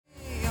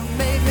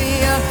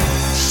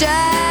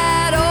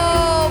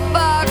shadow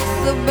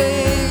boxer,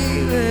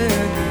 baby.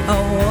 I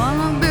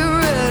wanna be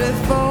ready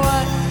for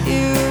what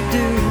you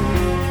do.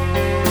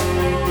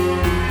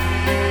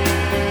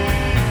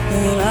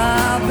 And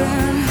I've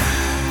been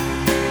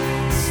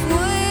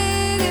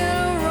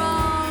swinging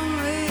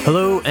around.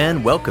 Hello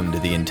and welcome to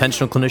the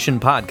Intentional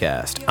Clinician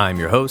Podcast. I'm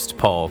your host,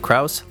 Paul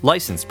Krause,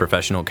 licensed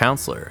professional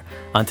counselor.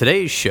 On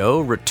today's show,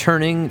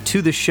 returning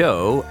to the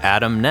show,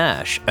 Adam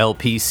Nash,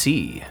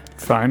 LPC.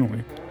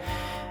 Finally.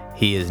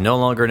 He is no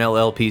longer an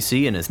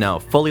LLPC and is now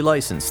fully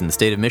licensed in the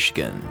state of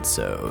Michigan,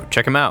 so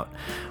check him out.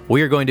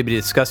 We are going to be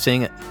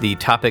discussing the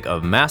topic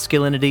of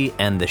masculinity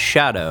and the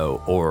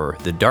shadow, or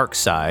the dark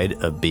side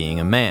of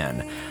being a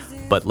man.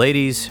 But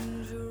ladies,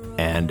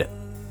 and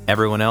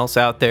everyone else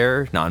out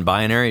there,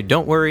 non-binary,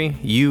 don't worry,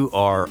 you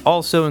are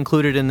also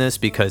included in this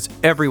because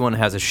everyone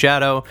has a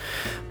shadow.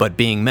 But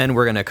being men,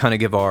 we're going to kind of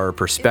give our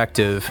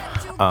perspective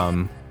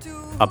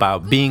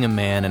about being a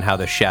man and how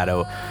the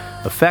shadow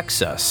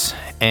affects us.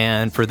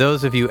 And for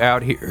those of you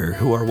out here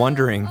who are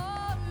wondering,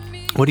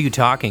 what are you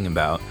talking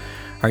about?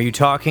 Are you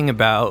talking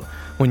about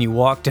when you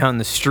walk down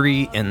the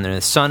street and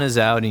the sun is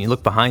out and you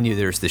look behind you,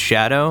 there's the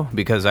shadow?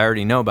 Because I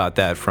already know about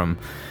that from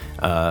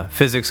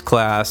physics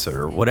class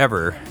or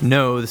whatever.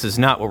 No, this is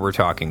not what we're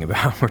talking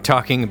about. We're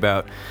talking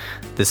about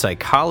the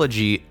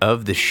psychology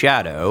of the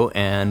shadow.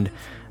 And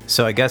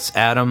so I guess,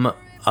 Adam,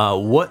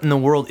 what in the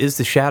world is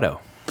the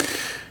shadow?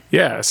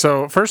 Yeah,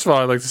 so first of all,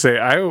 I'd like to say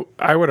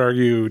I would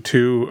argue,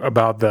 too,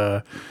 about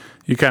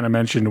you kind of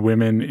mentioned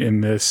women in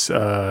this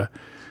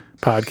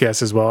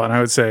podcast as well. And I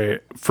would say,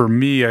 for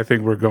me, I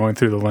think we're going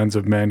through the lens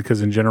of men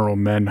because, in general,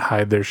 men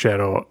hide their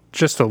shadow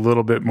just a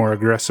little bit more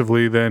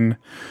aggressively than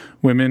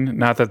women.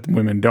 Not that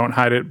women don't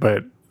hide it,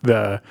 but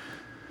the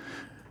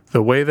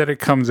way that it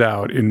comes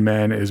out in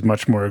men is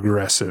much more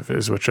aggressive,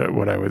 is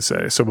what I would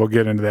say. So we'll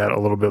get into that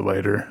a little bit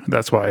later.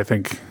 That's why I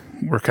think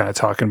we're kind of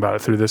talking about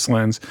it through this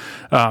lens.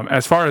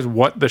 As far as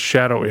what the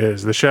shadow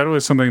is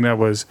something that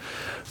was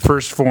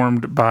first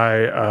formed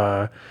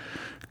by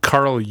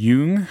Carl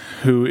Jung,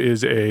 who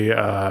is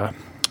a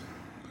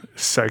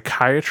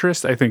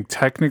psychiatrist, I think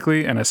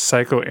technically, and a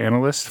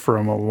psychoanalyst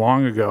from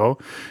long ago.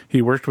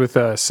 He worked with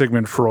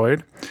Sigmund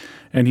Freud,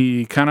 and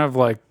he kind of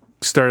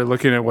started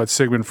looking at what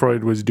Sigmund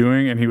Freud was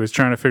doing, and he was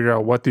trying to figure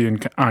out what the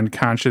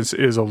unconscious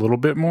is a little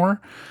bit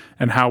more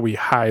and how we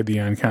hide the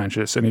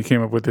unconscious. And he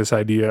came up with this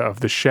idea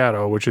of the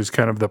shadow, which is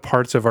kind of the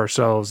parts of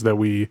ourselves that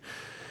we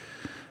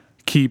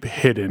keep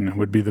hidden,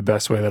 would be the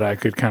best way that I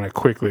could kind of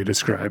quickly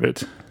describe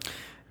it.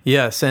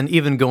 Yes, and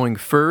even going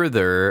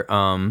further,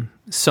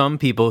 some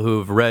people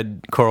who've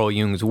read Carl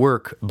Jung's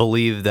work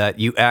believe that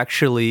you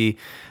actually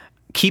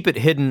keep it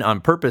hidden on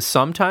purpose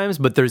sometimes,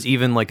 but there's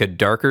even a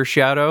darker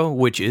shadow,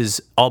 which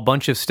is a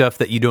bunch of stuff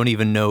that you don't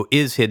even know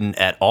is hidden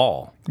at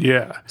all.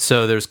 Yeah.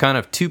 So there's kind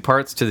of two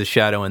parts to the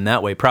shadow in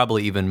that way,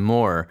 probably even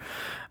more.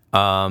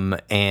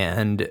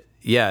 And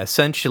yeah,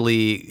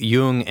 essentially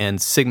Jung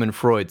and Sigmund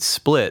Freud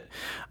split.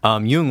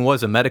 Jung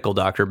was a medical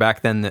doctor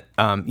back then.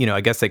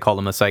 I guess they called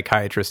him a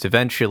psychiatrist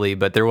eventually,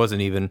 but there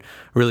wasn't even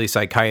really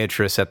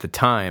psychiatrists at the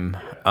time.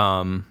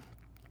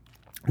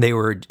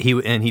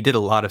 He did a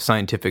lot of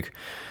scientific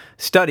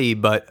study,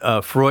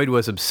 but Freud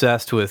was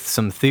obsessed with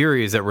some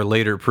theories that were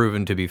later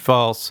proven to be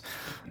false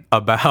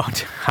about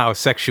how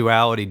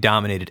sexuality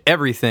dominated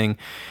everything,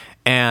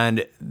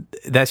 and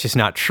that's just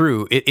not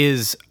true. It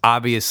is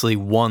obviously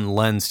one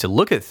lens to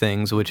look at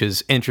things, which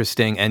is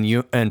interesting,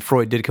 and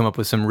Freud did come up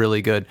with some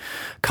really good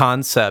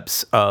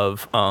concepts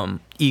of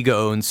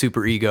ego and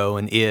superego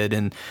and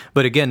id,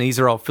 but again, these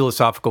are all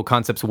philosophical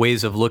concepts,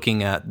 ways of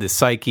looking at the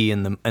psyche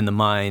and the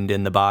mind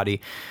and the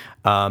body.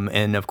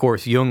 And of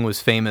course, Jung was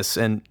famous,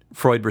 and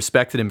Freud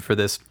respected him for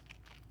this,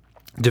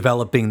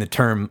 developing the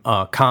term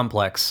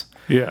complex.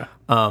 Yeah.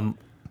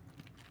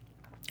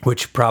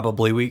 Which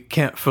probably we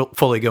can't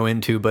fully go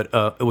into,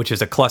 but which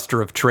is a cluster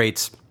of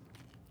traits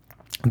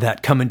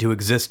that come into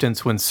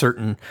existence when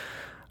certain,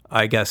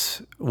 I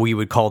guess we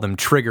would call them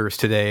triggers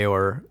today,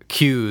 or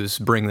cues,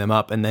 bring them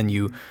up, and then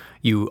you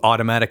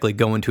automatically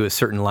go into a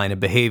certain line of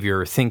behavior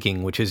or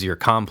thinking, which is your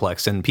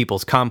complex, and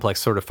people's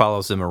complex sort of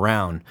follows them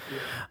around,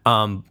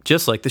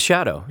 just like the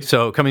shadow.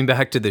 So coming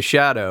back to the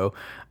shadow,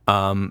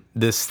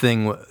 this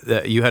thing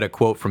that you had a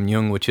quote from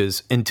Jung, which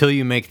is, until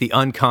you make the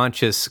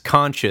unconscious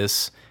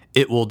conscious,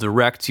 it will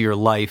direct your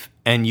life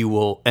and you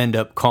will end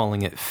up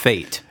calling it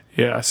fate.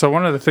 Yeah, so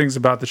one of the things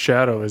about the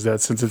shadow is that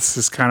since it's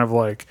this kind of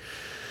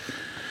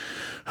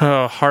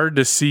hard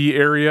to see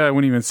area, I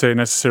wouldn't even say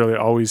necessarily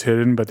always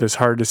hidden, but this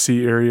hard to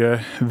see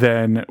area,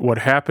 then what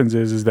happens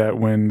is that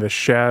when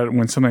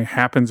something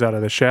happens out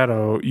of the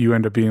shadow, you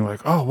end up being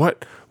like, oh,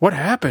 what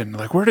happened?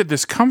 Where did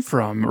this come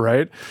from,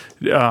 right?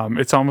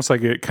 It's almost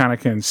like it kind of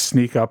can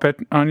sneak up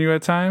on you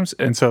at times,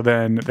 and so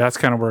then that's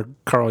kind of where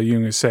Carl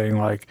Jung is saying,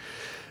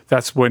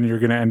 that's when you're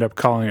going to end up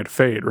calling it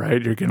fate,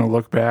 right? You're going to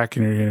look back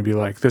and you're going to be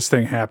like, this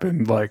thing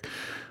happened.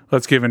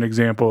 Let's give an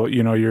example.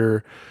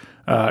 You're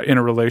in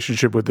a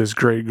relationship with this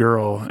great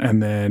girl,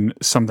 and then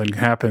something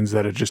happens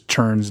that it just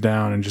turns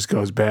down and just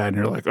goes bad, and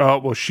you're like, oh,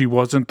 well, she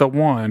wasn't the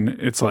one.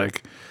 It's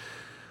like,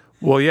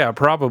 Well, yeah,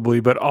 probably,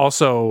 but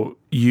also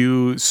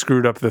you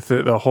screwed up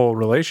the whole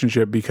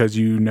relationship because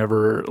you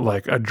never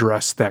like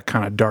addressed that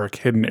kind of dark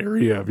hidden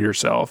area of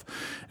yourself.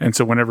 And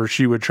so whenever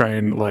she would try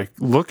and like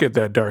look at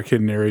that dark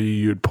hidden area,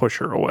 you'd push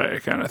her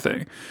away, kind of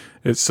thing.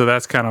 So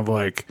that's kind of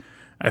like,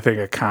 I think,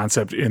 a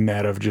concept in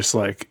that of just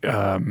like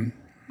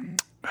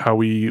how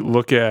we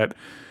look at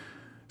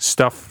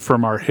stuff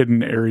from our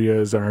hidden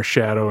areas and our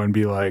shadow and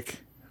be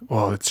like,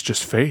 well, it's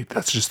just fate.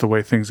 That's just the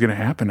way things are going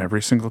to happen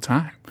every single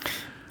time.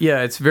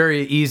 Yeah, it's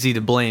very easy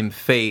to blame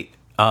fate,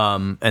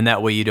 and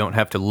that way you don't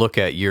have to look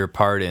at your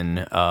part in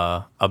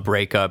a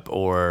breakup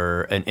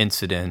or an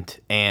incident.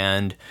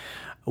 And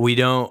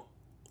we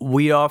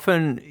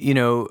often,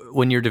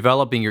 when you're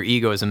developing your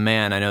ego as a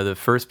man, I know the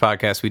first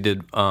podcast we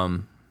did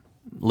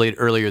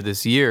earlier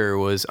this year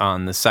was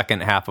on the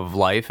second half of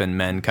life and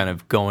men kind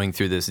of going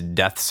through this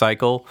death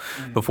cycle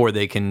before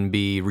they can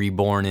be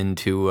reborn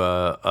into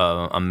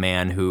a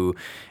man who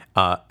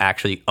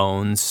actually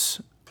owns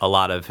a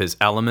lot of his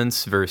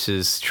elements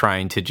versus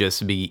trying to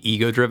just be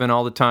ego-driven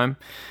all the time,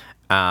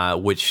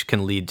 which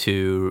can lead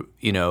to,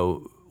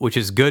 which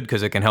is good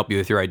because it can help you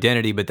with your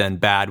identity, but then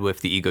bad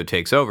if the ego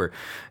takes over.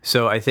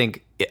 So I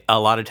think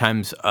a lot of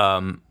times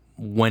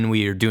when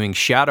we are doing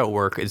shadow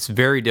work, it's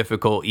very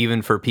difficult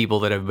even for people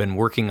that have been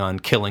working on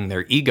killing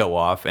their ego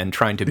off and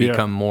trying to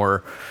become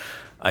more,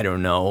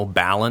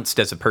 balanced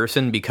as a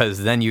person,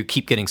 because then you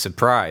keep getting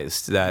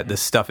surprised that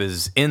this stuff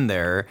is in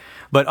there.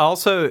 But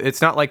also,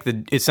 it's not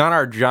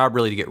our job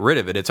really to get rid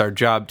of it. It's our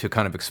job to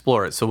kind of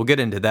explore it. So we'll get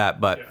into that.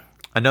 But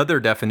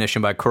another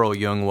definition by Carl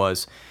Jung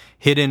was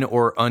hidden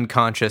or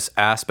unconscious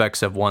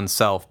aspects of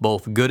oneself,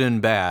 both good and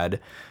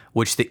bad,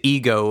 which the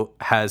ego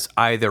has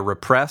either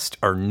repressed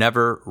or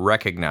never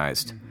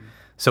recognized. Mm-hmm.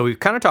 So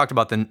we've kind of talked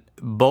about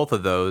both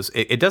of those.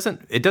 It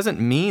doesn't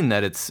mean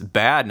that it's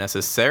bad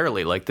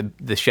necessarily. Like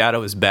the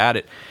shadow is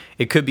bad.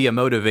 It could be a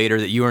motivator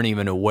that you aren't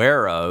even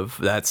aware of.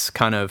 That's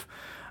kind of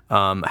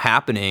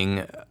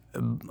happening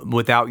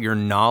without your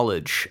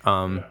knowledge.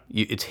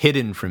 It's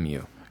hidden from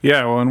you.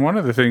 Yeah. Well, and one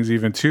of the things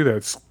even too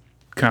that's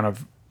kind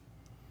of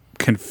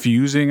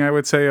confusing, I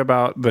would say,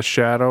 about the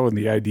shadow and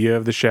the idea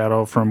of the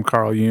shadow from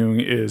Carl Jung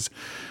is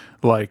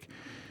like,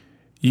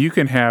 you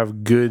can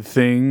have good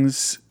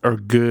things or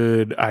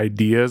good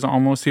ideas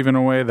almost even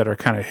a way that are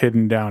kind of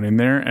hidden down in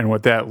there. And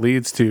what that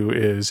leads to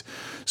is,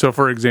 so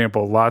for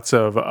example, lots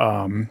of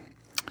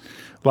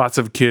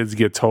kids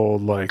get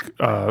told, like,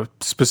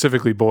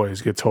 specifically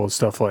boys get told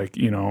stuff like,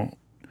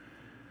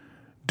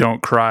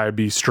 don't cry,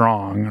 be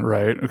strong,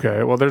 right?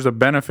 Okay, well, there's a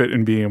benefit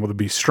in being able to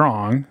be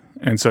strong.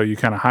 And so you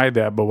kind of hide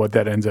that. But what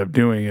that ends up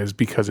doing is,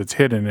 because it's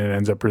hidden, it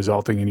ends up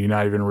resulting in you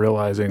not even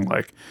realizing,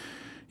 like,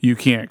 you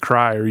can't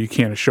cry or you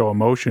can't show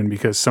emotion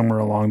because somewhere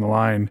along the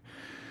line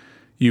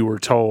you were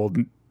told,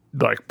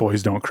 like,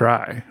 boys don't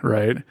cry,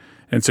 right?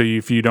 And so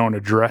if you don't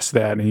address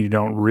that and you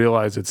don't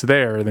realize it's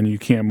there, then you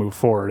can't move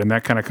forward. And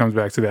that kind of comes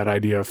back to that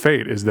idea of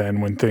fate, is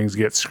then when things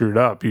get screwed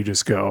up, you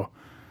just go,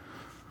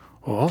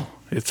 well,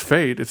 it's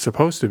fate. It's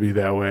supposed to be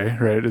that way,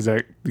 right? Is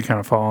that, you kind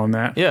of follow on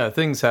that? Yeah,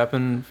 things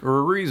happen for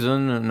a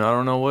reason, and I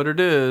don't know what it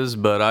is,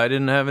 but I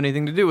didn't have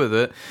anything to do with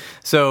it.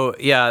 So,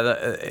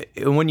 yeah,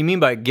 when you mean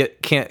by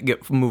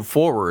can't move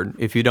forward,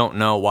 if you don't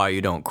know why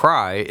you don't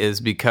cry, is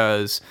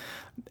because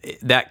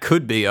that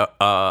could be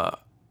I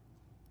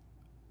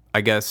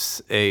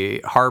guess a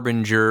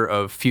harbinger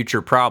of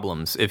future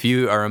problems. If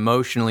you are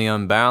emotionally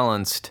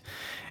unbalanced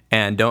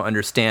and don't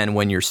understand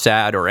when you're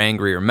sad or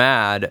angry or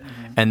mad,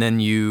 and then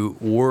you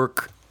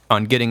work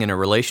on getting in a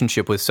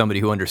relationship with somebody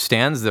who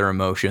understands their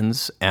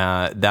emotions,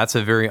 that's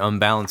a very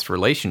unbalanced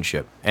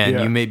relationship. And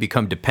you may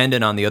become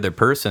dependent on the other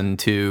person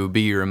to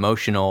be your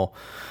emotional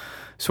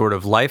sort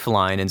of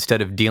lifeline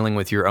instead of dealing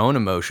with your own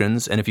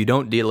emotions. And if you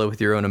don't deal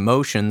with your own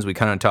emotions, we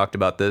kind of talked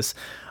about this,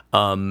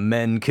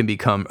 men can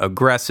become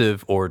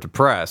aggressive or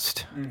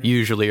depressed,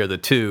 usually are the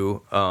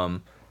two.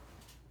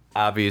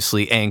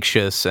 Obviously,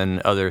 anxious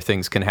and other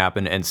things can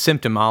happen, and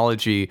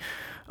symptomology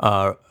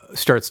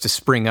starts to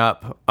spring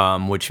up,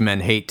 which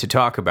men hate to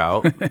talk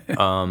about,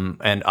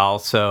 and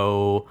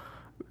also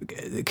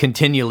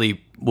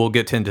continually, we'll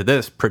get into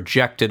this,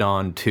 projected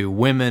onto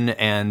women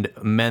and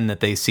men that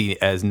they see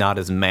as not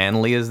as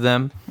manly as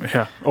them.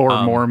 Yeah,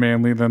 or more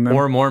manly than them.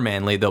 Or more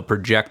manly. They'll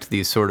project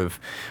these sort of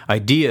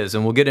ideas,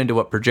 and we'll get into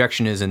what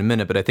projection is in a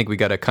minute, but I think we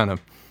got to kind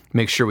of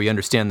make sure we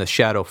understand the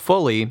shadow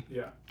fully.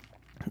 Yeah.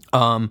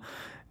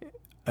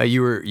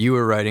 You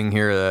were writing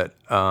here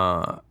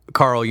that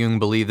Carl Jung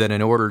believed that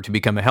in order to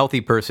become a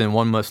healthy person,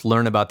 one must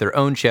learn about their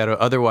own shadow.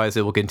 Otherwise,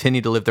 they will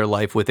continue to live their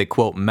life with a,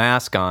 quote,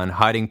 mask on,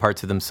 hiding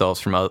parts of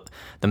themselves from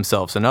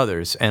themselves and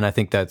others. And I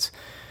think that's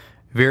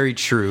very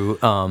true.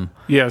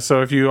 Yeah,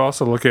 so if you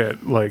also look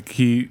at, like,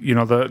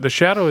 the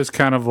shadow is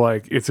kind of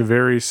like, it's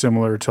very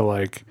similar to,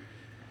 like,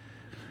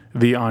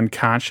 the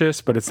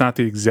unconscious, but it's not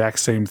the exact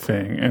same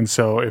thing. And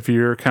so if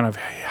you're kind of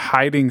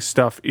hiding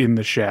stuff in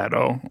the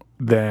shadow,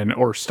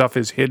 or stuff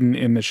is hidden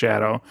in the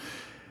shadow,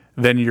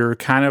 then you're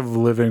kind of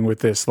living with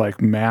this,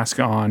 like, mask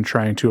on,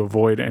 trying to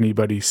avoid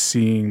anybody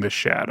seeing the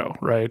shadow,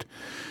 right?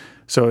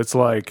 So it's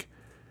like,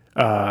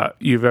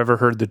 you've ever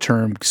heard the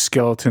term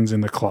skeletons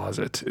in the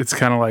closet. It's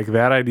kind of like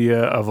that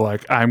idea of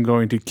like, I'm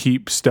going to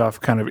keep stuff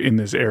kind of in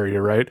this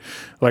area, right?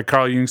 Like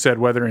Carl Jung said,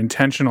 whether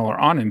intentional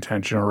or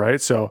unintentional,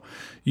 right? So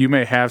you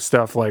may have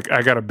stuff like,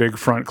 I got a big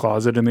front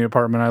closet in the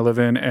apartment I live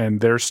in,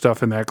 and there's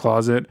stuff in that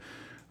closet.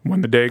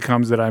 When the day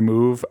comes that I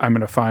move, I'm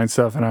going to find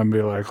stuff and I'm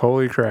going to be like,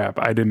 holy crap,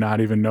 I did not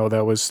even know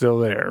that was still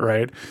there,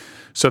 right?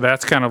 So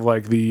that's kind of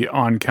like the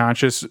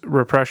unconscious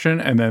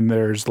repression. And then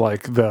there's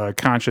like the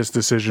conscious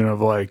decision of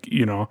like,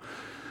 you know,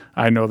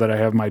 I know that I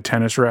have my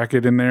tennis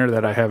racket in there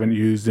that I haven't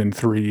used in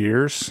 3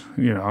 years,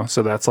 you know,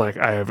 so that's like,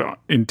 I have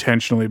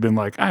intentionally been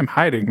like, I'm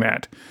hiding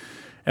that.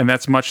 And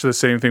that's much the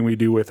same thing we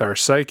do with our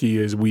psyche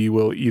is we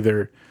will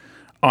either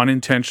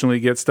unintentionally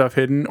get stuff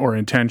hidden or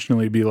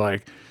intentionally be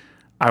like,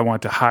 I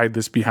want to hide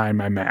this behind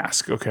my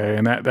mask, okay?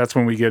 And that's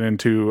when we get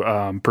into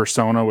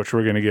persona, which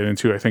we're going to get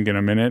into, I think, in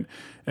a minute,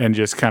 and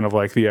just kind of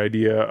like the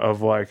idea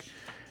of like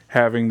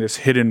having this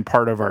hidden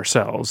part of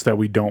ourselves that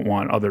we don't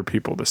want other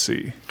people to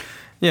see.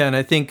 Yeah, and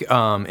I think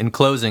in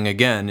closing,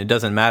 again, it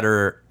doesn't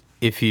matter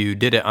if you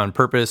did it on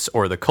purpose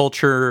or the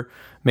culture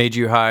made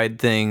you hide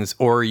things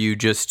or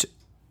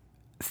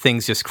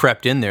things just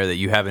crept in there that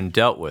you haven't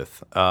dealt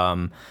with.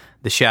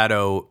 The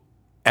shadow,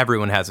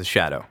 everyone has a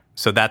shadow.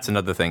 So that's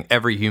another thing.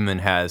 Every human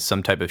has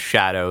some type of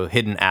shadow,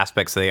 hidden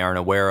aspects they aren't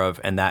aware of,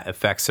 and that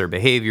affects their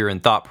behavior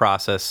and thought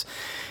process.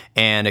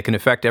 And it can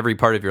affect every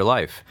part of your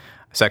life.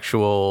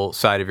 Sexual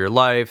side of your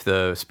life,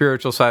 the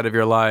spiritual side of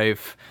your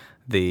life,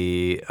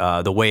 the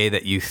way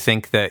that you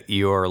think that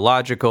you're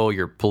logical,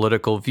 your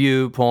political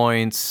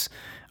viewpoints,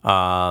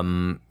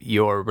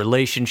 your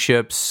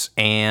relationships,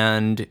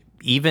 and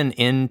even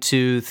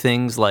into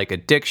things like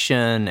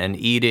addiction and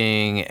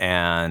eating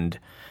and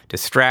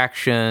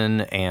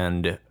distraction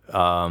and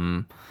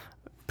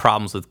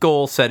problems with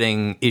goal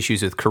setting,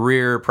 issues with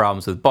career,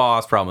 problems with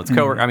boss, problems with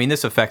coworker. I mean,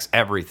 this affects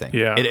everything.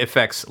 Yeah. It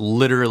affects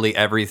literally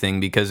everything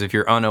because if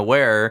you're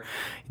unaware,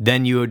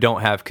 then you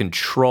don't have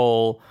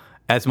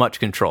as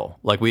much control.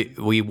 Like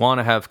we want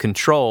to have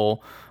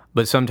control,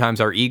 but sometimes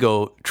our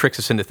ego tricks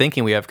us into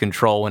thinking we have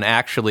control when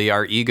actually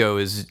our ego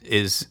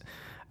is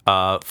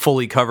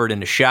fully covered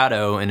in a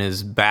shadow and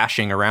is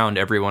bashing around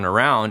everyone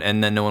around,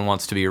 and then no one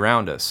wants to be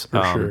around us.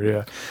 For sure,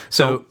 yeah.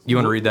 So you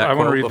want to read that I quote?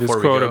 want to read this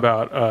quote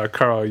about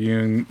Carl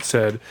Jung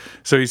said.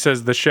 So he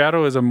says, the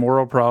shadow is a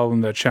moral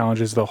problem that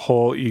challenges the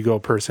whole ego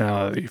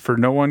personality. For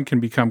no one can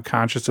become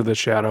conscious of the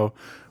shadow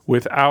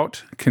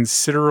without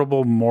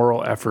considerable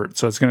moral effort.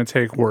 So it's going to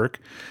take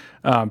work.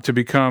 To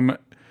become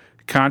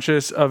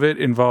conscious of it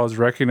involves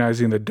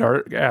recognizing the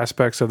dark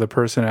aspects of the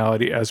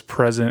personality as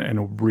present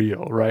and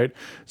real, right?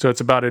 So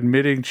it's about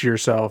admitting to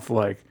yourself,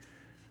 like,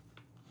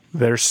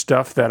 there's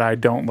stuff that I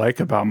don't like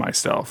about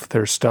myself.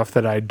 There's stuff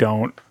that I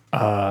don't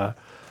want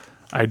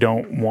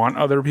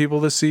other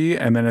people to see.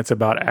 And then it's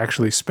about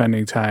actually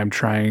spending time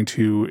trying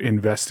to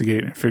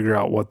investigate and figure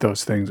out what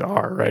those things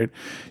are, right?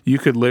 You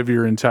could live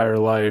your entire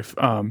life.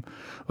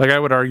 Like I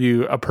would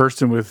argue a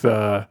person with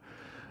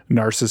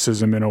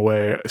narcissism in a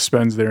way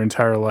spends their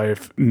entire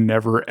life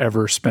never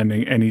ever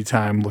spending any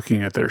time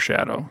looking at their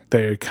shadow.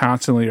 They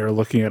constantly are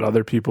looking at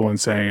other people and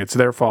saying it's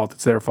their fault,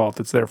 it's their fault,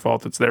 it's their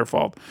fault, it's their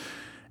fault.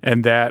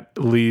 And that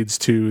leads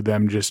to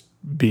them just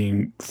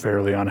being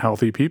fairly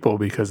unhealthy people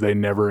because they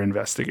never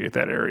investigate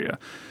that area.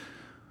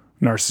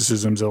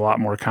 Narcissism's a lot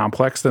more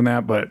complex than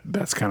that, but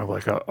that's kind of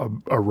like a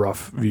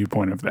rough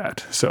viewpoint of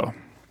that. So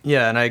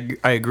yeah, and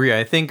I agree.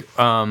 I think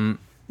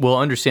we'll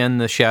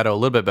understand the shadow a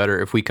little bit better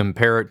if we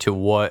compare it to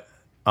what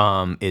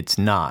it's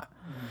not.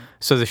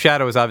 So the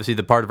shadow is obviously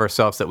the part of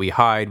ourselves that we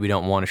hide. We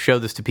don't want to show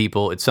this to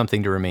people. It's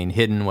something to remain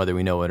hidden, whether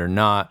we know it or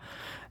not.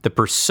 The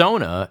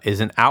persona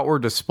is an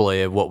outward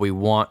display of what we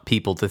want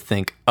people to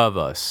think of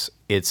us.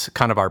 It's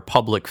kind of our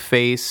public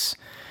face,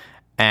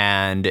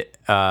 and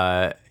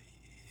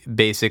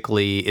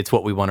basically it's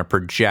what we want to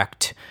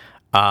project.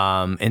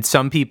 And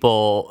some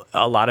people,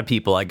 a lot of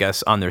people, I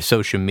guess, on their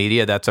social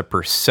media, that's a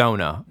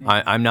persona.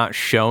 I'm not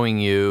showing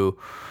you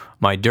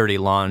my dirty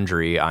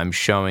laundry. I'm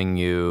showing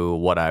you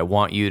what I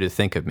want you to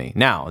think of me.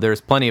 Now, there's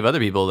plenty of other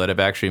people that have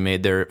actually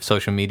made their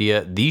social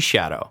media the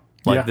shadow.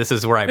 Like, this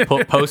is where I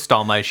post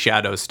all my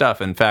shadow stuff.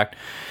 In fact,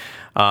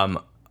 I'm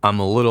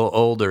a little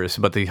older,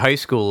 but the high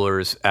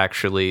schoolers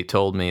actually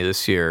told me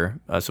this year,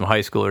 some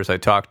high schoolers I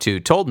talked to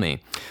told me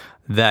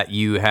that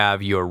you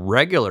have your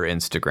regular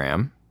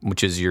Instagram,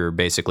 which is your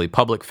basically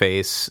public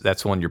face.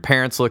 That's one your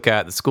parents look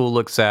at, the school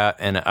looks at,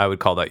 and I would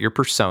call that your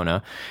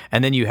persona.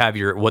 And then you have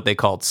your what they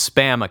called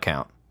spam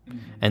account. Mm-hmm.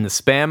 And the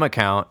spam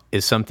account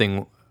is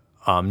something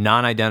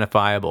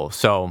non-identifiable.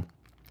 So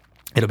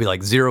it'll be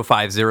like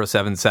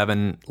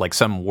 05077, like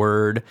some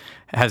word.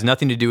 It has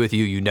nothing to do with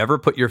you. You never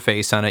put your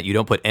face on it. You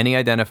don't put any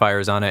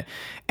identifiers on it.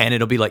 And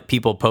it'll be like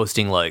people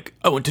posting like,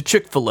 I went to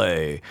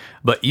Chick-fil-A.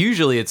 But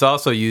usually it's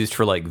also used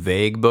for like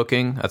vague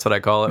booking. That's what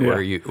I call it,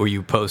 where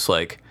you post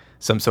like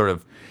some sort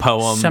of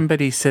poem.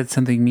 Somebody said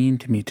something mean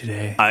to me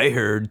today. I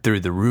heard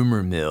through the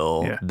rumor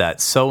mill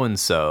that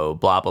so-and-so,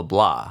 blah, blah,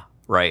 blah,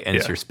 right? And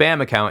it's your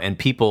spam account, and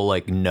people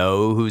like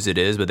know whose it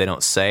is, but they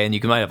don't say. And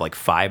you might have like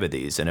 5 of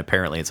these, and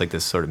apparently it's like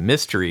this sort of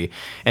mystery.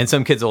 And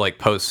some kids will like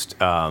post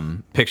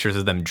pictures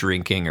of them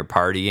drinking or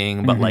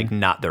partying, but like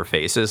not their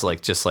faces,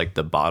 like just like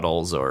the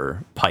bottles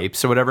or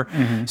pipes or whatever.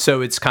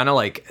 So it's kind of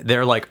like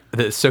they're like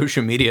the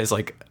social media is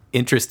like,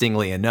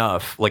 interestingly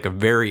enough, like a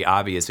very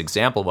obvious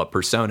example of what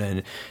persona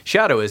and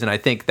shadow is. And I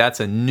think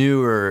that's a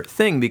newer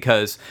thing,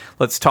 because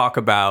let's talk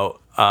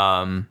about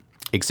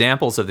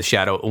examples of the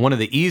shadow. One of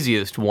the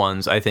easiest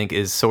ones, I think,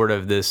 is sort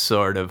of this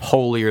sort of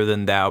holier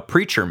than thou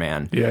preacher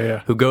man,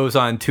 who goes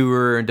on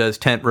tour and does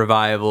tent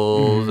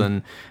revivals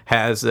and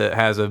has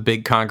a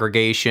big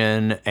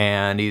congregation,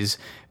 and he's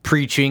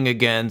preaching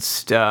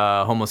against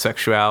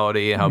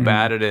homosexuality and how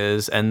bad it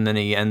is, and then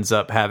he ends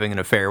up having an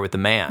affair with a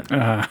man,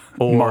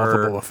 or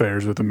multiple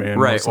affairs with a man,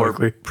 right? Or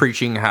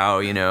preaching how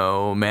you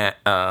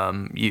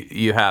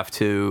have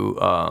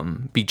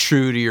to be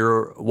true to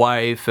your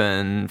wife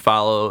and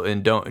follow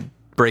and don't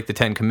break the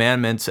 10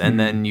 commandments, and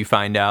then you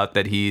find out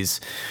that he's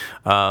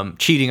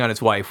cheating on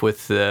his wife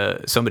with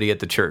somebody at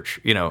the church,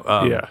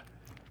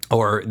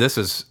 Or this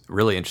is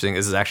really interesting.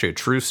 This is actually a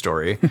true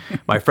story.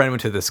 My friend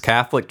went to this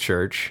Catholic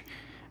church,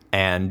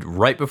 and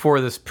right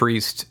before this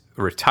priest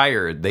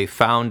retired, they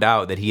found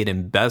out that he had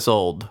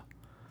embezzled,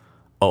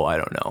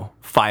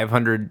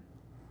 $500,000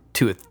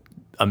 to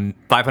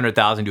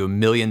 $1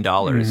 million,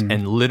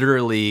 and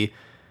literally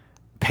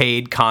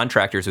paid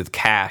contractors with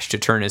cash to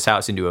turn his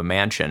house into a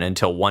mansion,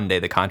 until one day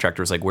the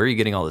contractor was like, "Where are you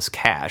getting all this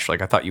cash?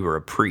 Like, I thought you were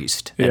a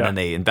priest." And then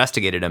they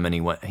investigated him, and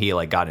he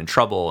got in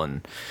trouble.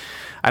 And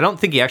I don't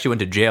think he actually went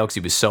to jail because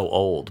he was so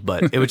old,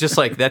 but it was just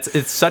like,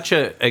 it's such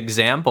a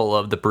example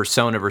of the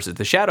persona versus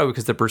the shadow,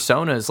 because the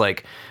persona is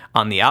like,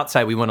 on the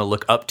outside, we want to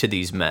look up to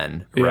these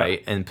men,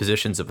 right? In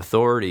positions of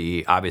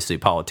authority. Obviously,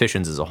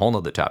 politicians is a whole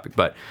nother topic,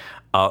 but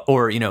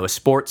or a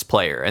sports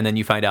player, and then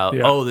you find out,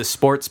 this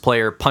sports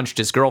player punched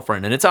his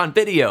girlfriend, and it's on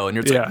video, and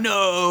you're like,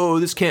 no,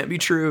 this can't be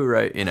true,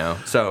 right?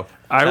 So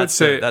I would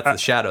say that's the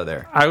shadow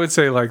there. I would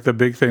say like the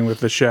big thing with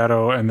the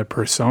shadow and the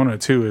persona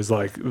too is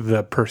like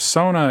the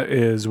persona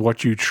is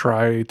what you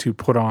try to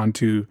put on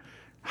to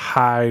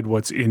hide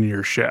what's in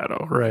your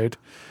shadow, right?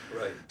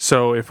 Right.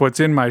 So if what's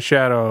in my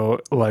shadow,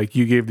 like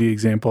you gave the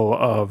example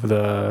of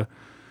the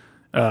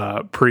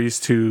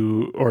priest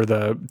or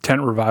the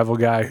tent revival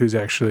guy who's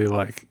actually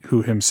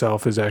who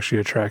himself is actually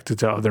attracted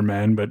to other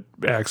men, but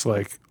acts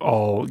like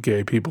all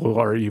gay people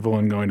are evil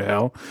and going to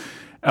hell.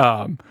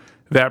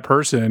 That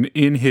person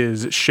in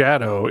his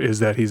shadow is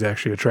that he's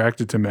actually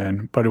attracted to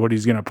men, but what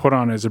he's going to put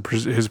on as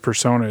his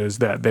persona is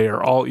that they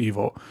are all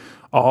evil.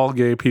 All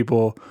gay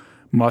people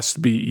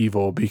must be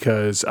evil,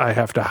 because I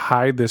have to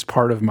hide this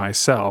part of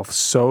myself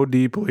so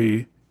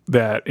deeply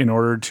that in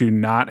order to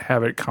not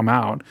have it come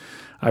out,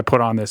 I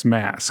put on this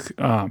mask.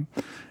 And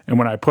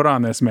when I put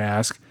on this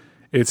mask,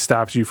 it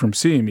stops you from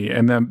seeing me.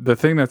 And then the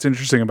thing that's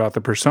interesting about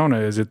the persona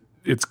is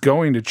it's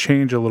going to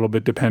change a little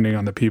bit depending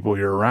on the people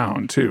you're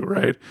around too,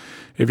 right?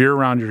 If you're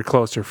around your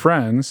closer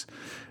friends,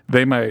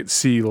 they might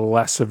see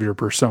less of your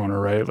persona,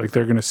 right? Like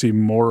they're going to see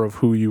more of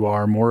who you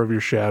are, more of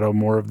your shadow,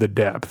 more of the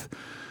depth.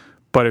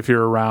 But if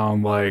you're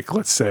around, like,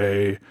 let's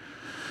say,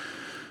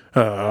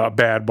 a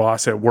bad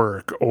boss at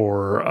work,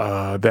 or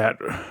that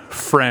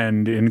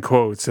friend in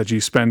quotes that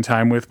you spend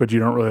time with but you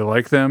don't really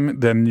like them,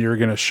 then you're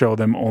going to show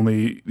them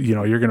only,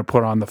 you're going to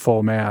put on the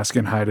full mask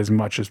and hide as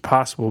much as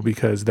possible,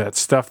 because that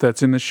stuff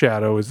that's in the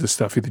shadow is the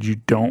stuff that you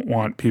don't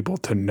want people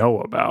to know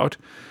about.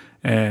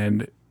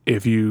 And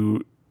if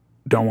you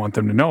don't want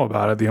them to know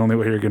about it, the only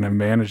way you're going to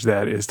manage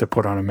that is to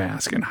put on a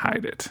mask and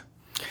hide it.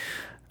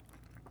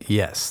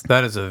 Yes,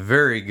 that is a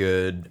very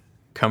good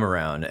come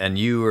around. And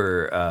you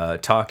were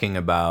talking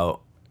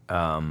about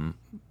one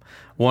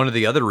of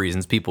the other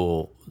reasons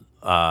people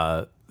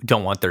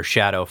don't want their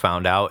shadow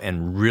found out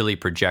and really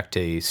project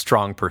a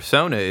strong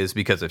persona is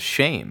because of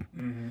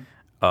shame.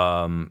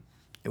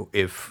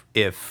 If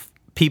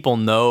people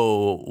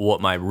know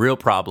what my real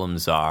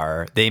problems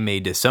are, they may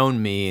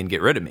disown me and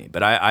get rid of me.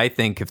 But I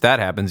think if that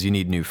happens, you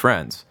need new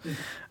friends.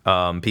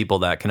 People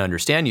that can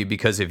understand you,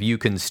 because if you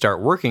can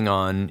start working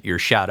on your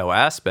shadow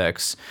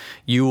aspects,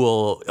 you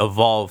will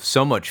evolve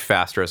so much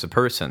faster as a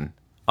person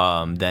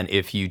than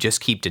if you just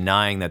keep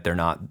denying that they're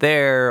not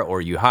there, or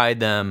you hide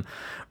them,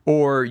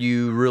 or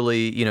you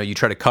really, you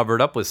try to cover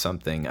it up with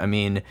something. I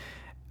mean,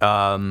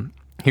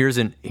 here's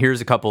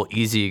a couple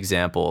easy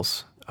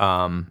examples.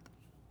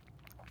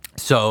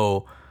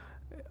 So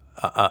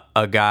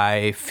a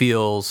guy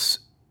feels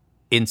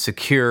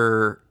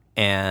insecure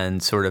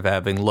and sort of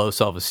having low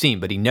self-esteem,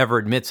 but he never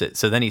admits it.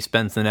 So then he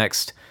spends the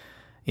next,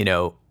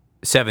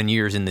 7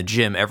 years in the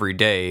gym every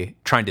day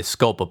trying to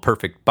sculpt a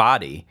perfect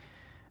body,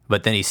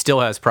 but then he still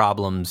has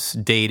problems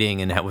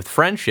dating and with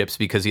friendships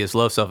because he has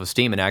low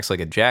self-esteem and acts like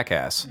a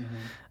jackass.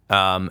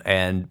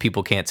 And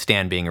people can't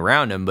stand being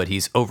around him, but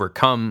he's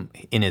overcome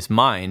in his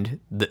mind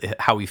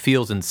how he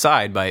feels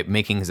inside by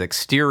making his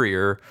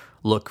exterior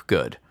look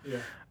good.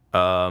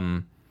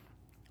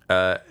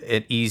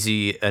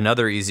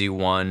 Another easy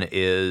one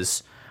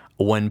is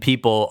when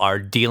people are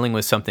dealing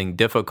with something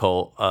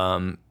difficult.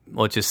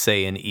 let's just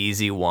say an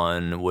easy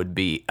one would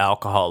be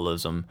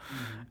alcoholism.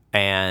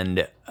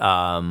 And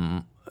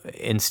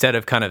instead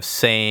of kind of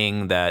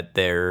saying that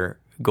they're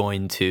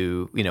going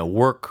to,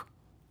 work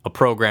a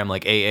program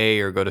like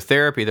AA or go to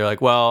therapy, they're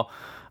like, well,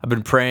 I've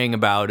been praying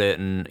about it,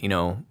 and,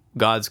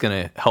 God's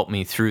going to help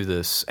me through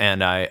this.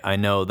 And I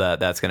know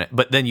that that's going to,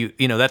 but then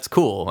that's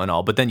cool and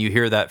all, but then you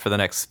hear that for the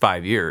next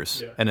 5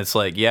 years. And it's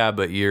like, yeah,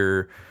 but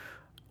your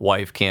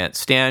wife can't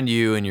stand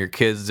you and your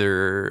kids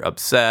are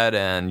upset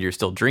and you're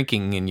still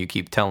drinking and you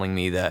keep telling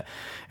me that.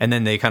 And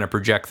then they kind of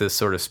project this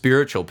sort of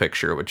spiritual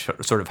picture, which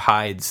sort of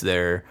hides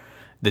the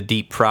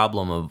deep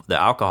problem of the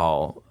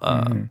alcohol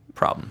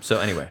problem.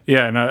 So anyway.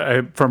 Yeah.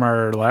 And from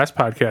our last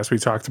podcast, we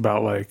talked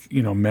about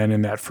men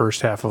in that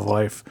first half of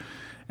life.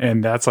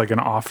 And that's like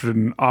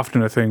often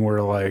a thing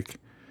where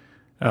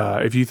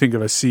if you think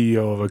of a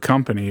CEO of a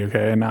company,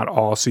 okay, and not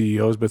all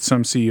CEOs, but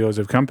some CEOs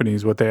of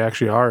companies, what they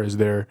actually are is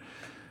they're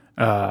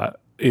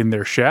in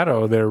their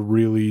shadow, they're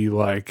really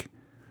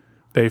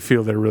they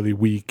feel they're really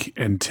weak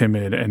and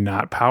timid and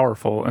not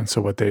powerful. And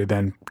so what they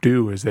then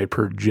do is they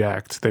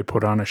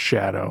put on a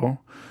shadow,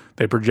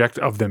 they project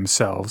of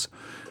themselves,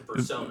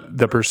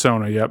 the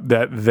persona, yep,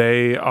 that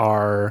they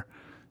are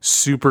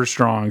super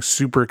strong,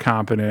 super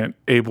competent,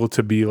 able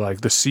to be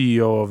like the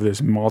CEO of this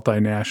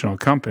multinational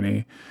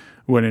company,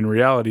 when in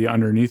reality,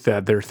 underneath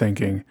that, they're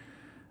thinking,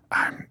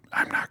 I'm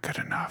not good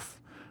enough.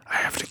 I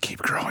have to keep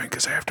growing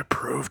because I have to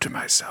prove to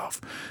myself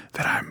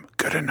that I'm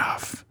good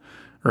enough,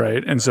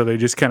 right? And so they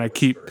just kind of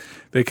keep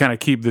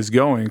this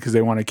going because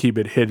they want to keep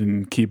it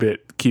hidden, keep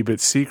it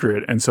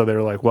secret. And so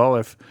they're like, well,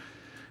 if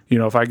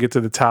I get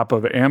to the top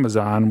of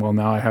Amazon, well,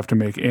 now I have to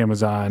make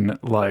Amazon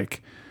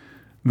like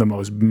the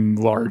most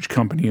large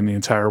company in the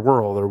entire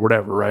world or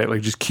whatever, right?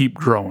 Like just keep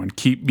growing,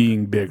 keep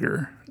being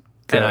bigger.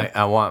 And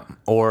I want,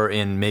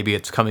 maybe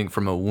it's coming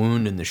from a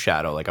wound in the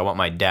shadow. Like I want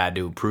my dad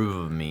to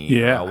approve of me.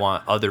 Yeah. I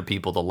want other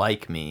people to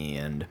like me,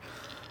 and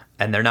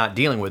they're not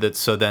dealing with it.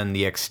 So then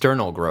the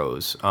external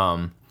grows.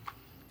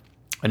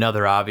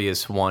 Another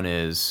obvious one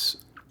is,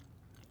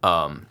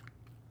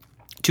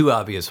 two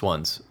obvious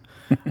ones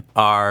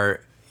are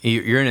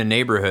you're in a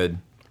neighborhood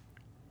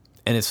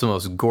and it's the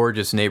most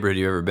gorgeous neighborhood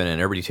you've ever been in.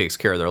 Everybody takes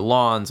care of their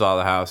lawns. All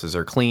the houses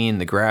are clean.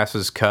 The grass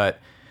is cut.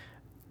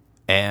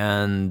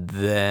 And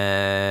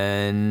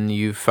then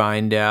you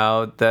find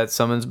out that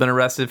someone's been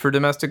arrested for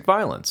domestic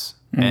violence.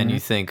 Mm-hmm. And you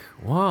think,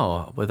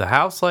 whoa, with a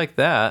house like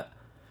that,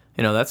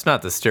 that's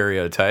not the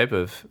stereotype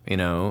of,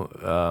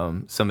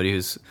 somebody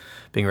who's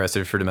being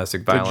arrested for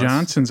domestic violence. The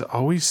Johnsons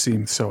always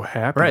seem so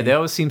happy. Right. They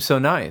always seem so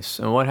nice.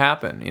 And what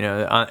happened?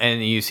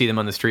 And you see them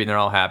on the street and they're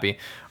all happy.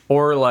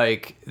 Or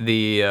like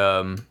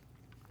the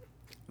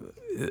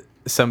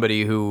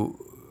somebody who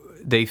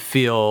they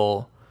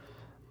feel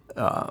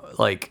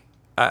like,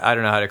 I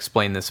don't know how to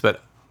explain this,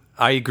 but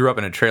I grew up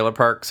in a trailer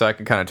park, so I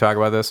can kind of talk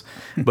about this.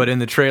 But in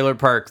the trailer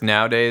park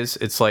nowadays,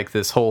 it's like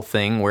this whole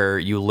thing where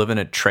you live in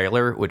a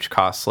trailer, which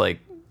costs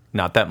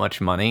not that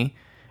much money,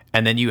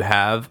 and then you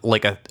have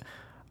like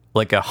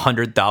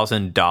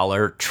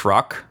 $100,000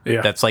 truck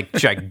that's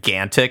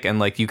gigantic,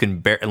 and you can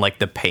bear, and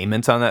the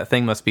payments on that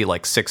thing must be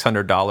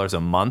 $600 a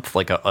month,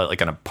 like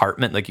an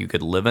apartment, like you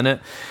could live in it,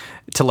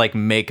 to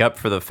make up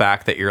for the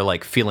fact that you're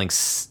feeling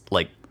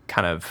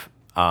kind of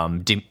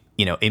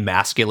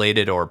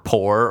emasculated or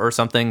poor or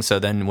something. So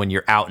then when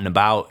you're out and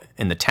about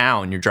in the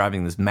town, you're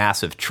driving this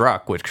massive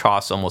truck, which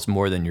costs almost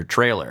more than your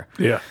trailer.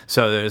 Yeah.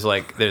 So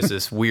there's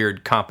this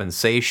weird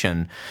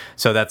compensation.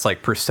 So that's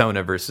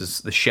persona versus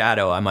the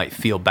shadow. I might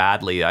feel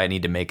badly. I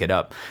need to make it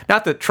up.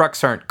 Not that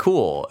trucks aren't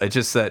cool. It's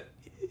just that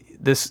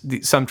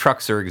some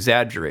trucks are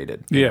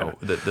exaggerated.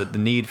 The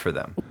need for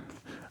them.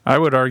 I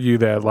would argue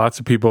that lots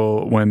of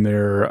people, when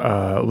they're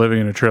living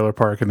in a trailer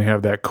park and they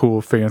have that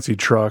cool fancy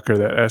truck or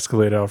that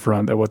Escalade out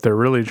front, that what they're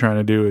really trying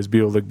to do is be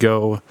able to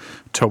go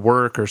to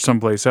work or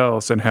someplace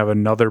else and have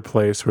another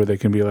place where they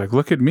can be like,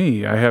 look at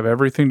me, I have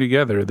everything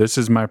together. This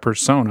is my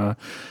persona.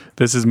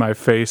 This is my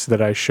face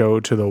that I show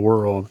to the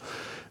world.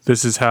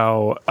 This is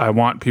how I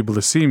want people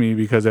to see me,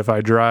 because if I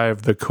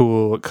drive the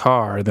cool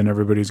car, then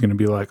everybody's going to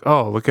be like,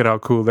 oh, look at how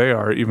cool they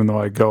are, even though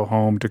I go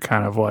home to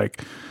kind of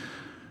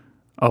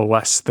a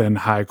less than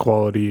high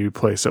quality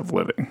place of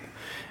living.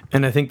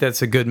 And I think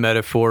that's a good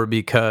metaphor,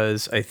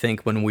 because I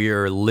think when we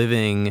are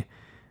living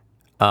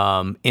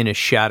in a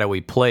shadowy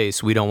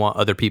place, we don't want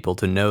other people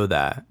to know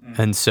that.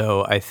 And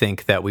so I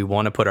think that we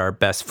want to put our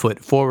best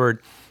foot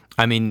forward.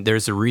 I mean,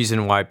 there's a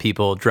reason why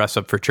people dress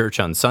up for church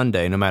on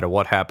Sunday, no matter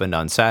what happened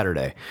on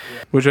Saturday.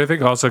 Which I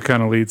think also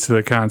kind of leads to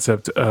the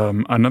concept,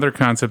 another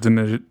concept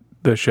in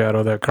the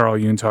shadow that Carl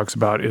Jung talks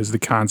about is the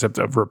concept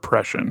of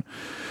repression.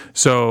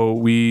 So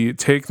we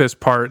take this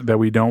part that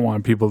we don't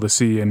want people to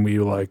see and we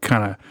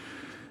kind of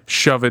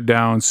shove it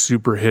down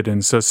super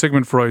hidden. So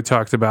Sigmund Freud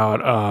talked about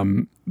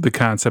the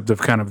concept of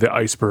kind of the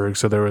iceberg.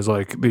 So there was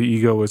the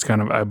ego was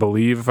kind of, I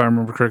believe, if I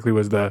remember correctly,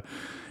 was the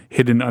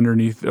hidden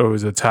underneath, or it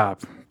was the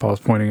top. Paul's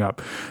pointing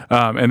up.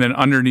 And then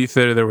underneath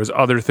there was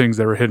other things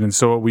that were hidden.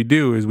 So what we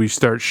do is we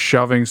start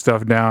shoving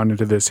stuff down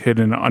into this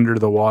hidden under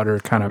the water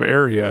kind of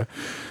area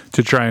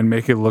to try and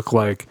make it look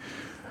like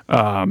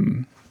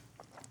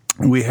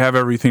we have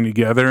everything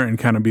together and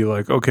kind of be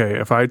like, okay,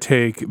 if I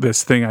take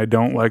this thing I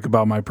don't like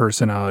about my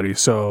personality,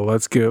 so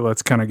let's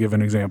kind of give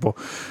an example.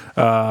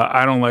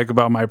 I don't like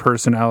about my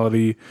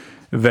personality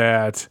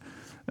that,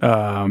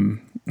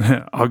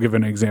 I'll give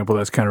an example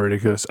that's kind of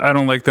ridiculous. I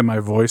don't like that my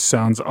voice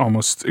sounds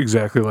almost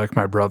exactly like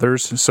my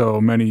brother's. So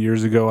many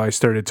years ago, I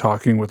started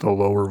talking with a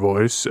lower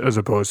voice as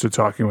opposed to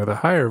talking with a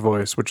higher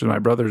voice, which is my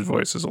brother's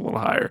voice is a little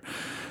higher.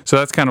 So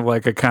that's kind of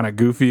like a kind of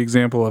goofy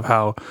example of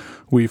how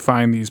we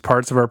find these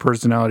parts of our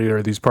personality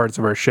or these parts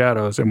of our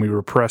shadows and we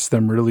repress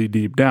them really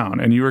deep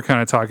down. And you were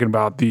kind of talking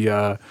about the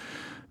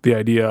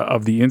idea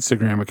of the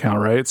Instagram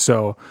account, right?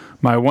 So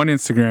my one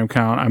Instagram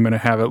account, I'm going to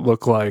have it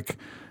look like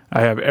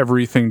I have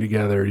everything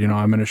together. You know,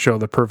 I'm going to show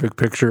the perfect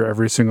picture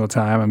every single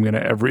time. I'm going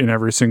to in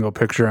every single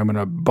picture, I'm going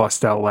to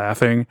bust out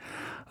laughing,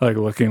 like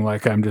looking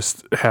like I'm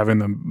just having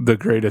the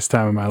greatest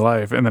time of my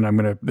life. And then I'm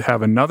going to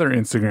have another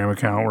Instagram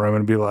account where I'm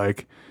going to be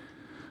like,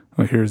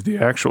 well, here's the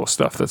actual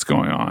stuff that's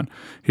going on.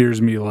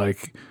 Here's me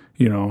like,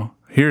 you know,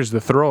 here's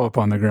the throw up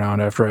on the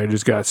ground after I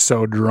just got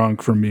so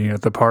drunk from being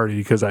at the party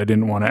because I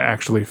didn't want to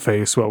actually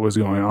face what was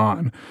going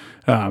on.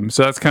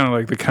 So that's kind of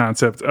like the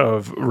concept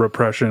of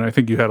repression. I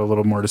think you had a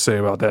little more to say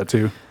about that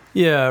too.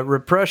 Yeah,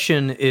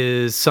 repression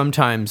is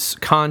sometimes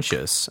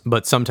conscious,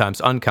 but sometimes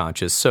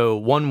unconscious. So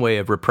one way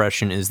of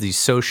repression is the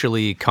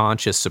socially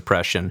conscious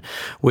suppression,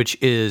 which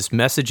is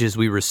messages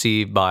we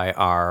receive by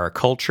our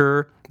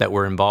culture that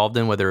we're involved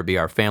in, whether it be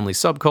our family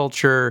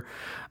subculture,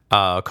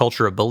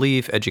 culture of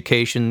belief,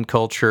 education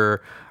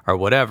culture, or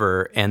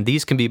whatever. And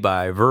these can be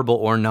by verbal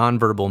or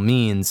nonverbal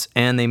means,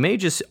 and they may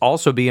just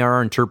also be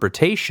our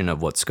interpretation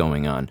of what's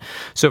going on.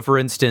 So, for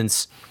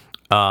instance,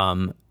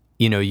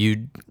 you know,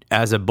 you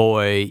as a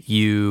boy,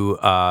 you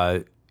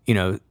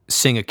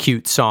sing a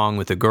cute song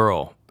with a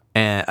girl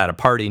at a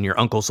party, and your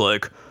uncle's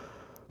like,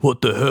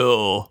 "What the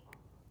hell?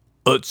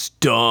 That's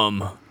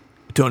dumb.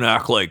 Don't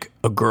act like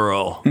a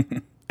girl."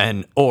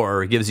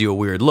 Or gives you a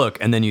weird look,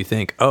 and then you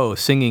think, oh,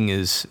 singing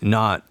is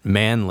not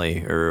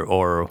manly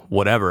or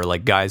whatever,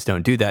 like guys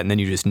don't do that, and then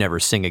you just never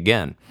sing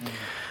again.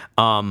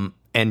 And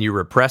you're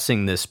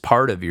repressing this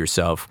part of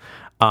yourself.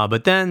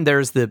 But then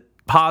there's the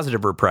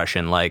positive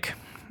repression, like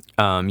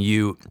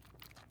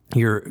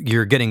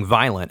you're getting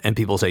violent, and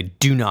people say,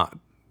 do not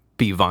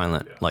be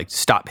violent, like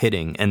stop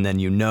hitting, and then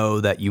you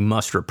know that you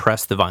must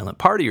repress the violent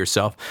part of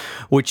yourself,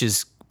 which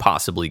is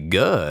possibly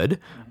good,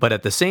 but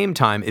at the same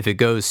time, if it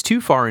goes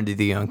too far into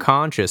the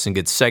unconscious and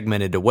gets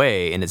segmented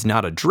away and it's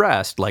not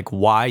addressed, like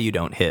why you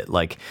don't hit,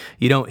 like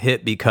you don't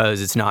hit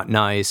because it's not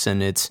nice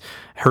and it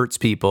hurts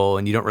people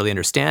and you don't really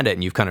understand it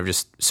and you've kind of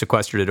just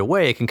sequestered it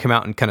away, it can come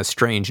out in kind of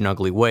strange and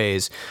ugly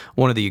ways.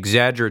 One of the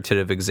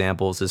exaggerative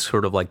examples is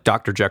sort of like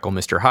Dr. Jekyll,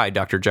 Mr. Hyde.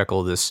 Dr.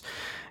 Jekyll,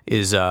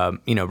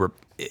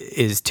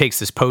 takes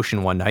this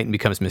potion one night and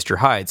becomes Mr.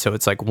 Hyde. So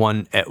it's like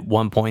at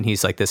one point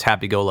he's like this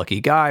happy-go-lucky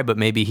guy, but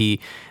maybe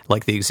he,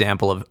 like the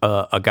example of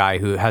a guy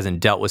who hasn't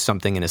dealt with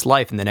something in his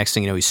life, and the next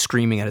thing you know, he's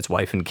screaming at his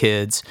wife and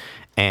kids,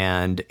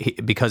 and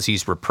because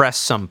he's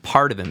repressed some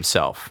part of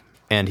himself,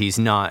 and he's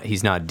not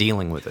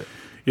dealing with it.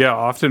 Yeah,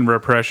 often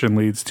repression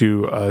leads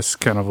to us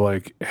kind of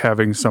like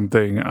having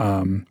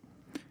something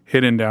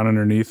hidden down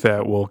underneath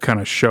that will kind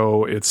of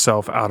show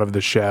itself out of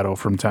the shadow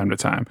from time to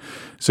time.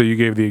 So you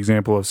gave the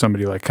example of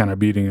somebody like kind of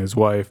beating his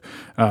wife.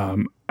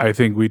 I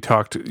think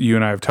you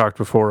and I have talked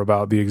before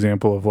about the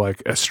example of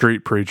like a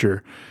street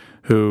preacher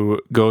who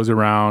goes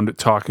around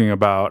talking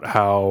about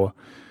how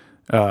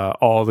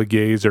all the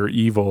gays are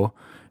evil,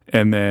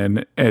 and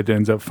then it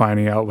ends up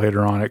finding out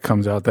later on, it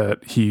comes out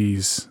that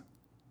he's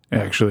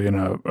actually in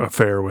an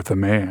affair with a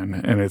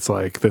man, and it's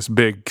like this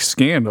big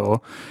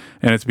scandal,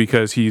 and it's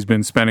because he's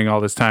been spending all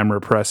this time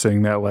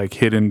repressing that like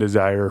hidden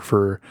desire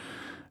for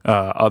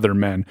other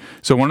men.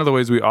 So one of the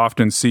ways we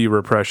often see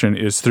repression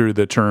is through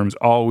the terms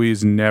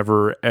always,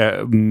 never,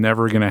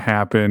 never going to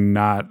happen,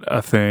 not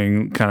a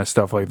thing, kind of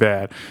stuff like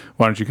that.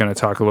 Why don't you kind of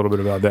talk a little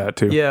bit about that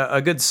too? Yeah,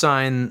 a good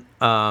sign,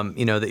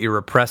 that you're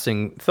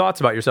repressing thoughts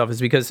about yourself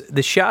is because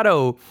the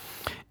shadow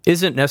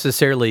isn't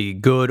necessarily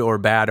good or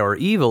bad or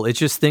evil. It's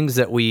just things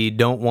that we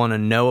don't want to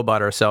know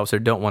about ourselves or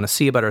don't want to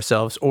see about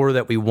ourselves, or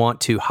that we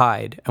want to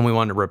hide and we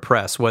want to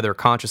repress, whether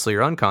consciously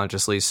or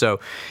unconsciously.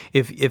 So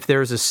if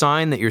there's a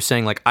sign that you're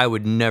saying like, I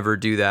would never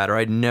do that, or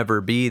I'd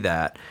never be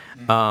that,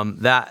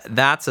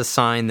 that's a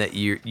sign that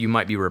you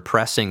might be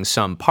repressing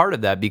some part of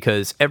that,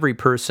 because every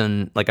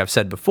person, like I've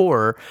said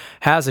before,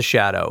 has a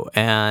shadow,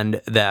 and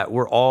that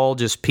we're all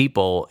just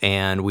people,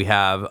 and we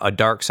have a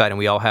dark side, and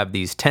we all have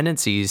these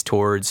tendencies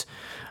towards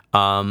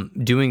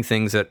doing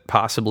things that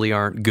possibly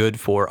aren't good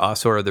for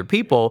us or other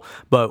people,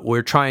 but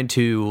we're trying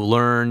to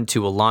learn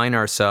to align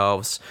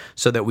ourselves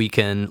so that we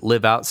can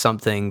live out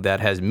something that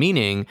has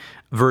meaning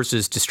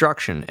versus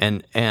destruction.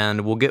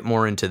 And we'll get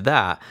more into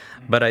that.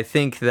 But I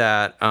think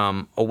that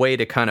a way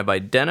to kind of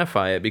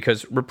identify it,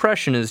 because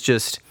repression is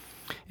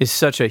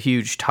such a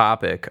huge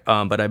topic,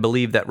 but I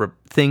believe that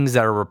things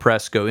that are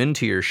repressed go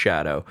into your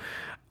shadow.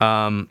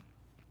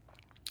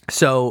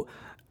 So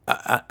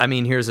I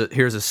mean, here's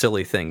a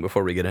silly thing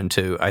before we get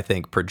into, I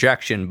think,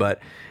 projection, but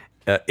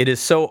it is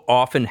so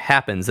often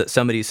happens that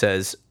somebody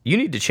says, you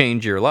need to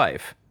change your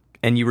life,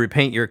 and you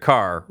repaint your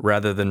car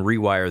rather than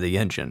rewire the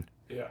engine.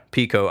 Yeah.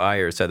 Pico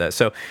Iyer said that.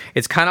 So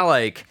it's kind of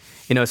like,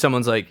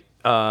 someone's like,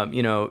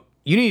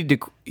 you need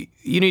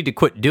to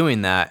quit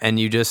doing that, and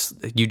you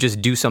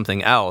just do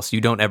something else. You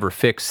don't ever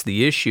fix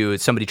the issue.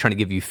 It's somebody trying to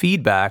give you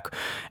feedback,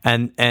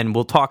 and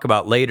we'll talk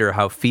about later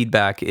how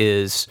feedback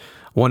is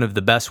one of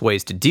the best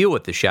ways to deal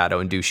with the shadow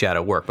and do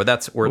shadow work. But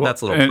that's a little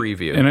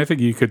preview. And I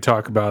think you could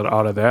talk about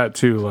out of that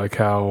too, like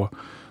how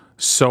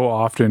so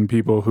often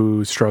people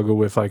who struggle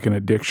with like an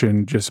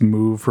addiction just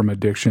move from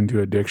addiction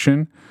to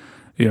addiction.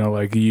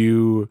 Like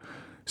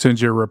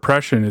since your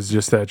repression is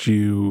just that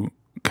you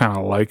kind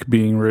of like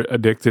being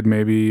addicted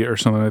maybe or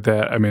something like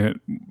that. I mean,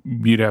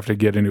 you'd have to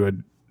get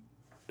into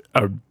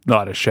a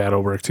lot of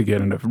shadow work to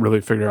get into really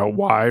figure out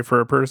why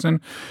for a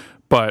person.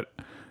 But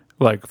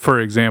like, for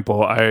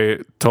example, I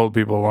told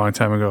people a long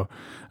time ago,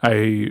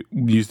 I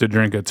used to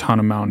drink a ton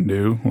of Mountain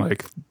Dew,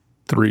 like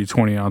 3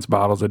 20-ounce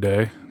bottles a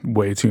day,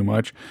 way too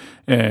much.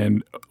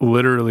 And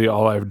literally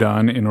all I've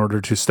done in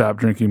order to stop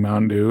drinking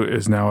Mountain Dew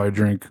is now I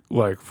drink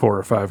like 4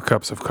 or 5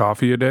 cups of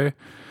coffee a day.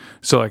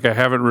 So like I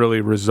haven't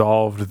really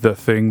resolved the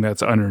thing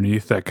that's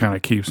underneath that kind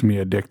of keeps me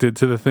addicted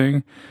to the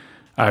thing.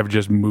 I've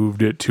just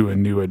moved it to a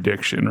new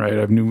addiction, right?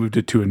 I've moved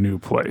it to a new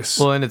place.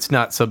 Well, and it's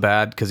not so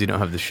bad because you don't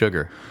have the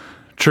sugar.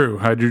 True.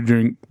 I do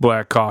drink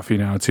black coffee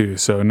now too,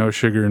 so no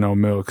sugar, no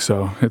milk.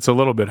 So it's a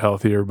little bit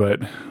healthier, but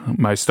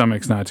my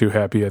stomach's not too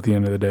happy at the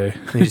end of the day.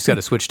 You just got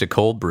to switch to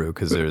cold brew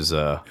because there's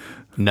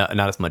not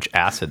as much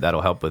acid.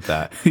 That'll help with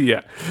that.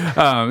 Yeah.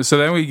 So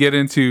then we get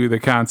into the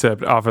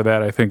concept off of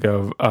that, I think,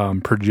 of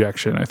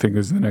projection, I think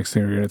is the next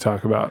thing we're going to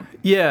talk about.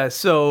 Yeah.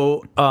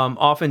 So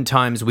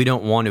oftentimes we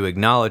don't want to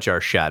acknowledge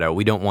our shadow.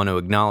 We don't want to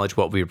acknowledge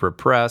what we've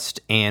repressed.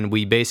 And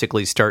we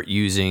basically start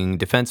using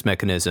defense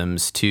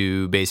mechanisms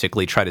to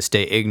basically try to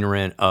stay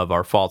ignorant of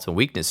our faults and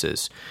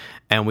weaknesses.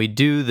 And we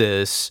do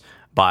this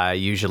by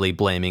usually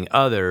blaming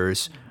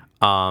others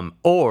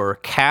or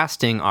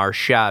casting our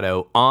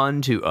shadow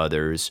onto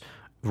others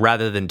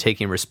rather than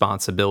taking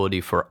responsibility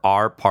for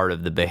our part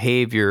of the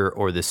behavior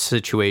or the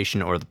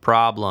situation or the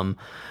problem.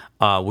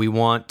 We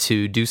want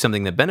to do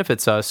something that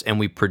benefits us, and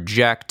we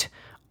project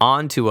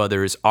onto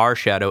others our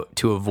shadow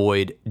to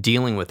avoid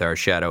dealing with our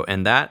shadow.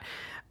 And that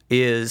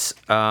is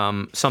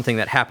something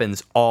that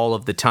happens all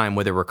of the time,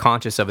 whether we're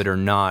conscious of it or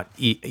not.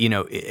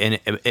 And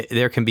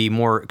there can be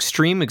more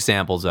extreme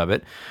examples of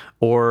it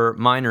or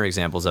minor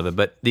examples of it.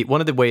 But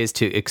one of the ways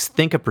to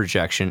think of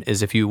projection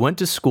is if you went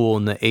to school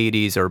in the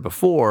 80s or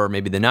before,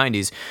 maybe the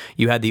 90s,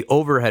 you had the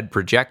overhead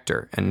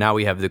projector. And now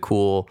we have the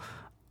cool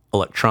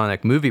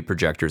electronic movie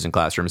projectors in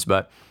classrooms.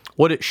 But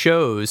what it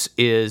shows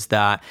is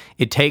that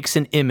it takes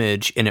an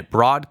image and it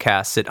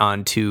broadcasts it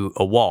onto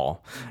a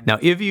wall. Now,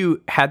 if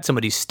you had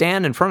somebody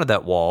stand in front of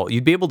that wall,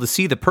 you'd be able to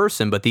see the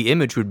person, but the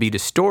image would be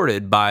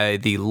distorted by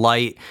the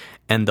light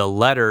and the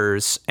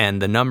letters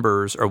and the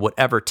numbers or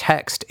whatever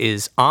text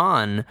is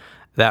on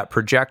that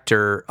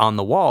projector on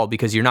the wall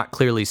because you're not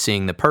clearly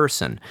seeing the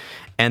person.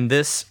 And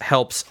this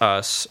helps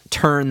us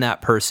turn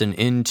that person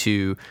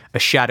into a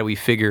shadowy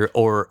figure,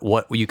 or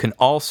what you can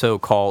also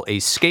call a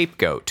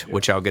scapegoat,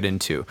 which I'll get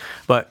into.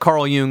 But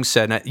Carl Jung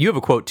said, and you have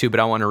a quote too, but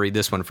I want to read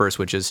this one first,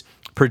 which is,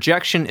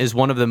 projection is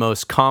one of the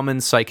most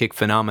common psychic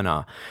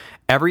phenomena.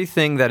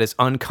 Everything that is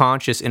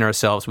unconscious in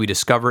ourselves we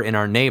discover in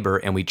our neighbor,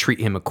 and we treat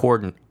him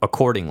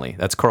accordingly.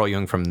 That's Carl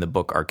Jung from the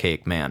book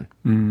Archaic Man.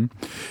 Mm-hmm.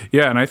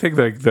 Yeah, and I think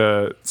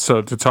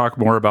so to talk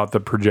more about the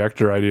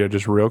projector idea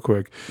just real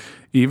quick,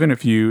 even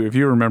if you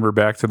remember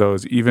back to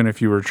those, even if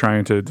you were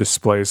trying to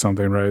display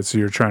something, right? So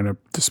you're trying to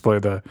display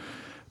the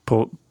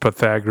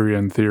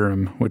Pythagorean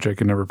theorem, which I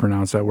can never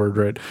pronounce that word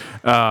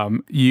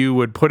right. You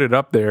would put it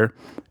up there,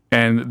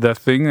 and the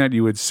thing that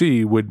you would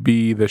see would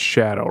be the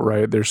shadow,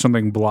 right? There's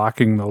something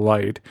blocking the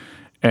light.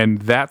 And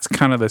that's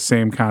kind of the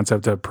same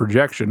concept of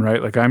projection,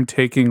 right? Like I'm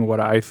taking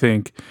what I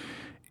think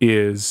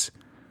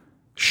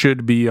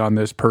should be on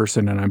this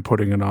person and I'm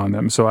putting it on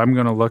them. So I'm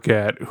going to look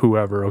at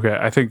whoever. Okay.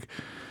 I think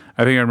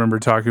I remember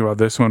talking about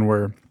this one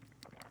where,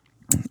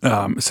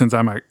 since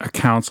I'm a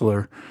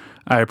counselor,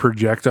 I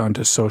project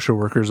onto social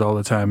workers all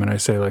the time, and I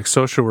say, like,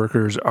 social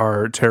workers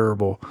are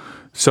terrible.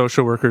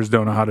 Social workers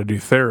don't know how to do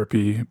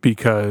therapy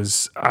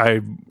because I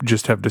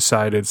just have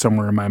decided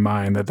somewhere in my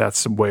mind that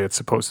that's the way it's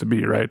supposed to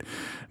be, right?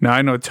 Now,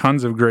 I know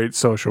tons of great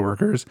social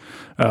workers.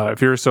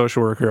 If you're a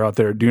social worker out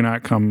there, do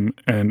not come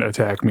and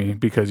attack me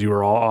because you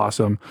are all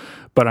awesome.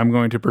 But I'm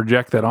going to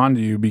project that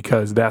onto you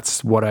because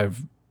that's what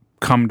I've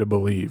come to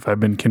believe. I've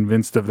been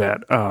convinced of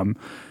that,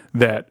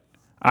 that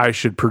I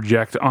should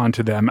project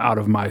onto them out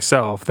of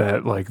myself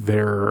that, like,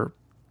 they're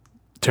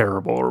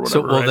terrible or whatever.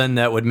 So, well, right? then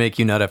that would make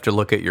you not have to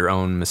look at your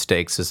own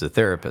mistakes as a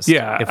therapist.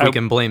 Yeah. If we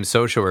can blame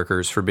social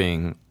workers for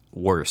being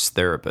worse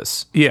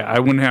therapists. Yeah, I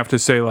wouldn't have to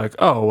say, like,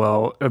 oh,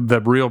 well,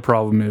 the real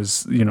problem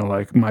is,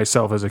 like,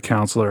 myself as a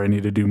counselor, I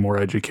need to do more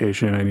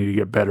education, I need to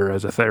get better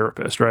as a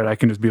therapist, right? I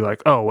can just be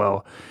like, oh,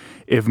 well,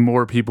 if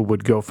more people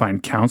would go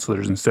find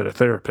counselors instead of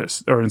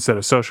therapists or instead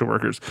of social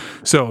workers.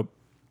 So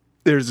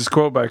there's this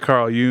quote by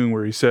Carl Jung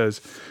where he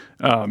says,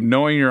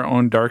 knowing your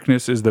own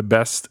darkness is the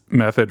best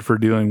method for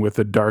dealing with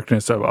the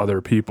darkness of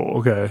other people.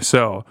 Okay,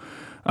 so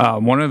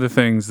one of the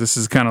things, this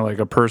is kind of like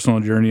a personal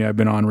journey I've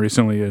been on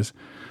recently, is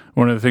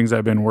one of the things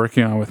I've been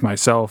working on with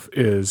myself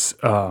is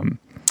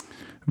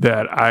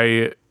that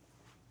I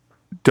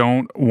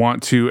don't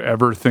want to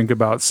ever think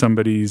about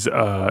somebody's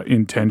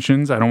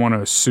intentions. I don't want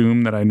to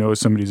assume that I know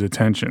somebody's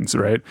intentions,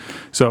 right?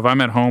 So if I'm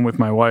at home with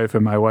my wife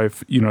and my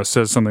wife,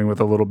 says something with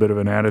a little bit of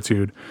an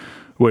attitude,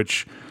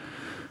 which,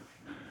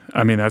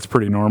 I mean, that's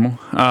pretty normal,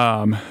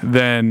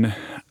 then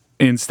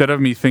instead of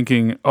me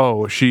thinking,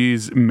 oh,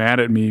 she's mad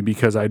at me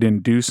because I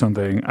didn't do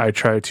something, I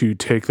try to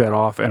take that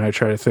off and I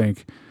try to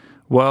think,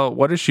 well,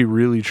 what is she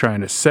really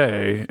trying to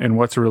say and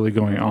what's really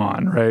going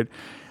on, right?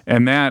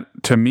 And that,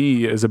 to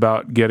me, is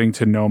about getting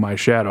to know my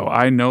shadow.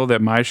 I know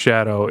that my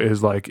shadow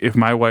is like, if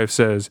my wife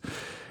says,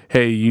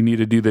 hey, you need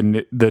to do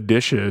the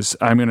dishes,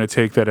 I'm going to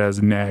take that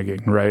as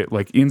nagging, right?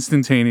 Like,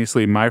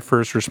 instantaneously, my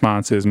first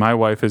response is, my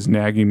wife is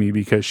nagging me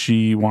because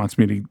she wants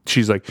me to,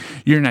 she's like,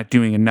 you're not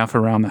doing enough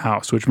around the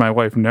house, which my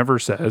wife never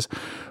says.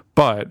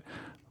 But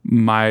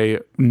my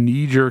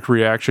knee-jerk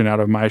reaction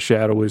out of my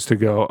shadow is to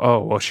go,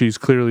 oh, well, she's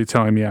clearly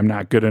telling me I'm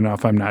not good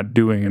enough, I'm not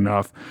doing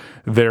enough,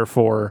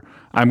 therefore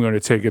I'm going to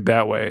take it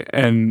that way.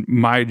 And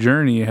my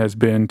journey has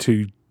been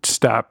to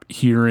stop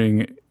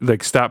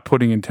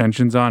putting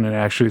intentions on, and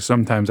actually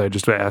sometimes I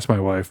just ask my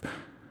wife,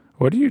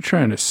 what are you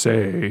trying to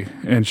say?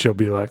 And she'll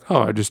be like,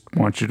 oh, I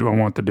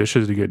want the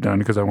dishes to get done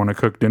because I want to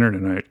cook dinner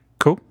tonight.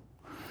 Cool.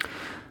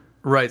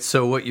 Right.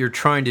 So what you're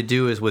trying to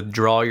do is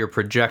withdraw your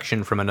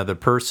projection from another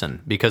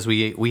person, because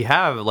we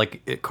have,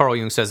 like Carl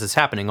Jung says, it's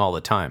happening all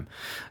the time.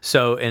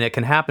 So, and it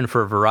can happen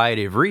for a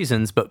variety of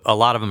reasons, but a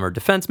lot of them are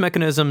defense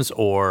mechanisms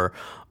or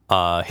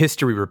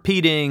history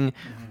repeating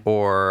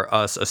or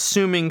us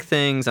assuming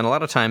things. And a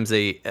lot of times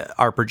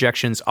our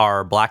projections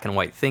are black and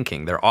white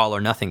thinking. They're all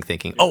or nothing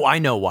thinking. Oh, I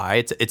know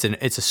why. It's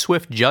a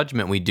swift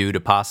judgment we do to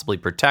possibly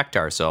protect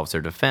ourselves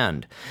or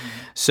defend.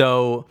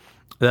 So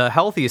the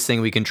healthiest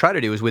thing we can try to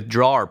do is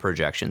withdraw our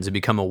projections and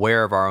become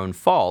aware of our own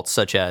faults,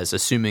 such as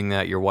assuming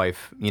that your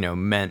wife,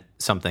 meant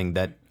something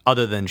that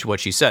other than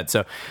what she said.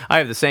 So I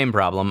have the same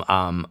problem.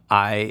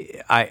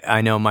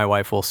 I know my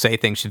wife will say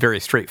things. She's very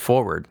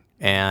straightforward.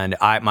 And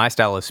my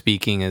style of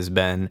speaking has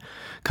been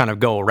kind of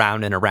go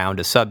around and around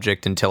a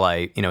subject until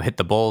I, hit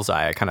the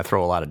bullseye. I kind of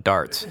throw a lot of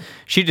darts.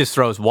 She just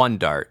throws one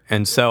dart.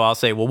 And so I'll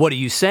say, well, what are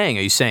you saying?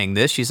 Are you saying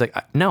this? She's like,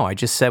 no, I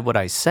just said what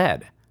I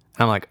said.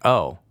 And I'm like,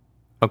 oh,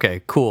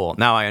 okay, cool.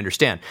 Now I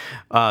understand.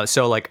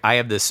 So I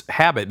have this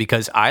habit,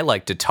 because I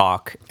like to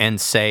talk and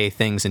say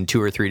things in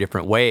 2 or 3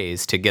 different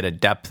ways to get a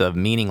depth of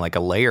meaning, like a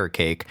layer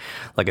cake,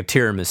 like a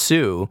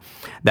tiramisu,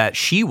 that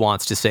she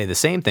wants to say the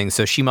same thing.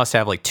 So she must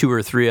have 2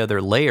 or 3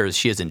 other layers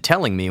she isn't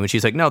telling me when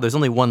she's like, no, there's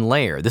only one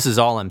layer. This is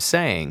all I'm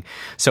saying.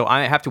 So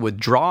I have to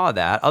withdraw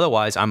that.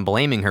 Otherwise, I'm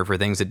blaming her for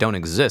things that don't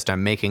exist.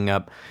 I'm making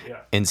up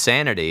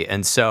insanity.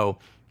 And so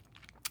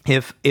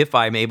if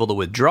I'm able to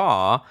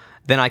withdraw,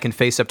 then I can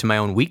face up to my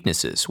own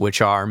weaknesses,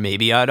 which are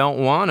maybe I don't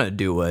want to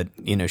do what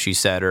she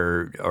said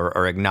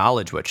or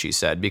acknowledge what she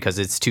said because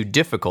it's too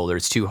difficult or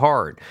it's too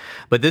hard.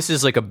 But this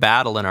is like a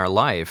battle in our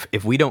life.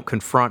 If we don't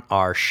confront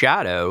our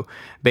shadow,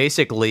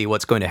 basically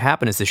what's going to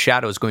happen is the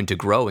shadow is going to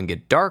grow and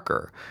get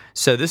darker.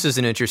 So this is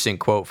an interesting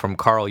quote from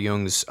Carl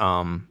Jung's,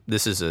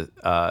 this is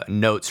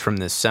notes from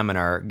this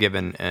seminar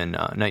given in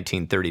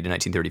 1930 to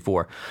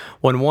 1934.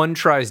 When one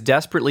tries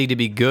desperately to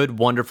be good,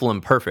 wonderful,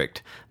 and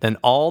perfect, then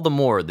all the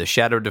more the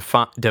shadow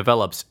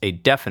develops a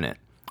definite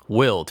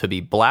will to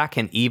be black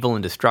and evil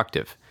and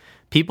destructive.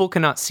 People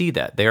cannot see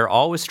that. They are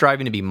always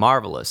striving to be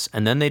marvelous,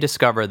 and then they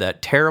discover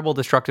that terrible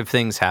destructive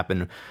things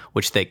happen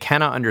which they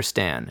cannot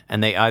understand,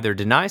 and they either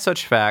deny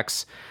such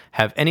facts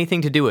have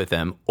anything to do with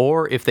them,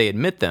 or if they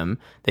admit them,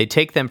 they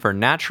take them for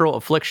natural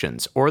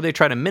afflictions, or they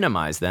try to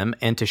minimize them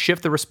and to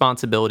shift the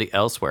responsibility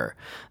elsewhere.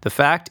 The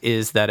fact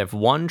is that if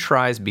one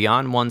tries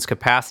beyond one's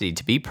capacity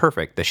to be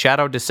perfect, the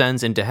shadow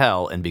descends into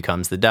hell and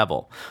becomes the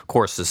devil. Of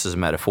course, this is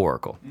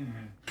metaphorical.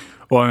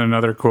 Well, and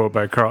another quote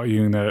by Carl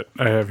Jung that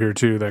I have here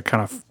too that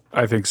kind of,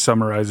 I think,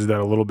 summarizes that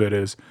a little bit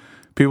is,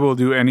 people will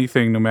do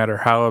anything, no matter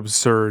how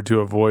absurd,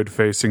 to avoid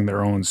facing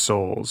their own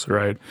souls,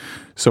 right?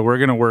 So we're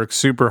going to work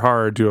super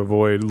hard to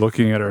avoid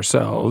looking at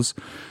ourselves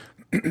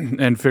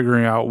and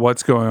figuring out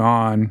what's going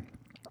on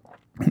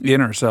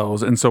in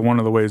ourselves. And so one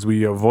of the ways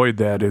we avoid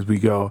that is we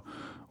go,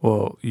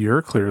 well,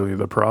 you're clearly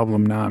the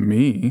problem, not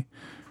me,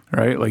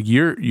 right? Like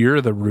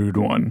you're the rude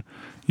one.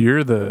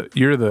 You're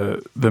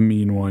the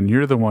mean one.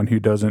 You're the one who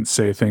doesn't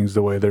say things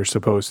the way they're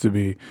supposed to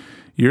be.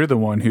 You're the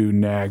one who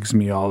nags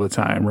me all the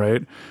time,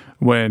 right?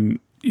 When,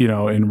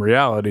 in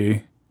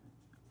reality,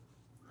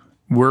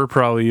 we're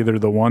probably either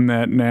the one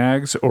that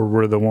nags or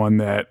we're the one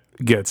that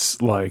gets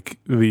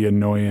the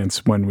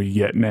annoyance when we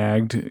get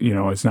nagged.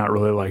 It's not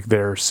really like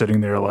they're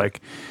sitting there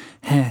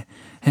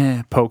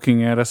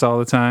poking at us all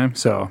the time.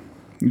 So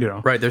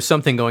Right, there's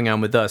something going on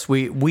with us.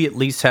 We at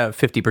least have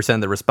 50%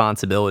 of the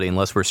responsibility,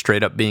 unless we're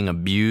straight up being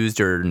abused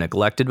or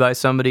neglected by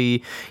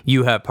somebody.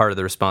 You have part of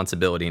the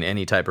responsibility in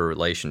any type of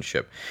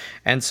relationship.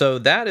 And so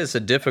that is a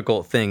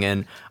difficult thing.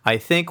 And I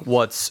think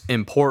what's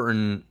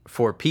important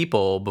for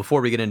people,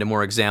 before we get into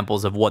more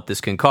examples of what this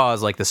can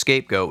cause, like the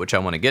scapegoat, which I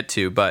want to get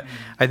to, but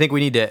I think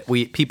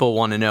people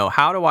want to know,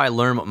 how do I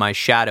learn what my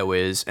shadow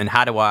is, and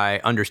how do I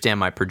understand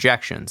my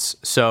projections?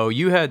 So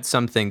you had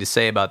something to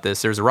say about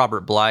this. There's a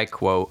Robert Bly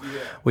quote.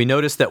 Yeah. We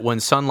notice that when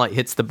sunlight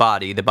hits the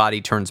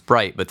body turns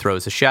bright but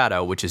throws a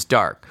shadow, which is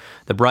dark.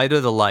 The brighter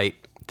the light,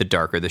 the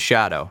darker the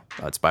shadow.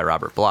 That's by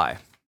Robert Bly.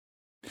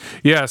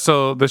 Yeah,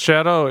 so the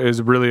shadow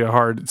is really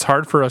it's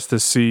hard for us to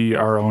see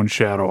our own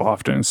shadow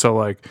often. So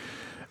like,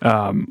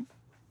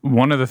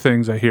 one of the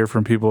things I hear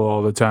from people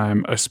all the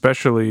time,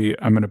 especially,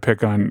 I'm going to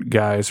pick on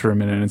guys for a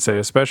minute and say,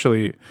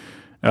 especially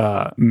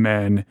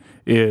men,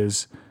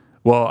 is,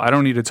 well, I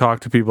don't need to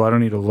talk to people. I don't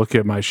need to look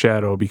at my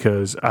shadow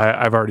because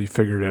I've already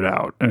figured it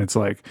out. And it's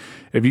like,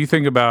 if you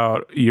think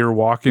about you're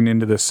walking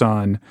into the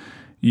sun,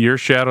 your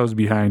shadow's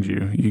behind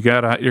you. You're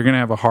going to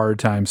have a hard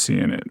time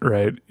seeing it,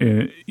 right?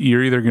 And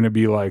you're either going to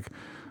be like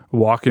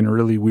walking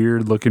really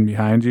weird looking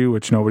behind you,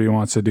 which nobody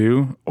wants to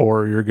do,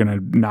 or you're going to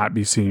not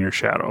be seeing your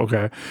shadow.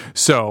 Okay.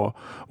 So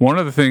one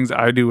of the things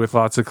I do with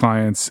lots of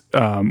clients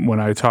when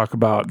I talk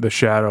about the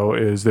shadow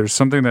is there's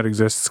something that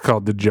exists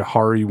called the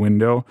Johari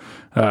window.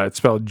 It's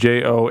spelled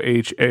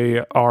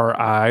Johari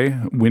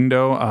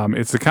window.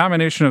 It's the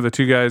combination of the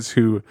two guys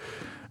who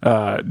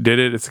did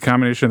it. It's a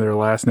combination of their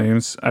last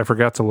names. I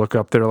forgot to look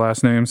up their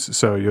last names,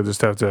 so you'll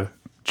just have to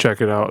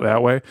check it out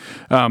that way.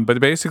 But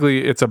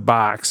basically, it's a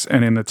box,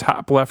 and in the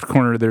top left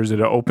corner, there's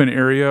an open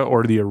area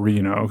or the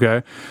arena,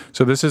 okay?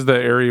 So this is the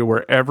area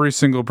where every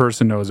single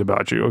person knows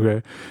about you,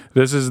 okay?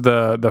 This is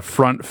the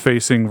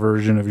front-facing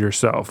version of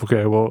yourself,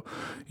 okay? Well,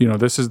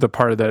 this is the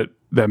part that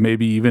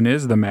maybe even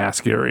is the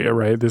mask area,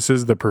 right? This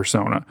is the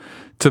persona.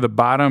 To the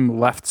bottom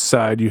left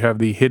side, you have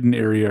the hidden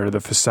area or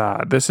the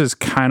facade. This is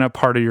kind of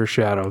part of your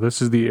shadow.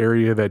 This is the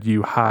area that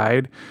you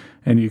hide,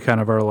 and you kind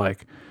of are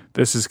like,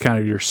 this is kind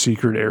of your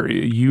secret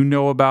area. You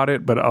know about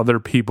it, but other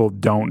people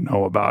don't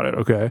know about it,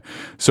 okay?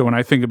 So when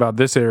I think about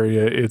this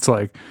area, it's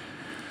like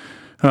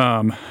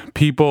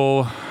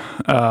people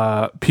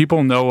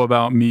know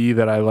about me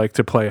that I like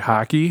to play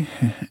hockey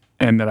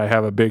and that I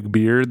have a big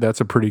beard.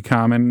 That's a pretty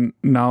common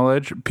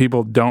knowledge.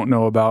 People don't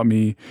know about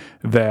me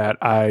that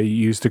I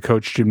used to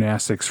coach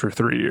gymnastics for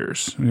 3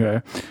 years,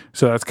 okay?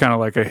 So that's kind of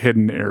like a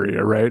hidden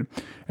area, right?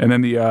 And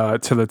then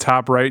to the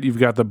top right, you've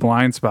got the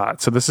blind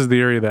spot. So this is the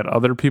area that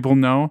other people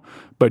know,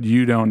 but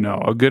you don't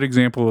know. A good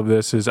example of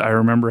this is I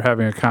remember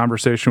having a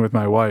conversation with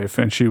my wife,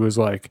 and she was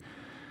like,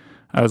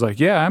 I was like,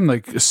 yeah, I'm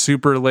like a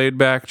super laid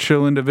back,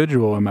 chill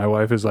individual. And my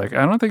wife is like,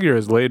 I don't think you're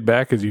as laid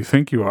back as you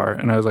think you are.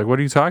 And I was like, what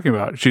are you talking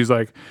about? She's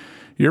like,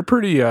 you're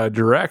pretty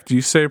direct.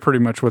 You say pretty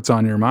much what's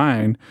on your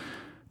mind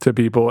to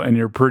people, and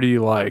you're pretty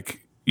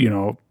like,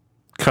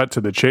 cut to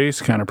the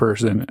chase kind of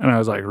person. And I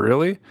was like,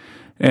 really?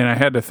 And I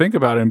had to think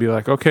about it and be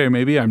like, okay,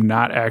 maybe I'm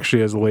not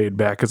actually as laid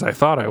back as I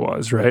thought I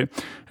was, right?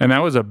 And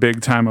that was a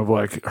big time of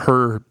like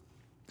her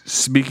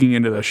speaking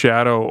into the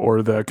shadow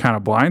or the kind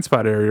of blind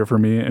spot area for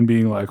me and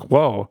being like,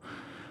 whoa,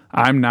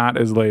 I'm not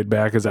as laid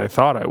back as I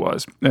thought I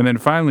was. And then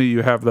finally,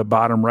 you have the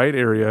bottom right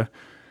area,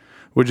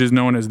 which is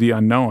known as the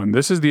unknown.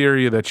 This is the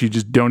area that you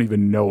just don't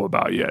even know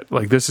about yet.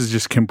 Like, this is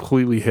just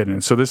completely hidden.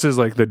 So this is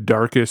like the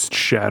darkest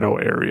shadow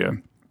area.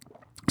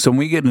 So when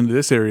we get into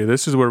this area,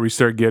 this is where we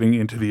start getting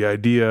into the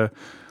idea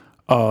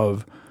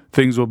of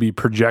things will be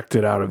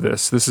projected out of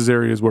this. This is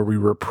areas where we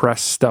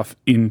repress stuff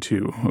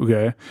into,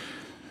 okay?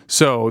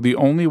 So the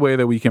only way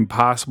that we can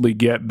possibly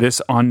get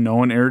this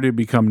unknown area to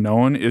become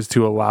known is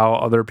to allow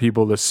other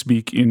people to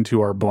speak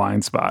into our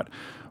blind spot,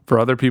 for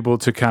other people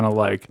to kind of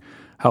like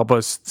help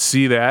us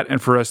see that,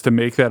 and for us to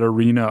make that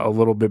arena a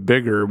little bit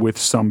bigger with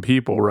some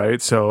people,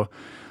 right? So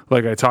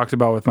like I talked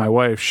about with my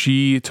wife,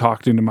 she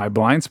talked into my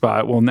blind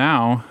spot. Well,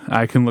 now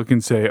I can look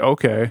and say,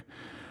 okay,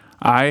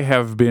 I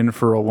have been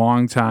for a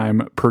long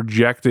time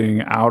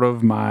projecting out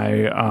of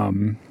my,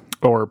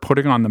 or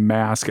putting on the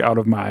mask out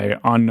of my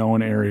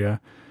unknown area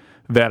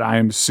that I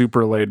am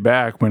super laid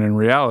back, when in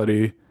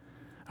reality,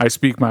 I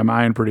speak my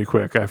mind pretty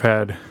quick. I've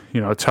had,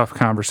 tough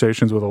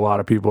conversations with a lot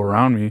of people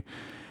around me,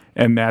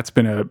 and that's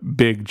been a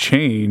big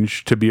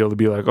change to be able to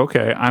be like,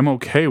 okay, I'm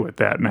okay with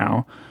that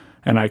now.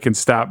 And I can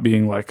stop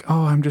being like,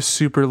 oh, I'm just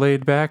super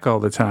laid back all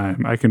the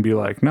time. I can be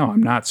like, no,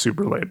 I'm not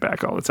super laid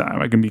back all the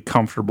time. I can be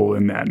comfortable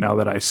in that now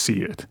that I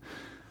see it.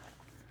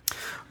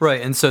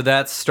 Right, and so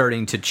that's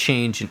starting to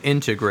change and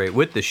integrate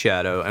with the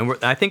shadow.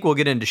 And I think we'll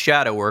get into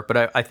shadow work,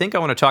 but I think I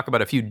want to talk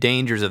about a few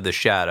dangers of the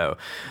shadow.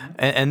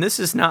 And this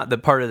is not the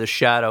part of the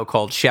shadow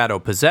called shadow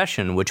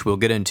possession, which we'll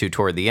get into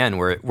toward the end,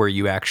 where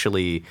you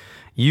actually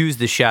use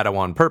the shadow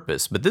on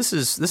purpose. But this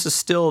is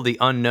still the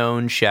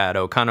unknown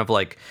shadow, kind of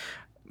like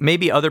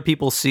maybe other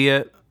people see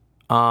it,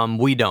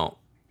 we don't.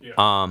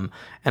 Yeah.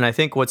 And I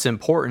think what's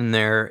important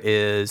there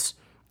is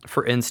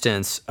for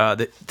instance,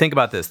 think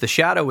about this. The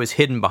shadow is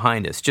hidden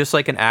behind us, just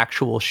like an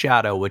actual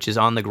shadow, which is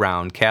on the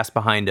ground, cast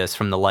behind us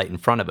from the light in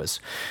front of us.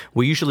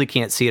 We usually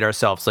can't see it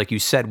ourselves. Like you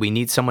said, we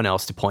need someone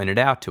else to point it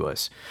out to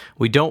us.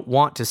 We don't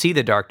want to see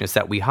the darkness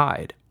that we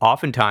hide.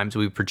 Oftentimes,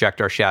 we project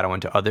our shadow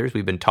onto others.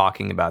 We've been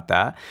talking about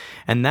that.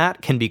 And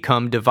that can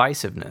become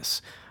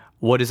divisiveness.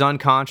 What is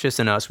unconscious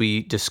in us,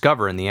 we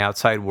discover in the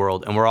outside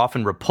world, and we're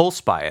often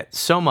repulsed by it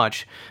so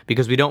much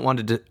because we don't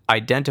want to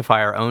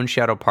identify our own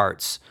shadow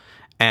parts.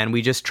 And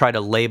we just try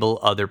to label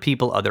other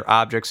people, other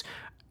objects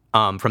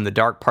from the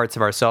dark parts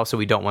of ourselves that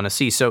we don't want to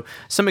see. So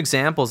some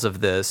examples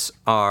of this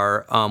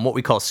are what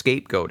we call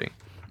scapegoating.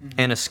 Mm-hmm.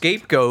 And a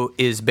scapegoat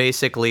is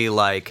basically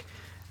like,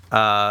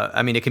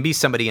 it can be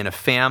somebody in a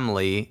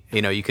family.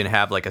 You can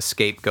have like a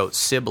scapegoat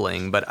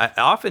sibling. But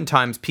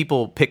oftentimes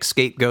people pick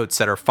scapegoats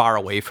that are far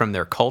away from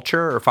their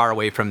culture or far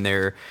away from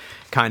their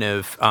kind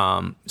of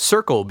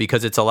circle,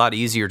 because it's a lot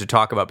easier to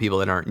talk about people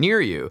that aren't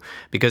near you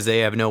because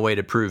they have no way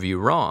to prove you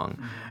wrong.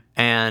 Mm-hmm.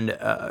 And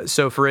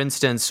so, for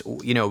instance,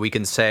 we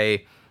can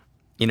say,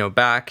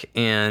 back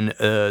in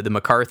the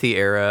McCarthy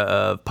era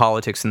of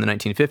politics in the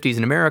 1950s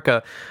in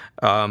America,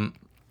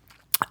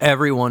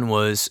 everyone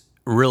was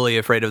really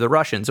afraid of the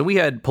Russians. And we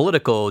had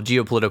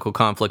geopolitical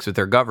conflicts with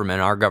their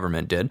government. Our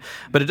government did.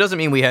 But it doesn't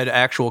mean we had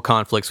actual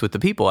conflicts with the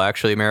people.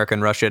 Actually, America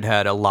and Russia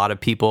had a lot of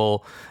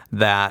people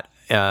that,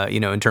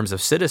 in terms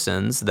of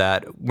citizens,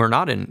 that we're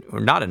not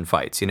in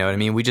fights. You know what I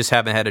mean? We just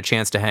haven't had a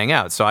chance to hang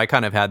out. So I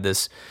kind of had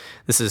this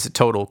is a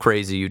total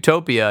crazy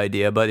utopia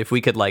idea, but if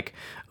we could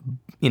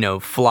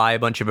fly a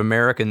bunch of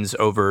Americans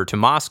over to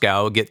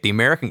Moscow, get the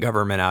American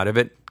government out of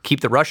it, keep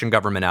the Russian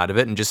government out of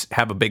it, and just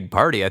have a big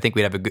party, I think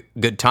we'd have a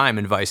good time,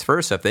 and vice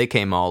versa. If they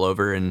came all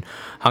over and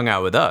hung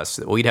out with us,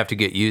 we'd have to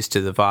get used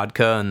to the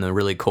vodka and the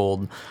really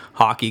cold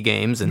hockey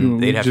games,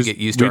 and they'd have to get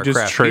used to our craft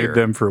beer. We just trade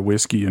them for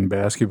whiskey and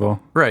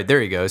basketball. Right,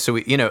 there you go. So,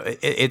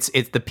 it's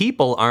the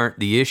people aren't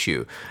the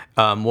issue.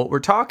 What we're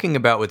talking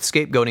about with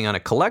scapegoating on a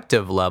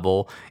collective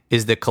level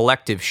is the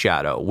collective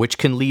shadow, which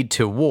can lead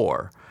to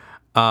war.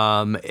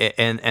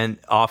 And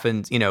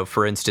often,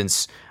 for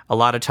instance, a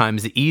lot of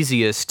times the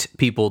easiest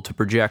people to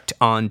project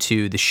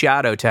onto the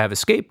shadow to have a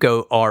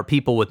scapegoat are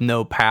people with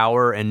no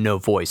power and no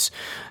voice.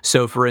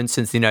 So, for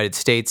instance, the United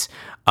States,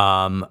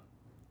 my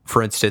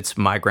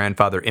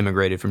grandfather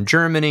immigrated from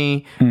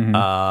Germany.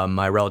 Mm-hmm.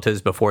 My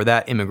relatives before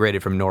that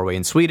immigrated from Norway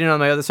and Sweden on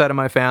my other side of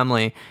my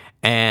family.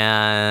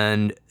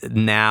 And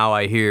now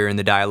I hear in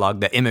the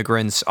dialogue that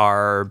immigrants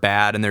are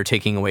bad and they're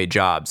taking away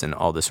jobs and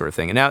all this sort of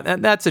thing. And now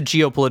that's a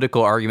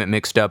geopolitical argument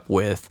mixed up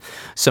with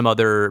some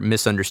other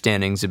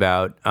misunderstandings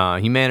about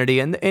humanity.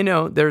 And,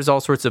 there's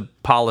all sorts of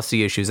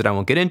policy issues that I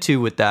won't get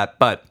into with that.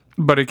 But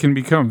it can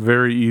become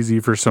very easy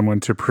for someone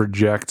to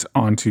project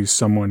onto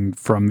someone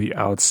from the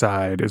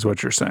outside, is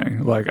what you're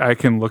saying. Like, I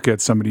can look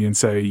at somebody and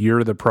say,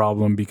 you're the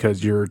problem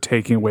because you're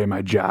taking away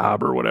my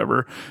job or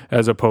whatever,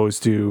 as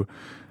opposed to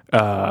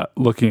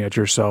looking at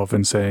yourself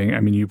and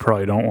saying, you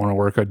probably don't want to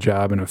work a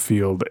job in a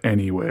field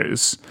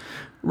anyways.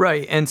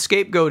 Right. And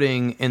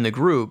scapegoating in the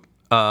group,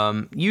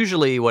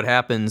 usually what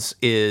happens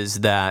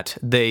is that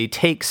they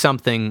take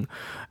something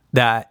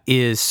that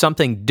is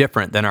something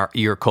different than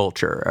your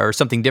culture or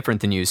something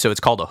different than you. So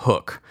it's called a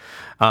hook.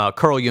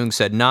 Carl Jung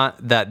said, not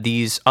that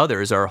these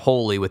others are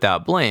wholly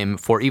without blame,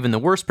 for even the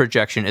worst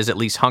projection is at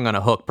least hung on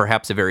a hook,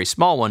 perhaps a very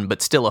small one,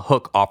 but still a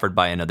hook offered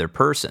by another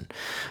person.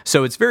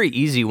 So it's very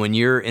easy when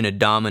you're in a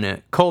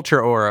dominant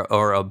culture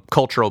or a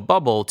cultural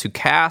bubble to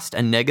cast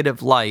a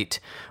negative light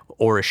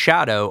or a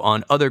shadow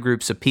on other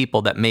groups of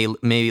people that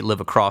may live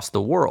across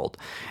the world.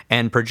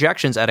 And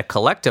projections at a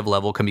collective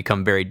level can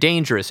become very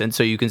dangerous. And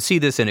so you can see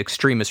this in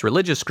extremist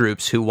religious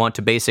groups who want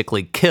to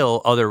basically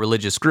kill other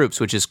religious groups,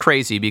 which is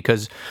crazy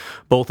because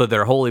both of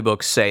their holy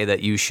books say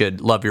that you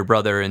should love your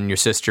brother and your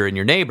sister and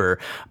your neighbor.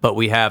 But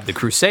we have the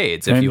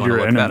Crusades, if you want to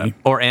look that up.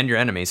 And your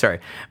enemy, sorry.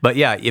 But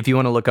yeah, if you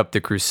want to look up the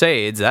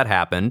Crusades, that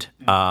happened.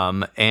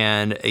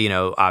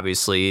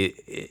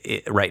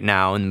 Obviously, right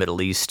now in the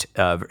Middle East,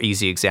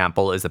 easy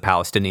example is the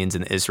Palestinians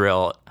and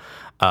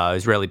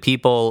Israeli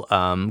people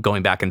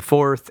going back and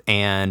forth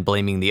and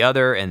blaming the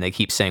other, and they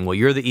keep saying, well,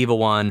 you're the evil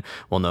one.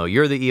 Well, no,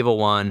 you're the evil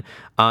one.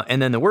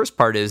 And then the worst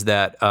part is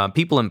that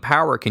people in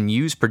power can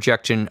use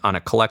projection on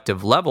a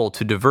collective level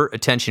to divert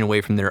attention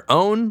away from their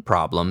own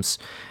problems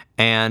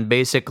and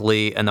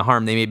the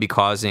harm they may be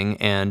causing,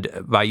 and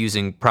by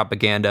using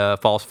propaganda,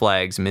 false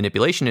flags,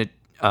 manipulation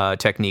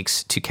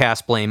techniques to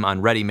cast blame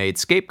on ready-made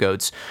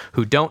scapegoats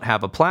who don't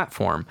have a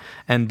platform.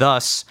 And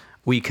thus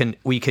we can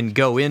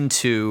go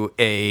into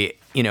a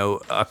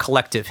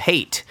collective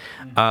hate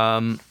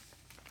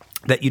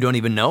that you don't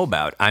even know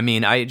about.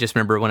 I just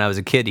remember when I was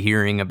a kid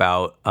hearing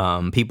about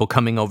people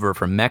coming over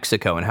from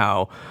Mexico and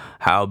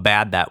how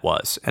bad that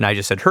was. And I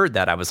just had heard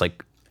that. I was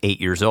like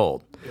 8 years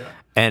old. Yeah.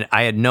 And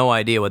I had no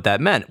idea what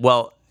that meant.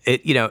 Well,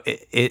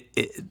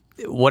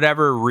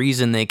 whatever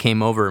reason they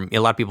came over, a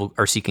lot of people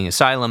are seeking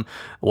asylum,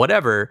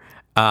 whatever.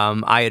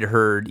 I had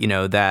heard,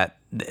 that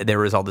there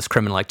was all this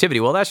criminal activity.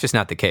 Well, that's just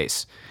not the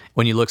case.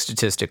 when you look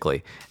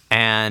statistically.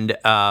 And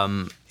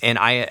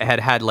I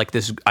had like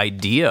this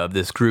idea of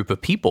this group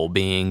of people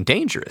being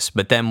dangerous.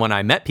 But then when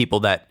I met people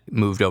that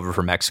moved over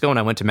from Mexico, and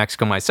I went to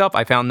Mexico myself,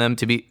 I found them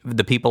to be,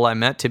 the people I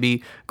met, to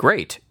be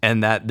great.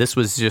 And that this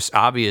was just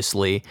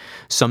obviously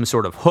some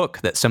sort of hook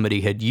that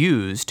somebody had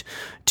used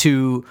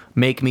to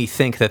make me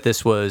think that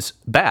this was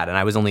bad. And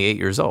I was only 8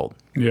 years old.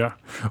 Yeah.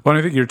 Well,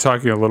 I think you're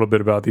talking a little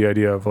bit about the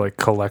idea of like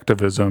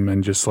collectivism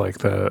and just like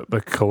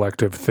the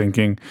collective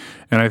thinking.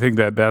 And I think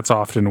that that's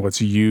often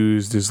what's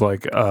used is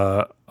like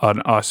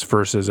an us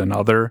versus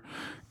another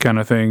kind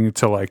of thing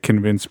to like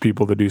convince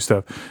people to do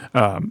stuff.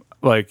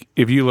 Like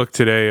if you look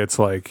today, it's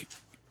like,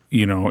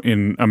 you know,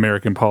 in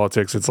American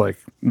politics, it's like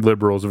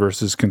liberals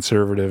versus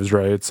conservatives,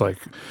 right? It's like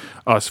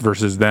us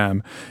versus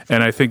them.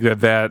 And I think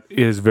that that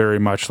is very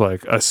much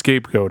like a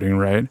scapegoating,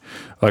 right?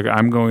 Like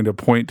I'm going to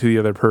point to the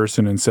other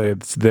person and say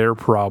it's their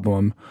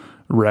problem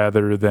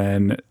rather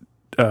than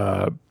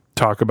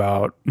talk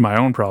about my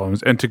own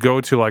problems. And to go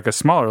to like a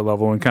smaller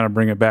level and kind of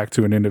bring it back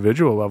to an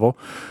individual level,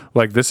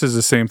 like this is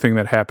the same thing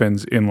that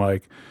happens in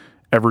like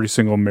every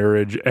single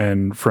marriage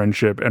and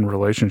friendship and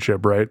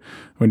relationship, right?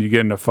 When you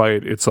get in a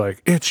fight, it's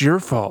like, it's your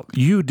fault.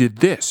 You did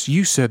this.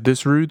 You said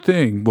this rude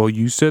thing. Well,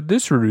 you said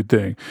this rude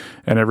thing.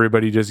 And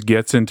everybody just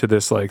gets into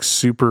this like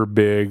super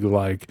big,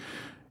 like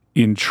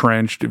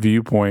entrenched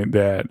viewpoint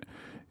that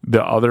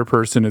the other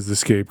person is the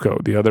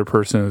scapegoat. The other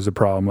person is the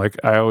problem. Like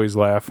I always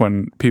laugh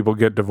when people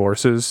get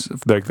divorces,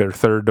 like their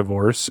third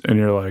divorce, and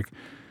you're like,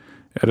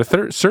 at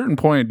a certain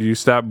point, do you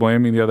stop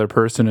blaming the other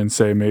person and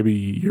say maybe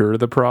you're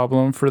the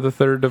problem for the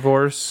third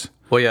divorce?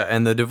 Well, yeah,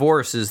 and the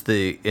divorce is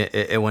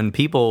when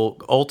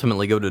people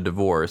ultimately go to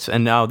divorce,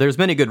 and now there's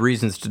many good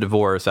reasons to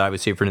divorce,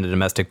 obviously, if you're in a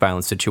domestic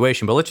violence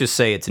situation, but let's just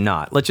say it's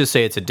not. Let's just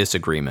say it's a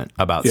disagreement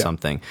about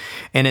something,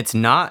 and it's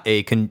not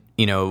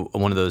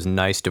one of those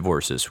nice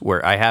divorces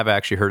where I have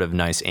actually heard of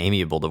nice,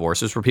 amiable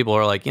divorces where people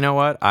are like, you know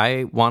what,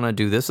 I want to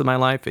do this in my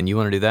life, and you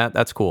want to do that?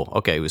 That's cool.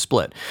 Okay, we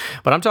split.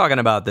 But I'm talking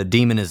about the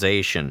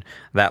demonization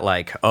that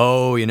like,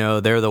 oh,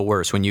 they're the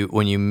worst. When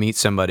you meet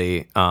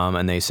somebody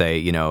and they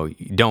say,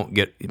 don't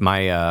get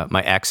my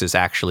ex is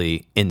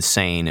actually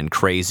insane and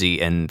crazy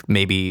and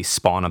maybe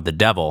spawn of the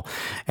devil.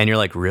 And you're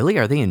like, really?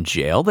 Are they in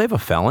jail? They have a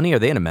felony? Are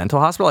they in a mental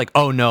hospital? Like,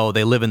 oh no,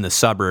 they live in the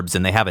suburbs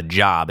and they have a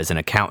job as an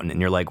accountant.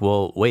 And you're like,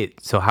 well,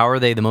 wait, so how are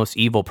they the most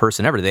evil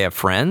person ever? Do they have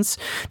friends?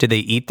 Do they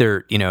eat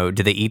their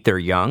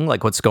young?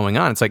 Like, what's going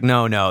on? It's like,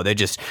 no, they're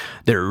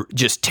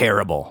just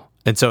terrible.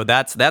 And so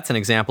that's an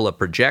example of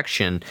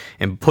projection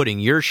and putting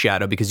your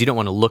shadow because you don't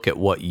want to look at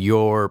what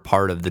your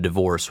part of the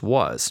divorce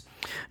was.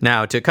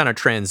 Now, to kind of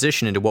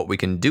transition into what we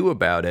can do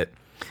about it,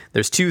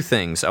 there's two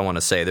things I want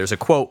to say. There's a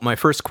quote. My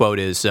first quote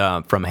is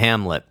from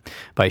Hamlet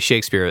by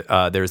Shakespeare.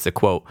 There's the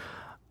quote,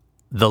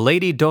 "The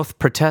lady doth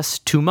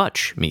protest too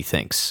much,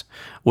 methinks,"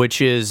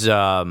 which is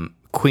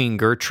Queen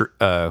Gertrude,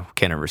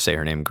 can't ever say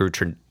her name,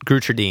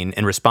 Gertrude,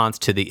 in response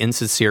to the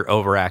insincere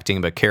overacting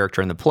of a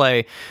character in the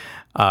play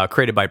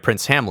created by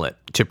Prince Hamlet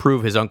to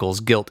prove his uncle's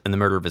guilt in the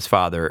murder of his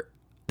father,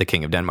 the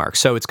King of Denmark.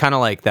 So it's kind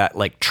of like that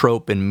like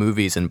trope in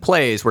movies and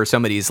plays where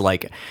somebody's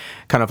like,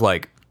 kind of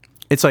like,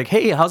 it's like,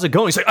 hey, how's it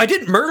going? He's like, I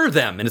didn't murder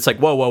them. And it's like,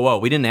 whoa,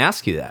 we didn't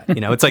ask you that.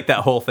 It's like that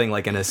whole thing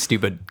like in a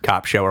stupid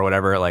cop show or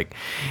whatever. Like,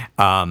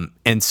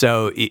 and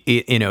so,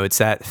 it's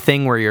that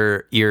thing where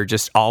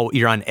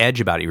you're on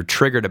edge about it. You're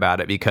triggered about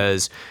it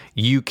because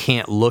you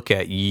can't look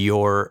at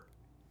your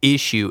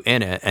issue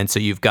in it. And so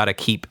you've got to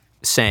keep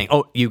saying,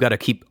 you've got to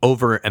keep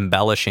over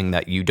embellishing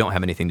that you don't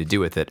have anything to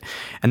do with it.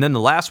 And then the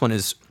last one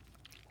is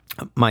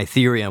my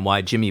theory on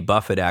why Jimmy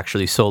Buffett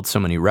actually sold so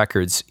many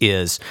records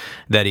is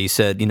that he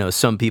said,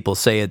 some people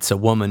say it's a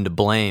woman to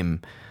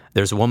blame.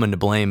 There's a woman to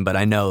blame, but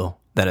I know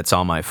that it's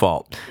all my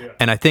fault. Yeah.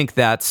 And I think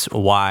that's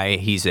why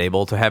he's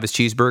able to have his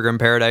cheeseburger in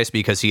paradise,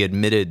 because he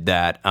admitted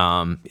that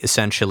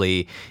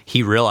essentially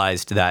he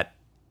realized that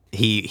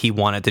he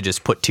wanted to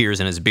just put tears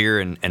in his beer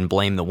and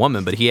blame the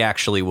woman, but he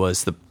actually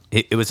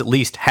it was at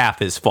least half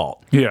his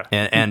fault. Yeah.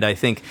 And I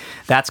think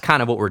that's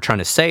kind of what we're trying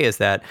to say is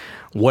that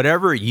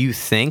whatever you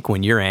think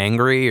when you're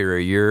angry or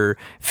you're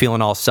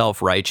feeling all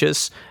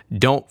self-righteous,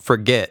 don't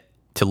forget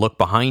to look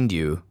behind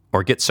you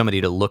or get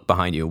somebody to look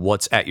behind you,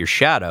 what's at your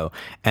shadow,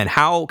 and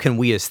how can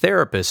we as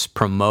therapists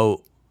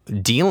promote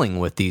dealing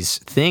with these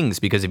things?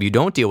 Because if you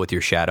don't deal with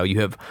your shadow,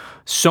 you have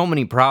so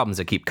many problems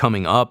that keep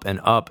coming up and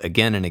up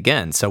again and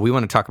again. So we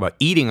want to talk about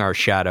eating our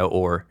shadow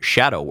or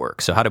shadow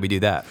work. So how do we do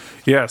that?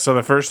 Yeah, so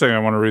the first thing I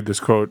want to read this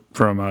quote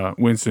from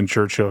Winston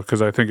Churchill,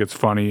 because I think it's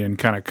funny and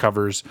kind of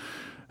covers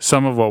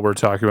some of what we're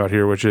talking about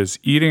here, which is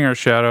eating our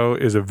shadow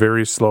is a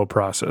very slow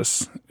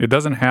process. It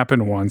doesn't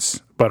happen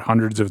once, but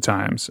hundreds of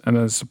times. And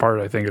this is the part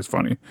I think is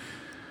funny.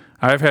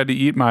 I have had to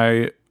eat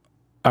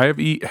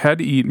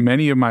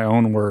many of my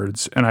own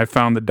words, and I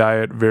found the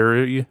diet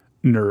very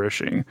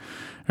nourishing.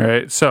 All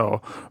right.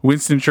 So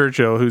Winston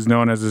Churchill, who's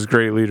known as this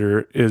great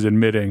leader, is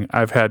admitting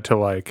I've had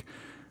to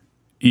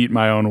eat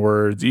my own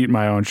words, eat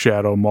my own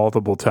shadow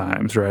multiple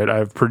times. Right.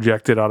 I've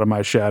projected out of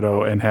my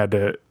shadow and had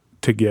to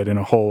to get in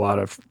a whole lot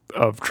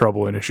of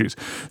trouble and issues.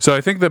 So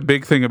I think the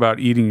big thing about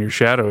eating your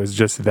shadow is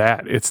just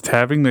that. It's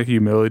having the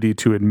humility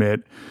to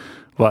admit,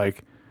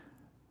 like,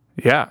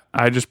 yeah,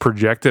 I just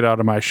projected out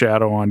of my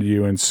shadow onto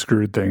you and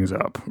screwed things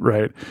up,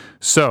 right?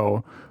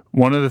 So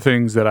one of the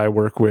things that I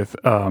work with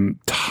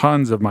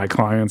tons of my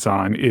clients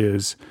on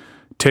is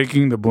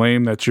taking the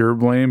blame that's your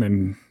blame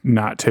and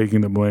not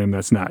taking the blame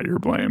that's not your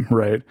blame,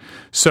 right?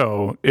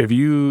 So if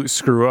you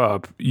screw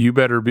up, you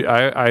better be,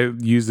 I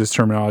use this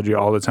terminology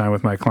all the time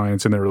with my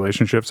clients in their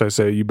relationships. I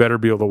say, you better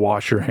be able to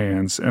wash your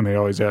hands. And they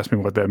always ask me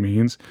what that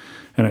means.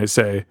 And I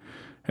say,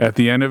 at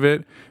the end of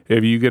it,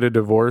 if you get a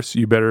divorce,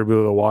 you better be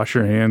able to wash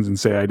your hands and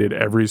say, I did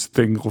every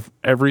single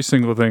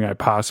thing I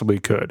possibly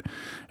could.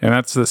 And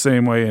that's the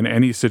same way in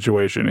any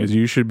situation, is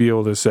you should be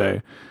able to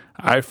say,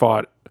 I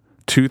fought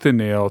tooth and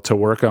nail to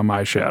work on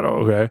my shadow,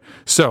 okay?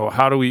 So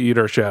how do we eat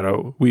our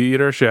shadow? We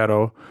eat our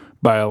shadow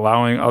by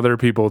allowing other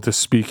people to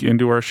speak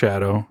into our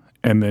shadow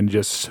and then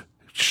just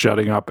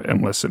shutting up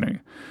and listening.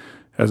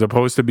 As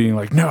opposed to being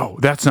like, no,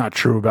 that's not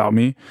true about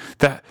me.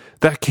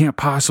 That can't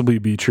possibly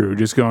be true.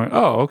 Just going,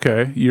 oh,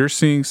 okay, you're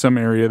seeing some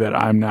area that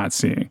I'm not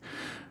seeing.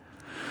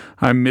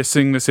 I'm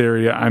missing this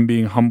area. I'm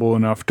being humble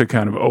enough to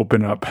kind of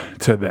open up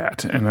to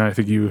that. And I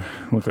think you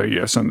look like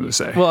you have something to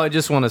say. Well, I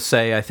just want to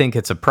say, I think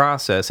it's a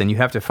process, and you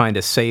have to find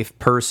a safe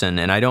person.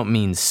 And I don't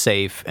mean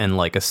safe in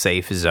like a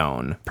safe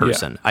zone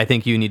person. Yeah. I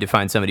think you need to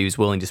find somebody who's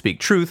willing to speak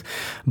truth,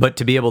 but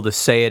to be able to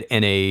say it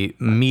in a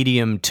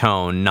medium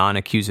tone,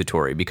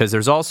 non-accusatory, because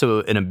there's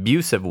also an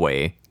abusive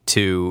way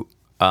to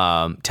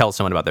tell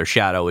someone about their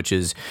shadow, which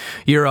is,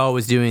 you're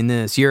always doing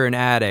this, you're an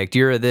addict,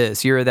 you're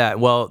this, you're that.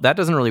 Well, that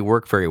doesn't really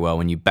work very well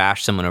when you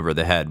bash someone over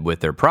the head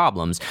with their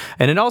problems.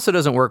 And it also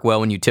doesn't work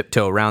well when you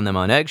tiptoe around them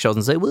on eggshells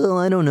and say, well,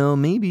 I don't know,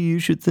 maybe you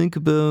should think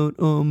about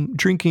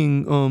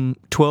drinking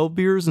 12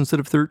 beers instead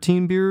of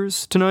 13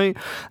 beers tonight.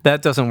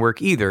 That doesn't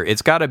work either.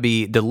 It's got to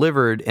be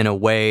delivered in a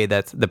way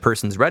that the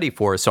person's ready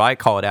for. So I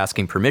call it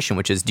asking permission,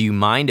 which is, do you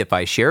mind if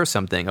I share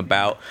something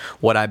about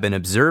what I've been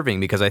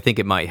observing? Because I think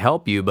it might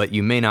help you, but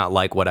you may not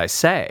like what I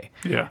say.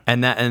 Yeah.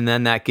 And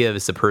then that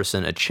gives the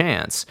person a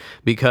chance,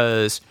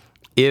 because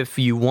if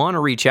you want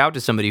to reach out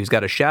to somebody who's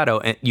got a shadow,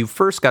 and you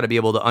first got to be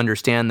able to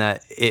understand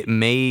that it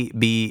may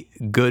be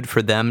good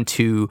for them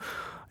to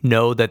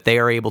know that they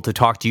are able to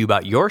talk to you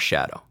about your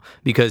shadow.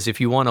 Because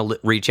if you want to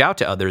reach out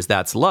to others,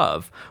 that's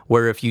love.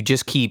 Where if you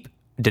just keep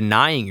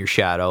denying your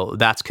shadow,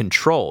 that's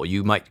control.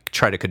 You might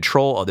try to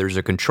control others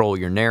or control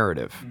your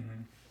narrative.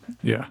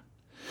 Mm-hmm. Yeah.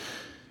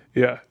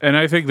 Yeah. And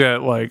I think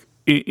that, like,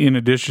 in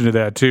addition to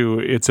that too,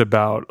 it's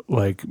about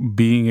like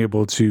being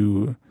able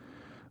to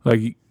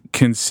like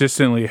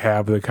consistently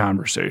have the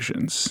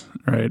conversations,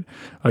 right?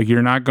 Like,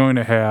 you're not going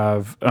to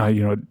have,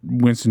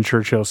 Winston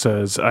Churchill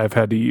says, I've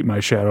had to eat my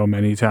shadow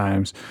many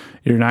times.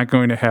 You're not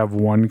going to have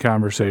one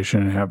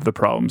conversation and have the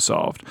problem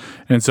solved.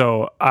 And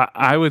so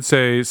I would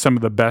say some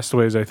of the best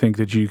ways I think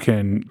that you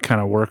can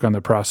kind of work on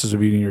the process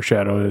of eating your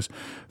shadow is,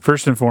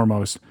 first and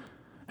foremost,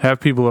 have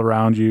people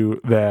around you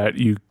that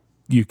you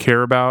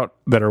care about,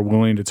 that are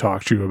willing to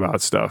talk to you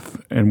about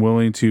stuff and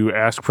willing to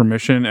ask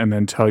permission and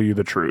then tell you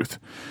the truth,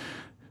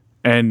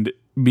 and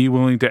be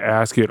willing to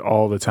ask it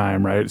all the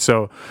time, right?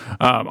 So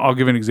I'll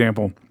give an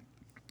example.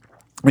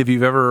 If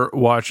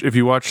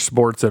you watch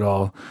sports at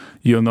all,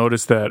 you'll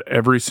notice that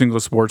every single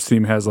sports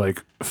team has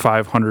like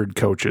 500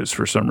 coaches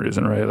for some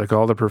reason, right? Like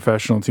all the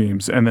professional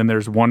teams. And then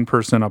there's one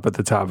person up at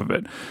the top of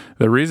it.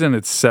 The reason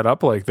it's set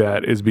up like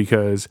that is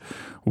because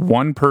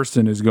one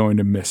person is going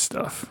to miss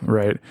stuff,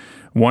 right?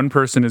 One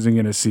person isn't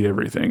going to see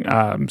everything.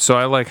 So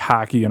I like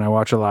hockey, and I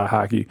watch a lot of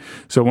hockey.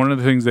 So one of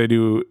the things they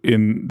do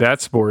in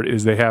that sport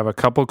is they have a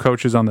couple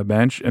coaches on the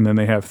bench, and then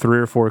they have 3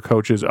 or 4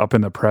 coaches up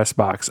in the press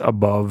box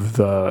above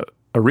the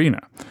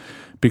arena.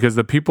 Because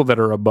the people that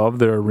are above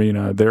the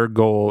arena, their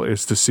goal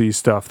is to see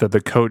stuff that the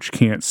coach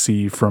can't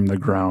see from the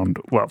ground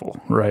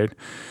level, right?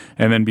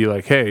 And then be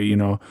like, hey,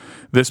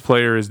 this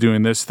player is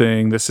doing this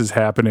thing, this is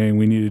happening,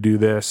 we need to do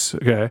this,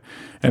 okay?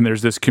 And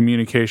there's this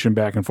communication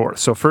back and forth.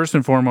 So first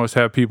and foremost,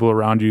 have people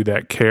around you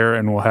that care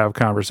and will have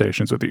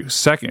conversations with you.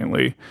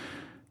 Secondly,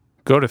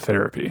 go to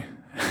therapy.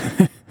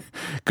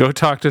 Go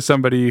talk to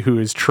somebody who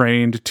is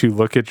trained to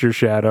look at your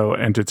shadow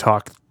and to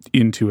talk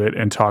into it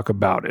and talk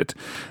about it.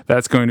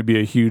 That's going to be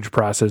a huge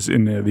process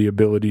in the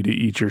ability to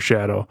eat your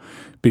shadow,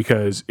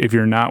 because if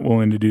you're not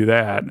willing to do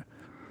that,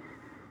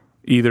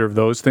 either of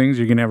those things,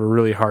 you're going to have a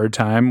really hard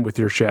time with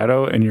your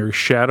shadow, and your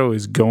shadow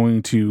is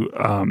going to,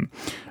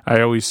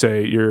 I always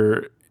say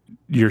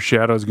your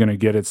shadow is going to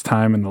get its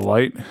time in the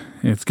light.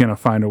 It's going to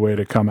find a way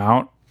to come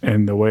out,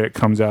 and the way it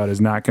comes out is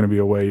not going to be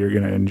a way you're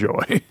going to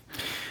enjoy.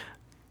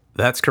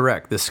 That's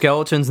correct. The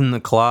skeletons in the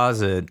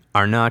closet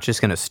are not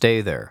just going to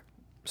stay there.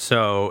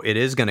 So it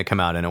is going to come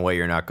out in a way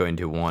you're not going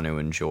to want to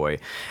enjoy.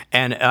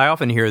 And I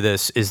often hear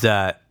this, is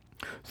that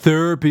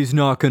therapy's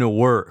not going to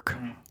work.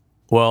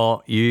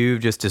 Well,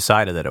 you've just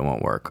decided that it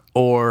won't work.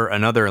 Or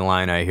another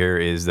line I hear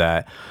is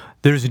that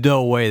there's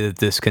no way that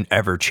this can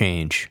ever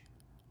change.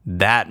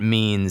 that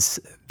means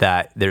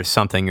that there's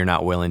something you're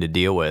not willing to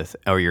deal with,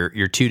 or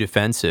you're too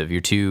defensive,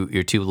 you're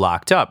too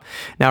locked up.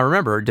 Now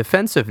remember,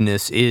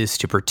 defensiveness is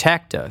to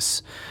protect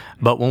us.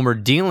 But when we're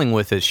dealing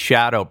with this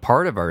shadow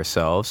part of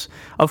ourselves,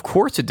 of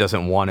course it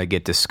doesn't want to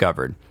get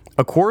discovered.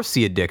 Of course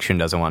the addiction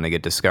doesn't want to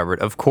get discovered.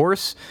 Of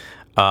course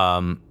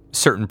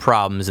certain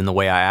problems in the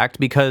way I act,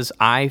 because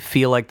I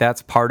feel like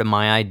that's part of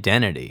my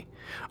identity.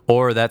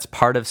 Or that's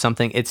part of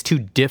something. It's too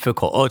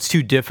difficult. Oh, it's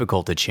too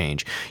difficult to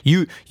change.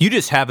 You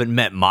just haven't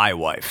met my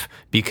wife,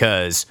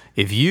 because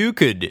if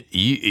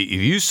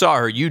you saw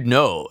her, you'd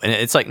know. And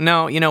it's like,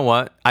 no, you know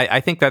what? I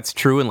think that's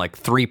true in like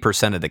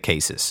 3% of the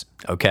cases.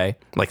 Okay,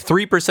 like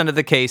 3% of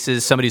the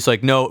cases, somebody's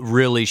like, no,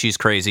 really, she's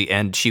crazy,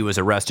 and she was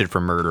arrested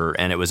for murder,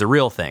 and it was a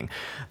real thing.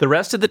 The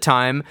rest of the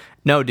time,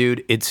 no,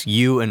 dude, it's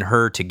you and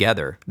her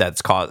together that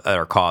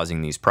are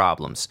causing these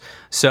problems.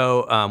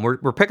 So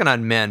we're picking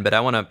on men, but I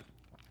want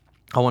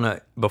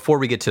to, before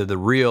we get to the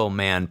real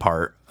man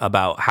part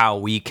about how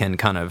we can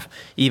kind of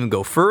even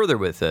go further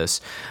with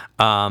this,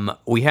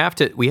 we have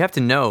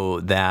to know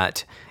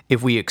that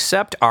if we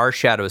accept our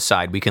shadow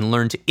side, we can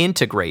learn to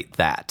integrate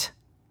that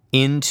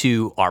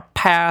into our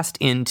past,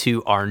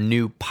 into our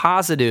new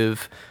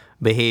positive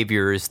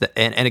behaviors.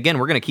 And again,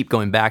 we're going to keep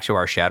going back to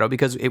our shadow,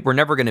 because we're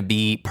never going to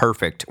be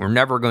perfect. We're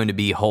never going to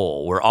be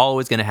whole. We're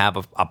always going to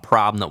have a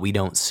problem that we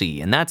don't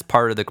see. And that's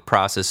part of the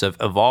process of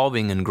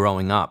evolving and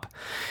growing up,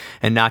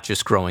 and not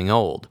just growing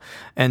old.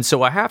 And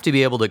so I have to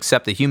be able to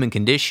accept the human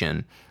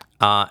condition,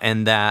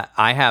 and that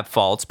I have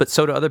faults, but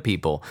so do other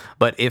people.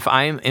 But if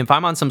I'm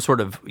on some sort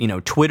of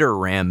Twitter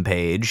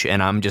rampage,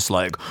 and I'm just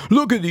like,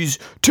 look at these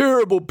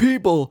terrible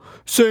people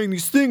saying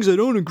these things I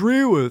don't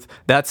agree with,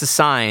 that's a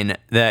sign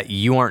that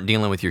you aren't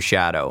dealing with your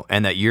shadow,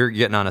 and that you're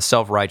getting on a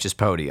self-righteous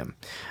podium.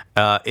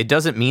 It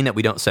doesn't mean that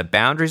we don't set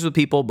boundaries with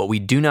people, but we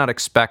do not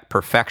expect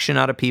perfection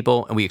out of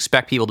people, and we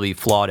expect people to be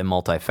flawed and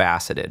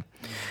multifaceted.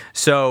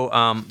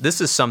 So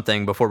this is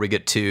something, before we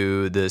get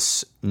to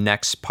this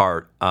next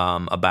part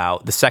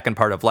about the second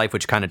part of life,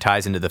 which kind of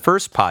ties into the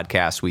first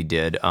podcast we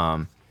did,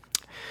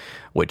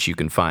 which you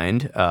can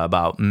find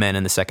about men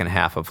in the second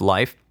half of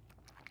life.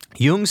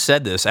 Jung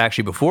said this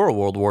actually before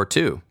World War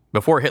II.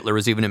 Before Hitler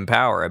was even in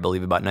power, I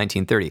believe about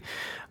 1930.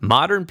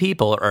 Modern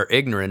people are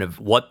ignorant of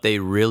what they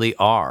really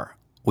are.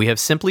 We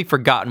have simply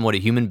forgotten what a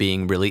human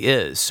being really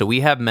is. So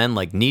we have men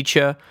like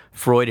Nietzsche,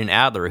 Freud, and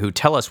Adler who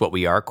tell us what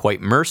we are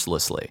quite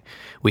mercilessly.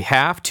 We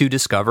have to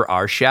discover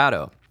our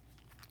shadow.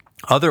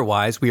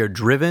 Otherwise, we are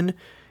driven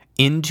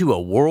into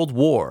a world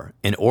war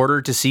in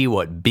order to see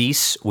what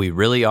beasts we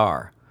really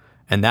are.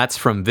 And that's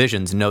from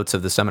Visions, notes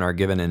of the seminar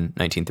given in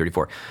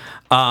 1934.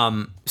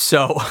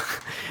 So,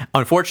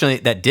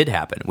 unfortunately, that did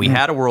happen. We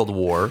had a world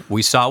war.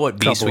 We saw what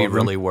beasts we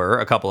really were,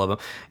 a couple of them.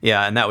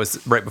 Yeah, and that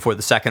was right before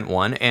the second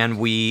one. And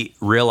we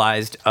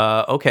realized,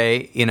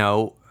 okay,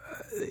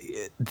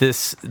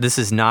 this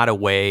is not a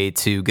way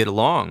to get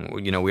along.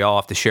 We all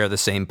have to share the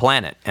same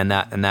planet, and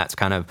that's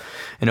kind of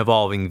an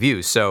evolving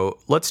view. So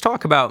let's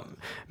talk about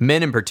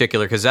men in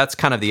particular, because that's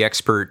kind of the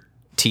expertise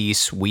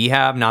we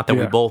have. Not that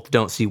we both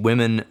don't see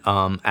women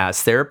as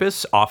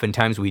therapists.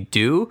 Oftentimes we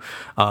do,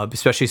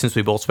 especially since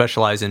we both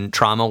specialize in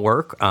trauma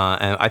work.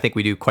 And I think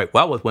we do quite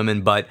well with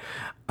women, but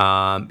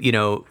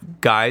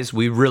guys,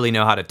 we really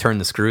know how to turn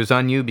the screws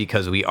on you,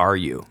 because we are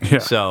you. Yeah.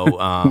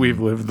 So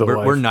we've lived the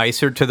life. We're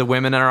nicer to the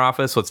women in our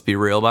office. Let's be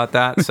real about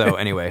that. So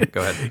anyway,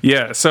 go ahead.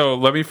 Yeah. So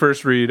let me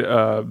first read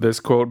this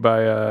quote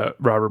by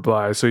Robert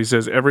Bly. So he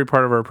says, every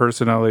part of our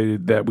personality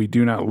that we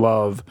do not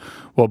love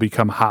will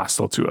become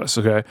hostile to us.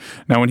 Okay.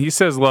 Now, when he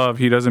says love,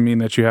 he doesn't mean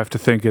that you have to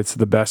think it's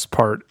the best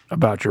part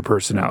about your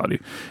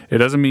personality. It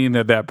doesn't mean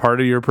that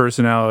part of your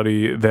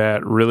personality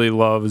that really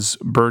loves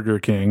Burger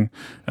King,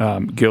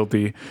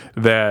 guilty,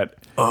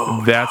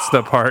 that's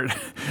the part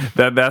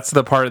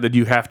that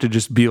you have to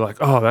just be like,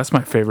 oh, that's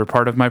my favorite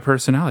part of my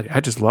personality. I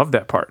just love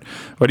that part.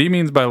 What he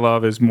means by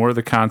love is more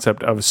the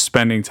concept of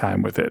spending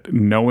time with it,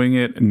 knowing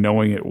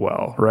it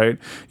well, right?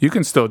 You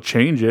can still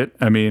change it.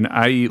 I mean,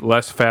 I eat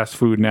less fast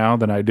food now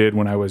than I did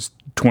when I was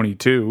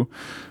 22.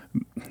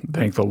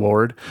 Thank the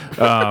Lord.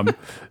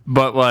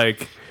 But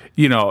like,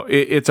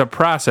 it's a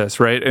process,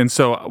 right? And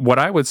so what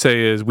I would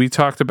say is, we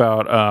talked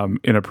about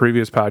in a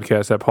previous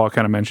podcast that Paul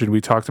kind of mentioned,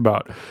 we talked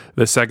about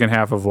the second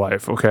half of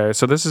life, okay?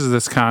 So this is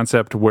this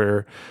concept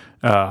where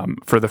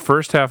for the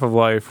first half of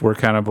life, we're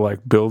kind of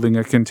like building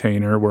a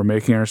container. We're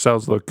making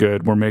ourselves look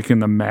good. We're making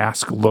the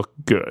mask look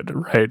good,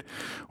 right?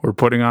 We're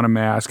putting on a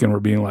mask and we're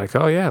being like,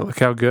 oh yeah, look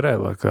how good I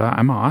look.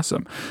 I'm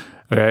awesome.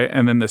 Okay.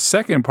 And then the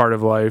second part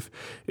of life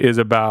is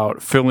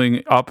about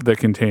filling up the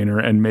container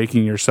and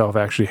making yourself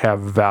actually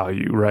have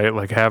value, right?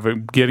 Like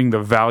getting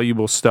the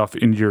valuable stuff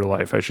into your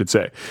life, I should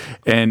say.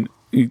 And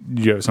do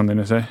you have something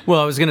to say?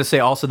 Well, I was going to say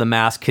also the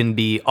mask can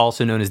be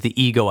also known as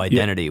the ego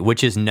identity,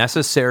 which is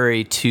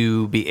necessary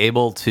to be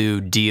able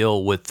to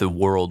deal with the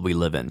world we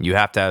live in. You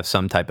have to have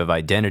some type of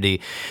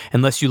identity,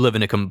 unless you live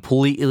in a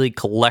completely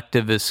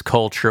collectivist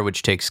culture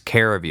which takes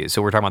care of you.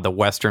 So we're talking about the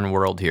Western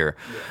world here.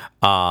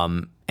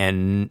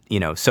 And,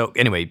 so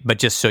anyway, but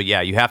just so,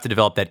 you have to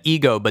develop that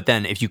ego. But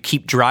then if you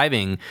keep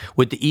driving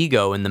with the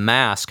ego and the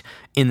mask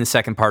in the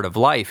second part of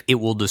life, it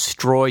will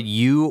destroy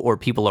you or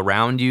people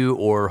around you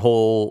or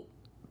whole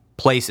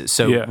places.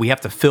 So we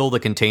have to fill the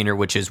container,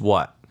 which is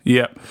what?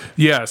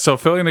 Yeah. So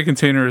filling the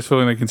container is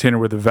filling the container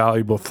with the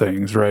valuable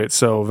things, right?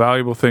 So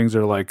valuable things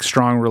are like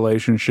strong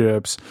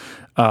relationships,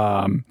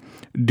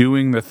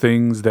 doing the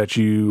things that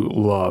you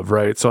love,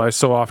 right? So I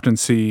so often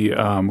see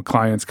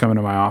clients come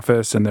into my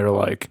office and they're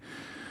like,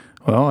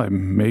 well, I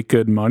make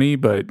good money,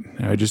 but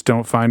I just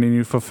don't find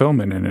any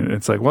fulfillment in it.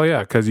 It's like, well, yeah,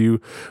 because you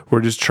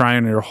were just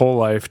trying your whole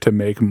life to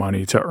make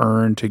money, to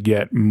earn, to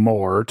get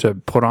more, to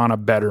put on a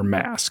better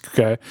mask,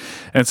 okay?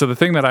 And so the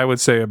thing that I would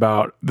say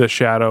about the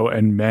shadow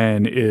and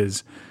men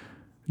is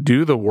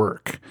do the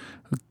work.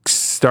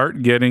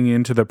 Start getting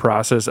into the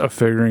process of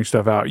figuring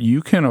stuff out.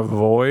 You can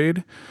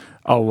avoid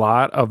a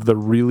lot of the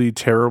really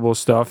terrible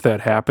stuff that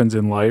happens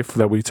in life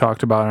that we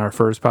talked about in our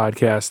first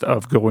podcast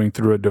of going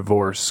through a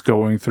divorce,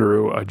 going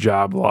through a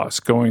job loss,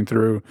 going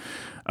through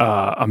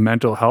a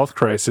mental health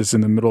crisis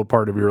in the middle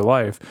part of your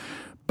life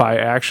by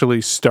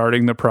actually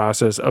starting the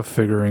process of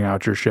figuring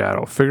out your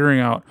shadow, figuring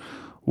out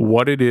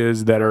what it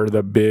is that are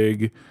the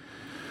big,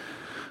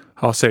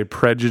 I'll say,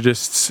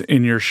 prejudices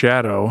in your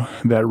shadow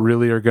that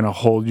really are going to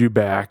hold you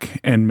back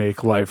and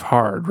make life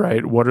hard,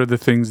 right? What are the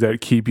things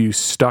that keep you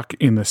stuck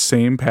in the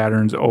same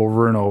patterns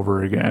over and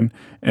over again?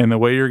 And the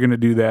way you're going to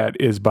do that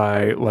is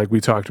by, like we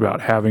talked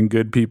about, having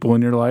good people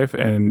in your life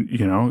and,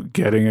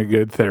 getting a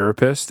good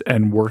therapist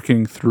and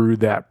working through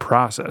that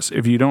process.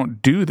 If you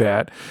don't do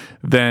that,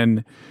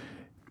 then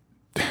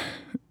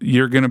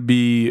you're going to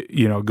be,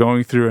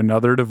 going through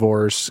another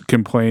divorce,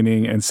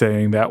 complaining and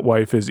saying that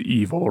wife is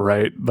evil,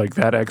 right? Like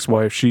that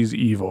ex-wife, she's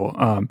evil.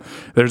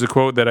 There's a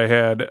quote that I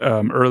had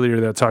earlier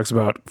that talks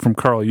about from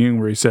Carl Jung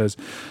where he says,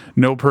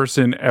 no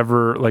person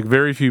ever, like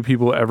very few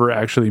people ever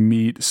actually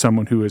meet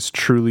someone who is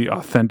truly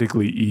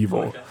authentically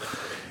evil.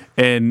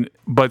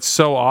 But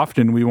so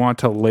often we want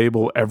to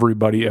label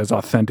everybody as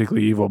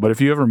authentically evil. But if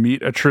you ever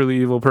meet a truly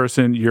evil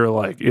person, you're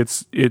like,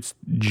 it's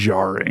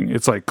jarring.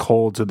 It's like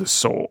cold to the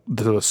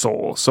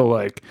soul. So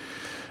like,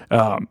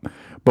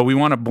 but we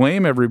want to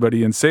blame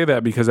everybody and say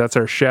that because that's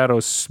our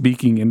shadow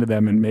speaking into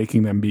them and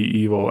making them be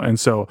evil. And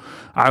so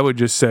I would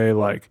just say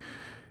like,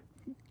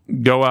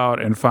 go out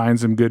and find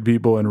some good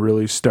people and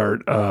really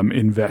start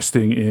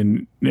investing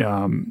in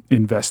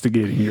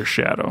investigating your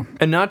shadow.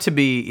 And not to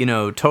be,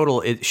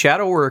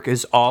 shadow work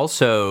is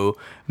also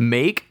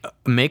make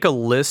a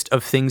list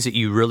of things that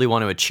you really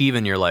want to achieve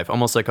in your life,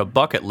 almost like a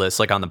bucket list,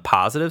 like on the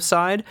positive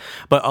side.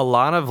 But a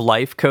lot of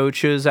life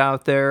coaches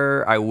out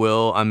there, I'm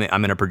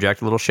going to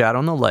project a little shadow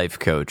on the life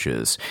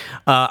coaches,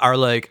 are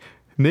like,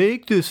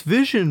 make this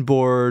vision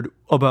board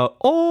about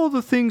all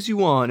the things you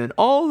want and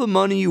all the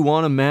money you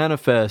want to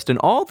manifest and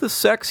all the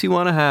sex you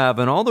want to have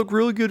and all the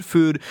really good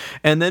food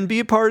and then be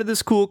a part of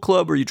this cool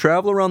club where you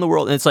travel around the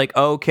world. And it's like,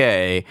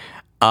 okay,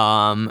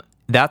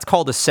 that's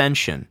called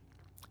ascension.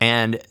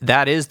 And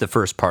that is the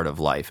first part of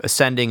life.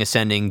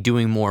 Ascending,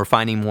 doing more,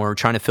 finding more,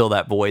 trying to fill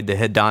that void, the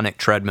hedonic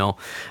treadmill.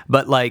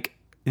 But like,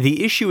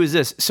 the issue is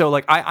this. So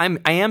like I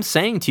am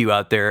saying to you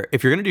out there,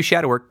 if you're going to do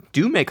shadow work,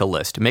 do make a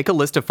list. Make a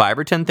list of 5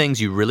 or 10 things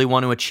you really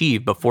want to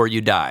achieve before you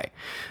die.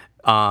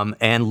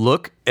 And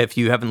look, if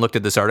you haven't looked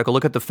at this article,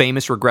 look at the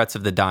famous regrets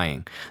of the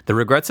dying. The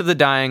regrets of the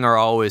dying are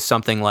always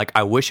something like,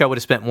 I wish I would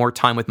have spent more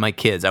time with my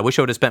kids. I wish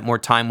I would have spent more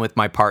time with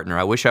my partner.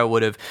 I wish I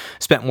would have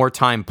spent more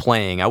time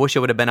playing. I wish I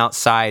would have been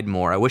outside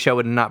more. I wish I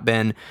would have not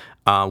been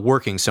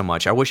working so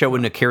much. I wish I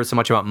wouldn't have cared so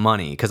much about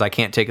money because I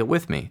can't take it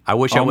with me. I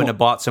wish I wouldn't have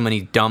bought so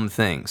many dumb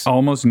things.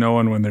 Almost no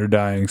one when they're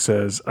dying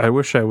says, I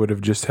wish I would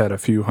have just had a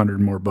few $100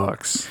 more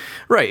bucks.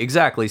 Right,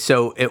 exactly.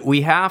 So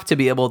we have to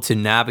be able to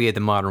navigate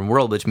the modern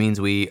world, which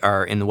means we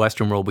are in the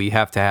Western world, we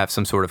have to have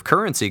some sort of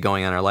currency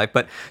going on in our life.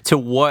 But to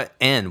what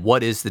end?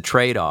 What is the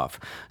trade-off?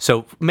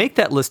 So make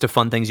that list of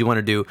fun things you want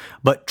to do,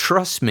 but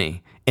trust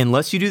me,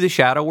 unless you do the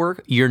shadow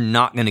work, you're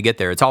not going to get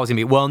there. It's always going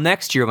to be, well,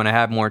 next year when I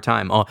have more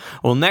time. Oh,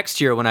 well, next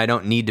year when I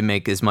don't need to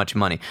make as much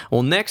money.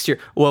 Well, next year,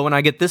 when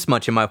I get this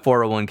much in my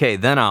 401k,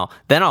 then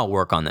I'll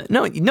work on that.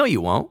 No,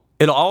 you won't.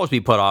 It'll always be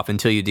put off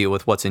until you deal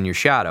with what's in your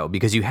shadow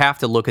because you have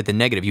to look at the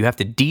negative. You have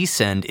to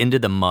descend into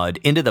the mud,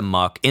 into the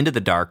muck, into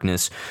the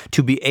darkness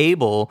to be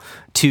able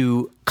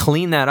to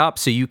clean that up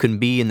so you can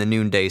be in the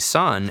noonday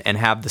sun and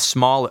have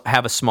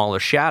a smaller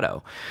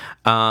shadow.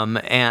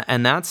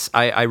 And that's,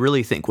 I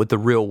really think what the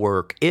real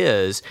work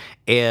is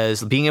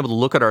being able to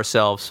look at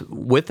ourselves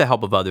with the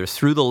help of others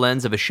through the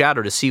lens of a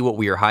shadow to see what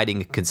we are hiding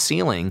and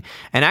concealing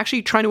and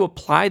actually trying to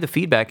apply the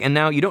feedback. And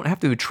now you don't have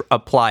to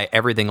apply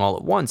everything all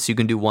at once. You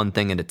can do one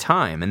thing at a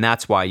time. And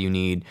that's why you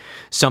need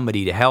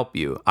somebody to help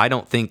you. I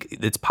don't think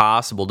it's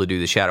possible to do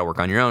the shadow work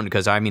on your own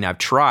because I've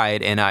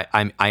tried and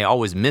I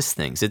always miss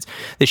things. It's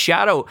the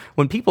shadow.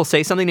 When people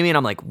say something to me and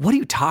I'm like, what are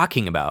you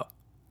talking about?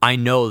 I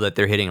know that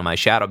they're hitting on my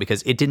shadow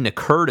because it didn't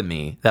occur to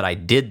me that I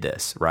did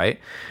this, right?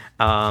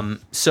 Well,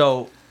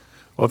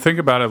 think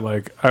about it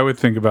like, I would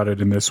think about it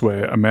in this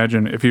way.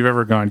 Imagine if you've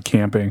ever gone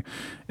camping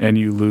and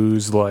you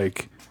lose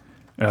like,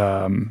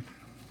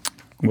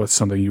 what's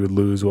something you would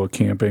lose while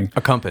camping?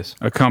 A compass.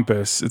 A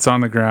compass. It's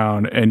on the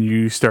ground, and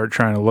you start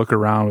trying to look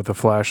around with a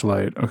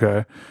flashlight.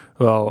 Okay,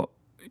 well,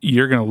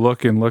 you're going to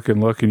look and look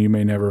and look, and you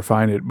may never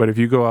find it. But if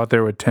you go out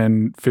there with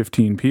 10,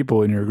 15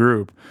 people in your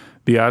group,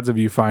 the odds of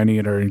you finding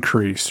it are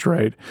increased,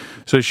 right?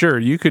 So sure,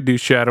 you could do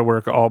shadow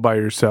work all by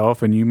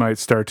yourself, and you might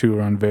start to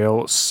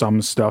unveil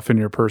some stuff in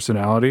your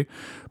personality.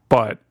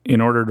 But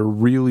in order to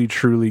really,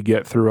 truly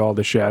get through all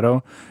the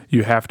shadow,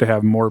 you have to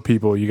have more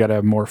people. You got to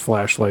have more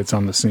flashlights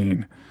on the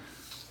scene.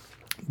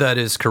 That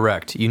is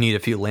correct. You need a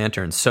few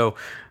lanterns. So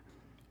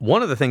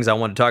one of the things I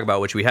want to talk about,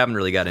 which we haven't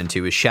really got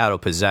into, is shadow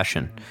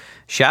possession.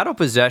 Shadow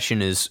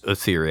possession is a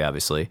theory,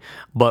 obviously,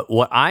 but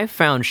what I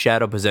found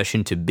shadow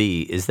possession to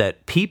be is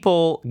that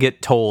people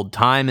get told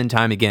time and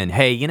time again,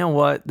 hey, you know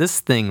what, this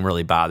thing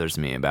really bothers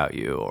me about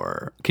you,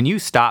 or can you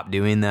stop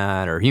doing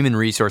that, or human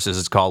resources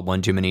is called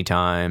one too many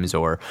times,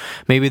 or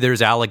maybe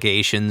there's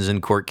allegations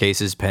and court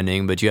cases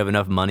pending, but you have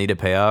enough money to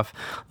pay off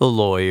the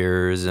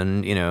lawyers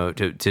and, you know,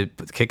 to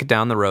kick it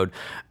down the road.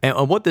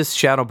 And what this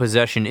shadow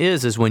possession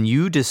is when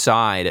you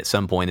decide at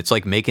some point, it's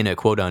like making a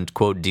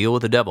quote-unquote deal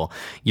with the devil.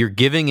 You're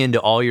giving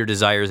into all your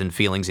desires and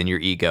feelings in your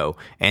ego,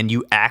 and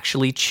you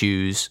actually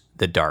choose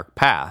the dark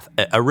path.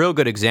 A real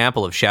good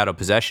example of shadow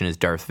possession is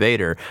Darth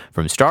Vader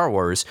from Star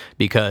Wars,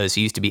 because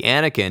he used to be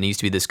Anakin. He used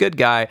to be this good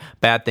guy.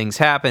 Bad things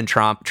happen,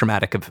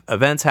 traumatic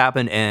events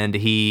happen, and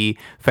he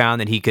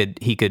found that he could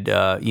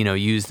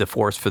use the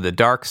Force for the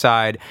dark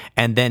side,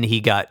 and then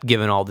he got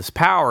given all this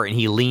power, and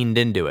he leaned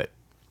into it.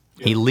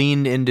 He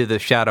leaned into the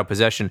shadow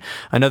possession.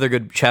 Another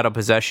good shadow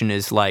possession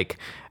is like,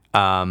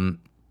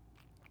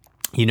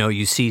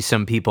 you see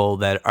some people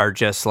that are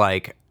just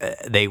like,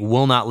 they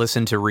will not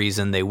listen to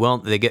reason.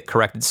 They get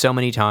corrected so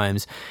many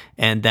times,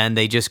 and then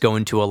they just go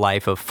into a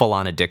life of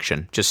full-on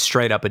addiction, just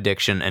straight up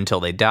addiction until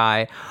they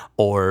die,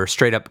 or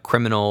straight up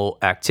criminal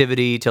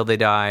activity till they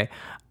die.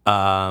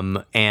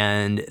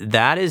 And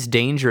that is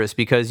dangerous,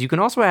 because you can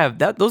also have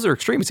that. Those are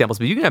extreme examples,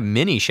 but you can have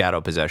mini shadow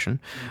possession,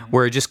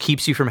 where it just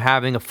keeps you from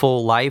having a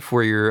full life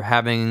where you're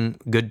having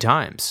good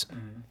times.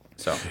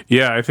 So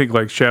yeah, I think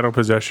like shadow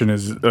possession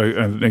is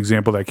an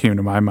example that came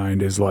to my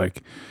mind is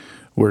like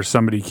where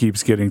somebody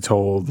keeps getting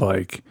told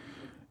like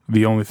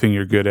the only thing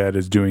you're good at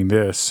is doing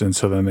this, and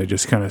so then they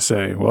just kind of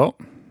say, well,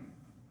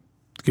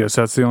 guess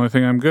that's the only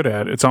thing I'm good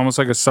at. It's almost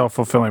like a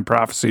self-fulfilling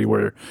prophecy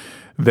where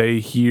they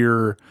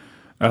hear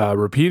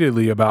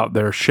repeatedly about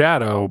their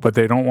shadow, but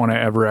they don't want to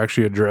ever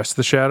actually address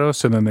the shadow.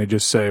 So then they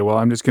just say, well,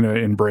 I'm just going to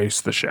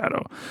embrace the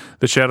shadow.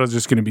 The shadow is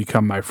just going to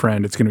become my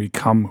friend. It's going to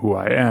become who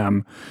I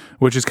am,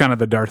 which is kind of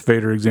the Darth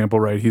Vader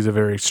example, right? He's a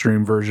very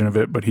extreme version of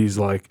it, but he's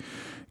like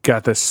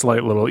got this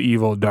slight little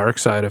evil dark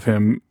side of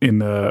him in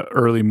the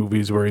early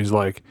movies where he's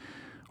like,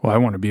 well, I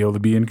want to be able to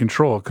be in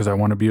control because I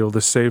want to be able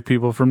to save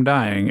people from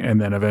dying. And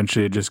then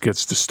eventually it just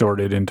gets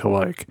distorted into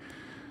like,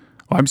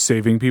 I'm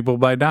saving people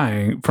by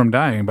dying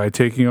by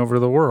taking over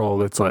the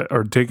world. It's like,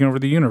 or taking over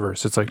the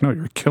universe. It's like, no,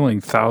 you're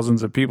killing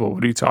thousands of people.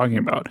 What are you talking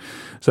about?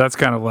 So that's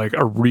kind of like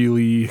a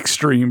really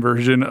extreme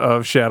version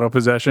of shadow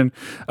possession.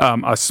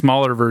 A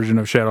smaller version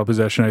of shadow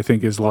possession, I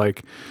think, is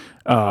like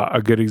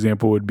a good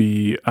example would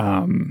be,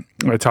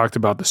 I talked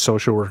about the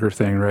social worker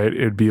thing, right?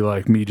 It'd be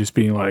like me just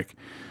being like,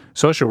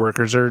 social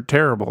workers are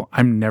terrible.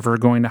 I'm never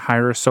going to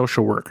hire a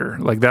social worker.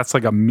 Like that's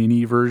like a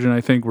mini version,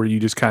 I think, where you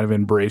just kind of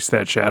embrace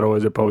that shadow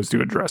as opposed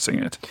to addressing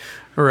it.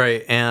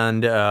 Right.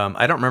 And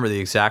I don't remember the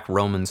exact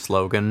Roman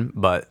slogan,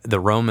 but the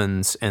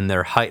Romans in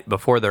their height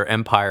before their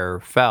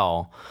empire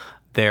fell,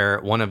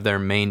 one of their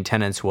main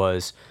tenets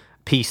was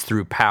peace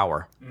through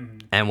power. Mm-hmm.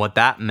 And what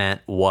that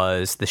meant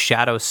was the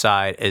shadow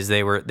side is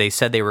they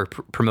said they were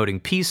promoting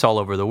peace all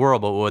over the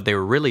world, but what they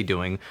were really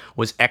doing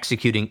was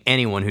executing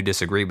anyone who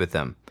disagreed with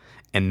them.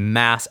 And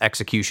mass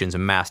executions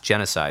and mass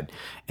genocide.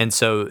 And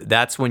so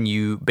that's when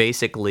you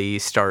basically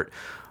start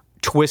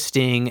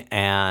twisting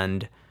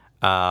and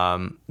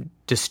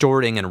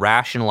distorting and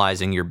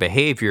rationalizing your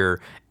behavior,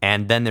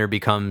 and then there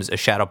becomes a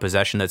shadow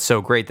possession that's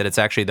so great that it's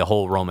actually the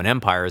whole Roman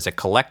Empire is a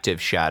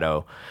collective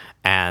shadow,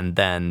 and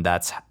then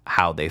that's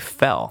how they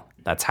fell.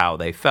 That's how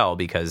they fell,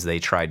 because they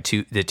tried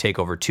to take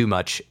over too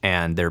much,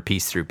 and their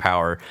peace through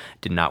power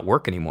did not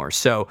work anymore.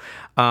 So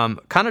kind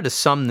of to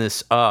sum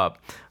this up,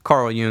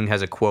 Carl Jung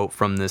has a quote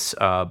from this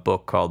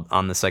book called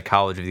On the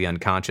Psychology of the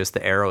Unconscious,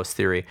 the Eros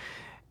Theory.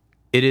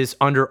 It is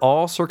under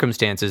all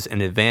circumstances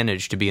an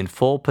advantage to be in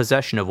full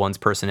possession of one's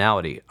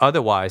personality.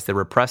 Otherwise, the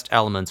repressed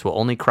elements will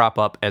only crop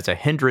up as a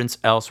hindrance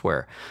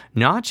elsewhere,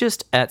 not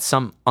just at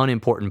some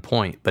unimportant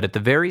point, but at the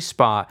very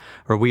spot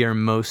where we are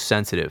most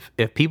sensitive.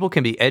 If people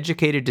can be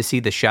educated to see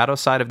the shadow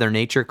side of their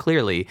nature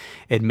clearly,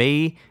 it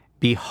may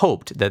be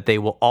hoped that they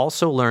will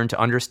also learn to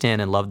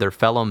understand and love their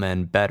fellow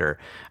men better.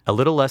 A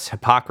little less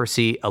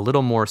hypocrisy, a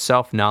little more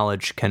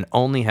self-knowledge can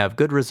only have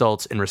good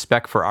results in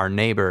respect for our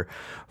neighbor,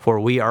 for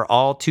we are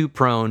all too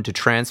prone to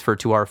transfer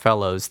to our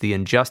fellows the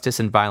injustice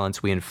and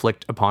violence we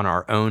inflict upon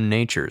our own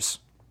natures.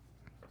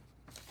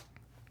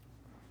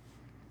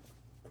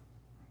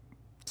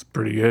 It's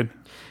pretty good.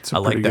 It's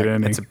a pretty good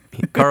ending.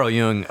 Carl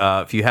Jung,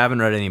 if you haven't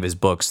read any of his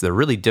books, they're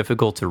really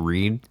difficult to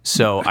read.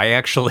 So I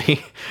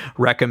actually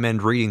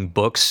recommend reading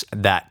books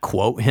that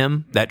quote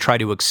him, that try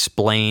to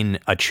explain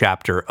a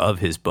chapter of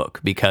his book.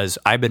 Because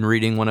I've been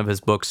reading one of his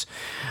books,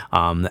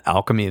 The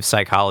Alchemy of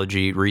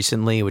Psychology,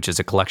 recently, which is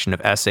a collection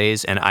of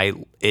essays, and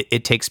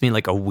it takes me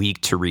like a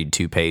week to read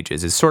 2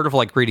 pages. It's sort of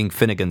like reading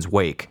Finnegan's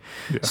Wake.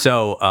 Yeah.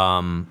 So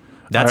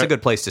that's a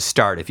good place to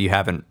start if you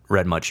haven't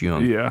read much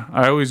Jung. Yeah.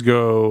 I always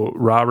go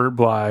Robert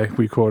Bly.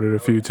 We quoted a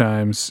few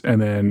times,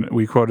 and then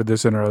we quoted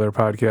this in our other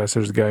podcast.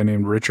 There's a guy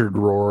named Richard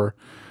Rohr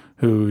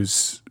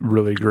who's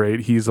really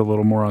great. He's a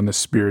little more on the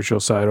spiritual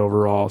side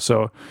overall.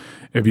 So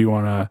if you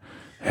want to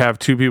have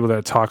 2 people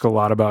that talk a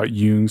lot about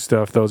Jung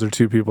stuff, those are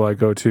 2 people I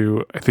go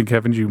to. I think,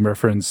 haven't you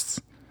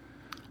referenced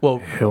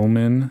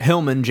Hillman?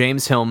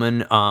 James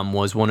Hillman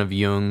was one of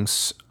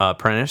Jung's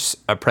apprentice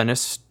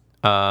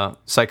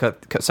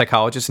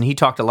psychologist, and he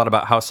talked a lot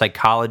about how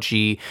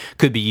psychology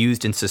could be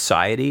used in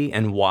society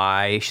and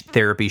why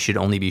therapy should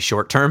only be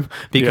short term,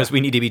 because we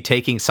need to be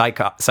taking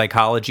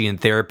psychology and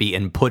therapy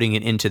and putting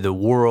it into the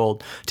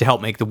world to help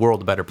make the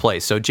world a better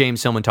place. So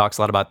James Hillman talks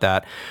a lot about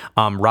that.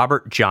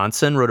 Robert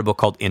Johnson wrote a book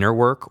called Inner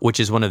Work, which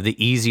is one of the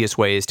easiest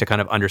ways to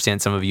kind of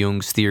understand some of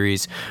Jung's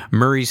theories.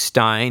 Murray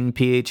Stein,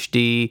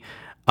 PhD,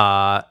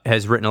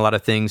 has written a lot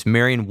of things.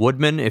 Marion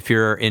Woodman, if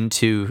you're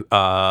into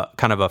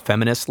kind of a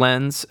feminist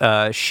lens,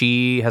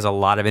 she has a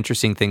lot of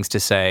interesting things to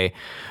say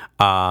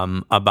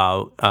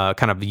about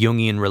kind of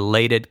Jungian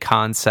related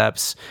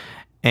concepts.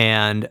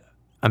 And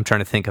I'm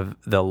trying to think of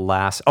the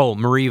last.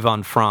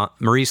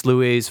 Maurice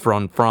Louise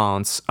von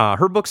France.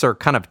 Her books are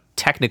kind of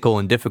technical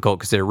and difficult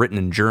because they're written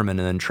in German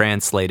and then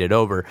translated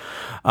over.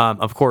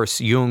 Of course,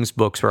 Jung's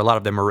books, where a lot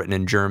of them are written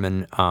in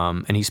German,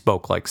 and he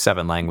spoke like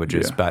 7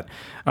 languages. Yeah. But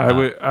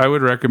I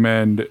would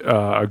recommend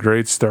a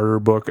great starter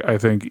book. I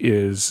think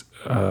is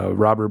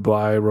Robert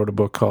Bly wrote a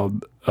book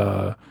called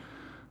The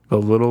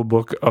Little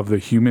Book of the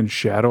Human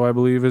Shadow, I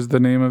believe is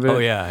the name of it. Oh,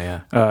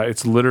 yeah.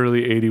 It's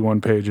literally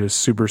 81 pages,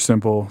 super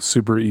simple,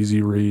 super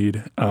easy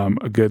read,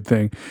 a good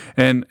thing.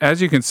 And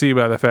as you can see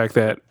by the fact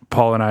that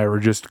Paul and I were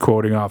just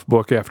quoting off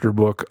book after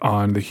book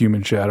on the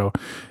human shadow,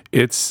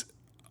 it's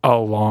a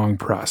long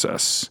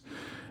process.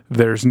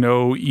 There's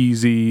no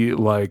easy,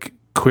 like,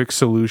 quick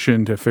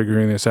solution to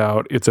figuring this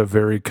out. It's a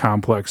very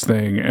complex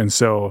thing. And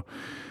so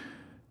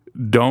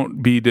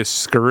don't be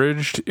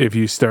discouraged if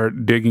you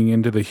start digging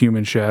into the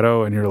human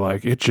shadow and you're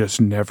like, it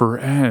just never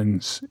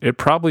ends. It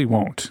probably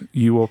won't.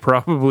 You will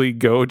probably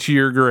go to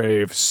your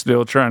grave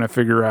still trying to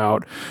figure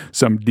out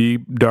some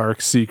deep,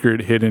 dark,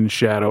 secret, hidden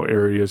shadow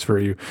areas for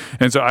you.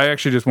 And so I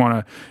actually just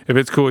want to, if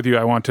it's cool with you,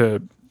 I want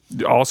to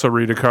also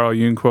read a Carl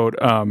Jung quote.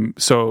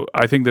 So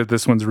I think that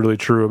this one's really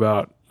true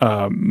about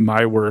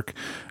my work.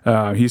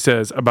 He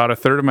says, about a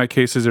third of my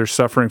cases are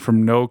suffering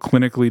from no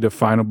clinically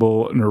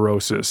definable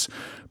neurosis,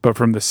 but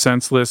from the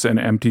senseless and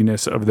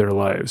emptiness of their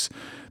lives.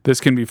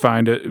 This can be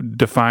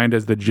defined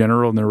as the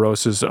general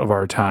neurosis of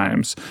our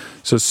times.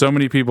 So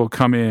many people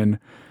come in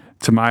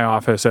to my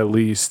office, at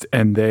least,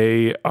 and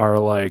they are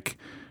like,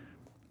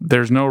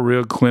 there's no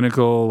real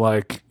clinical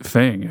like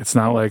thing. It's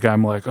not like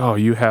I'm like, oh,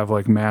 you have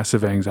like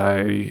massive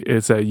anxiety.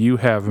 It's that you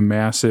have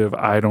massive,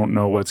 I don't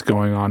know what's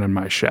going on in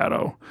my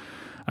shadow.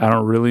 I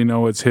don't really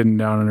know what's hidden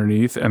down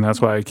underneath. And that's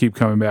why I keep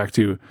coming back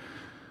to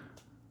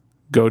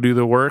go do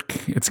the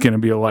work. It's going to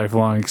be a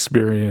lifelong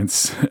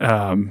experience.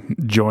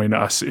 Join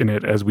us in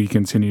it as we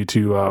continue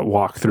to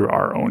walk through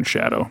our own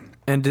shadow.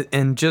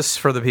 And just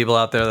for the people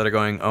out there that are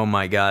going, oh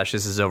my gosh,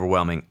 this is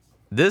overwhelming.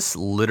 This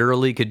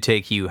literally could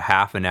take you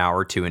half an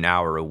hour to an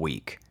hour a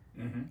week.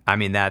 Mm-hmm. I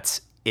mean, that's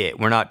it.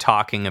 We're not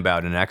talking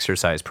about an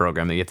exercise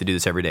program that you have to do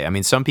this every day. I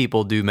mean, some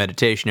people do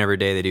meditation every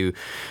day. They do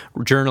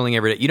journaling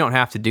every day. You don't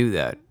have to do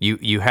that.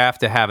 You have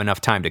to have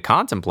enough time to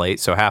contemplate.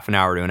 So half an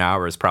hour to an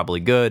hour is probably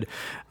good,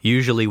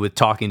 usually with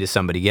talking to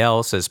somebody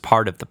else as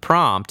part of the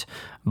prompt.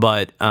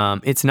 But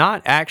it's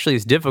not actually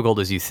as difficult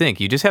as you think.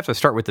 You just have to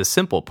start with the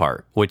simple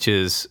part, which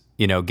is,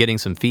 getting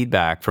some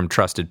feedback from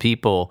trusted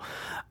people,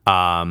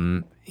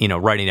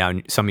 writing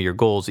down some of your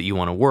goals that you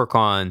want to work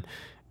on,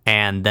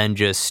 and then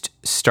just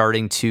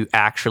starting to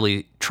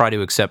actually try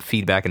to accept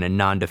feedback in a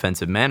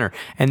non-defensive manner.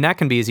 And that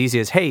can be as easy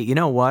as, hey, you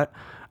know what?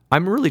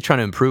 I'm really trying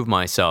to improve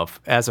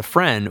myself. As a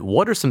friend,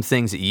 what are some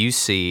things that you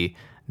see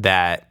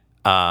that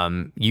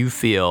you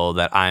feel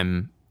that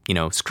I'm,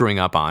 screwing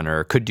up on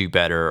or could do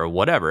better or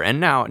whatever? And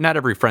now, not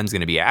every friend's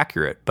going to be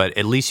accurate, but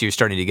at least you're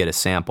starting to get a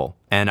sample.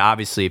 And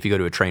obviously, if you go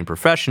to a trained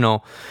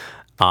professional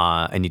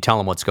and you tell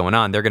them what's going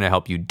on, they're going to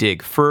help you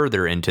dig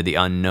further into the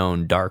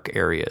unknown dark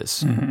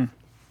areas. Mm-hmm.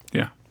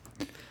 Yeah.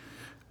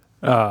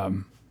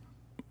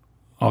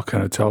 I'll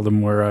kind of tell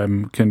them where I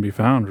can be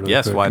found. Really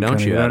yes, quick. Why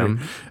don't you,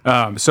 Adam?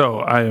 So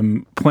I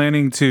am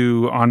planning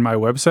to, on my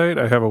website,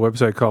 I have a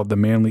website called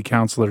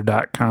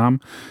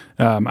themanlycounselor.com.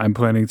 I'm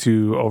planning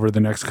to, over the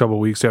next couple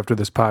of weeks after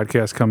this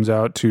podcast comes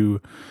out,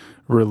 to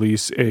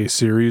release a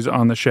series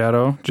on the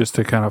shadow just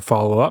to kind of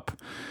follow up.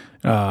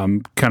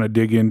 kind of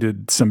dig into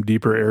some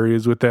deeper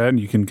areas with that, and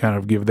you can kind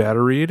of give that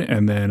a read.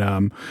 And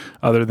then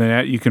other than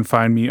that, you can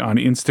find me on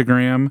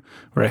Instagram,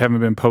 where I haven't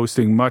been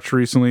posting much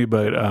recently,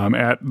 but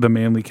at The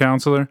Manly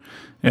Counselor.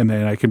 And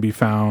then I can be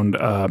found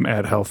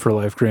at Health for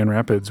Life Grand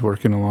Rapids,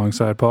 working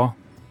alongside Paul.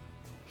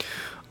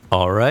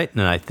 All right,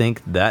 and I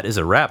think that is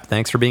a wrap.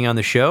 Thanks for being on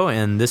the show,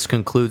 and this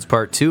concludes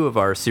part 2 of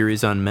our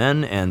series on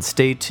men, and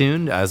stay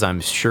tuned, as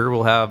I'm sure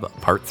we'll have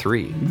part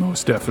 3.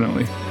 Most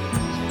definitely.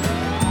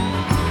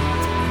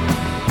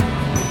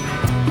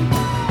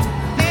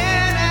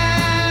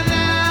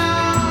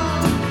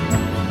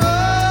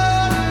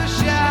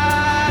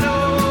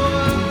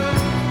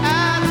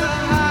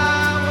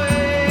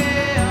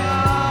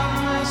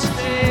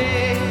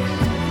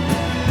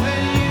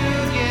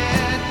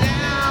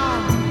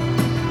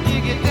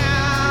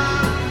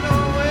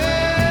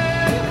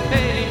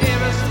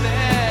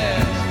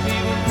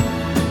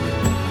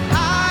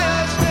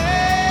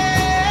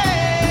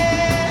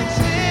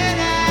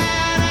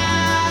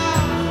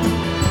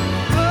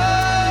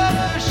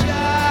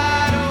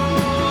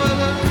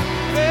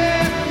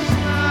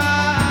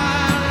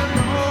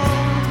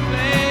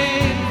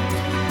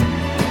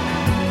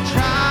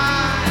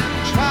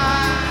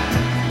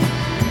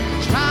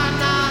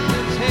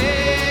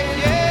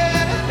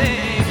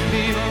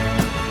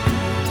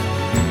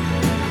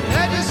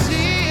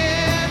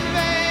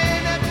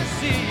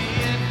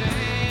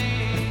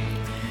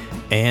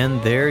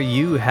 And there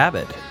you have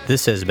it.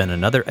 This has been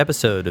another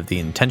episode of the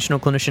Intentional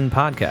Clinician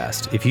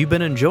Podcast. If you've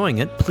been enjoying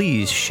it,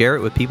 please share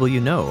it with people you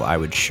know. I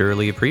would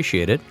surely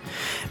appreciate it.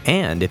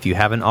 And if you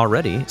haven't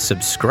already,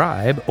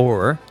 subscribe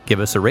or give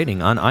us a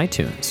rating on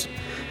iTunes.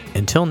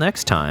 Until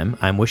next time,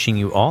 I'm wishing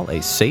you all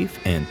a safe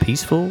and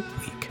peaceful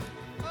week.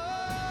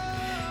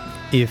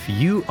 If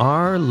you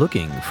are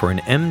looking for an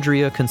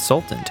EMDRIA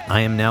consultant,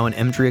 I am now an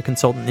EMDRIA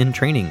consultant in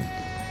training,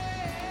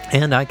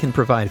 and I can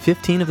provide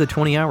 15 of the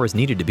 20 hours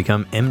needed to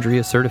become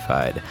EMDRIA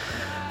certified.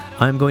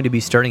 I'm going to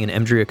be starting an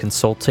EMDRIA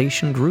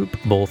consultation group,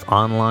 both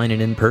online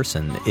and in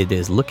person. It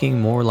is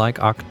looking more like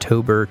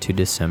October to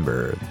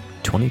December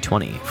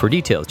 2020. For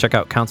details, check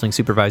out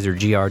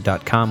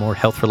counselingsupervisorgr.com or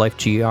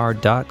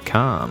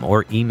healthforlifegr.com,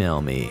 or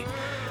email me.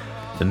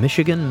 The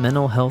Michigan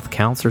Mental Health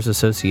Counselors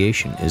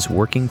Association is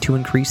working to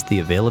increase the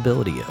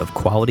availability of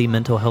quality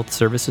mental health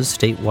services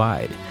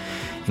statewide,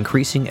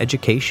 increasing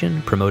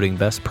education, promoting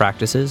best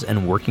practices,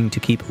 and working to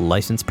keep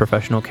licensed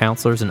professional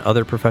counselors and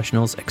other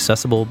professionals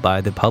accessible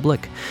by the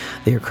public.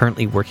 They are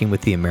currently working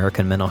with the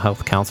American Mental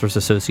Health Counselors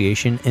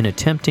Association in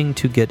attempting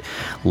to get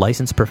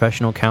licensed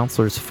professional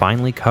counselors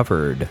finally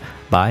covered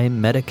by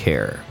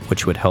Medicare,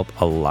 which would help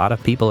a lot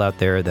of people out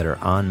there that are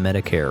on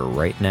Medicare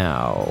right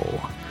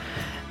now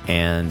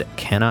and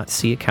cannot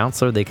see a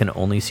counselor. They can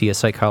only see a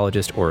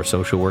psychologist or a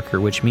social worker,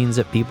 which means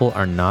that people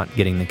are not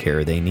getting the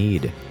care they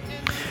need.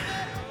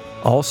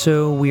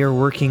 Also, we are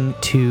working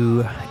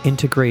to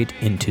integrate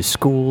into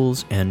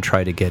schools and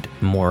try to get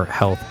more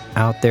health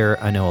out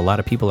there. I know a lot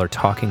of people are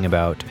talking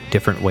about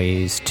different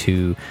ways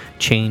to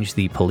change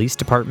the police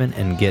department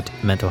and get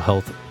mental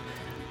health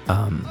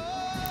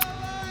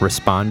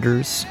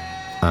responders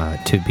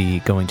to be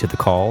going to the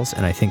calls.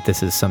 And I think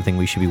this is something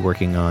we should be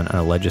working on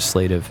a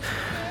legislative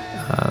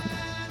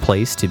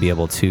place to be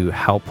able to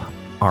help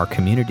our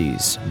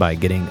communities by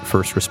getting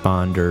first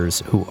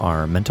responders who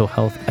are mental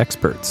health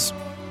experts.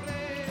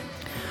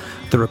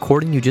 The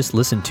recording you just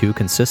listened to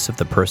consists of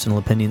the personal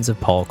opinions of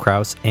Paul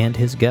Krauss and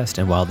his guest,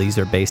 and while these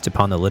are based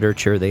upon the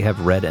literature they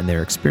have read and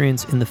their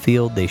experience in the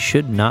field, they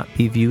should not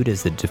be viewed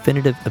as the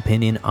definitive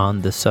opinion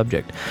on the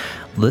subject.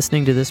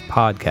 Listening to this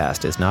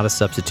podcast is not a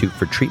substitute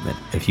for treatment.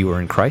 If you are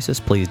in crisis,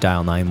 please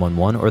dial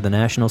 911 or the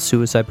National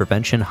Suicide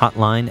Prevention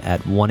Hotline at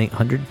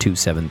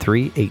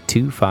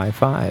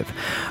 1-800-273-8255.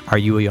 Are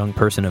you a young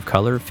person of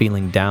color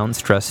feeling down,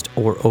 stressed,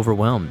 or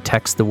overwhelmed?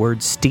 Text the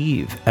word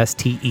STEVE,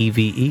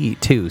 S-T-E-V-E,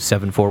 to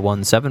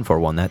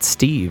 741-741. That's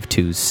Steve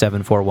to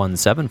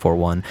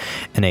 741-741,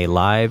 and a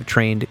live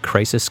trained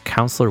crisis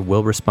counselor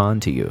will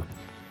respond to you.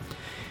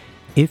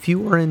 If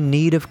you are in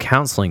need of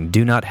counseling,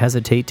 do not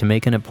hesitate to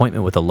make an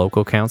appointment with a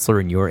local counselor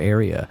in your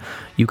area.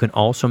 You can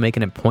also make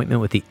an appointment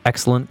with the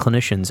excellent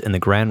clinicians in the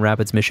Grand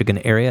Rapids, Michigan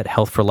area at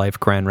Health for Life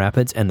Grand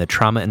Rapids and the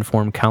Trauma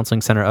Informed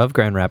Counseling Center of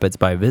Grand Rapids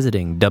by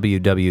visiting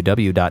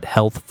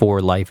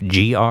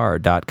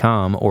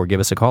www.healthforlifegr.com or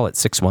give us a call at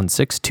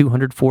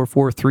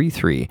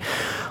 616-200-4433.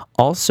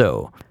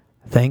 Also,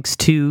 thanks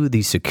to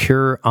the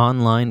secure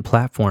online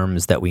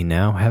platforms that we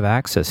now have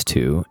access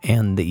to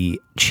and the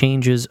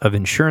changes of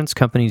insurance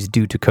companies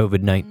due to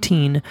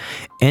COVID-19,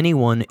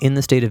 anyone in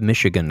the state of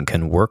Michigan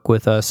can work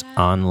with us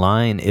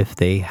online if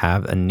they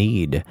have a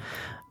need,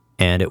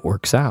 and it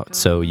works out.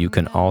 So you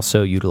can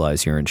also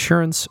utilize your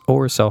insurance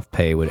or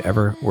self-pay,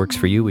 whatever works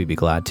for you. We'd be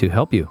glad to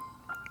help you.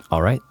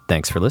 All right,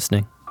 thanks for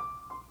listening.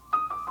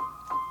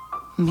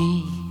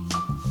 Me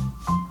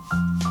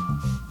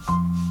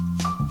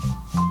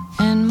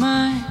and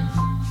my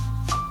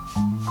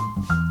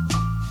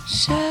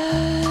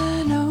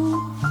shadow,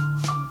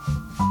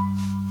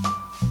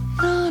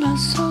 not a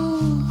soul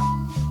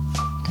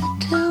to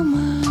tell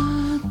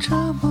my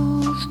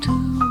troubles to.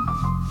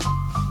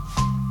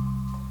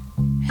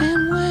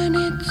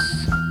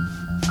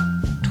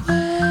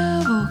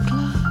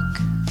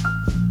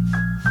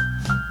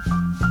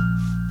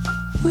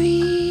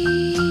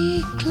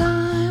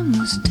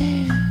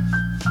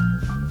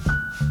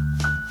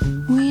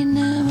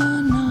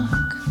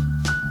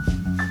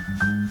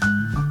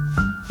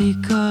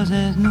 because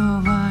there's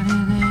nobody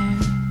there,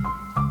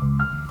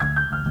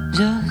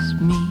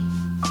 just me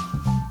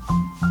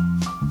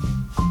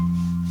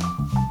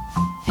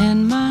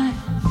and my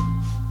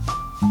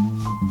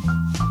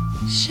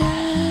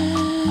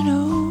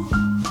shadow,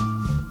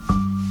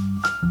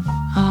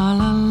 all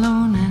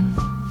alone and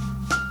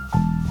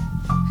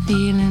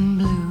feeling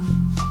blue.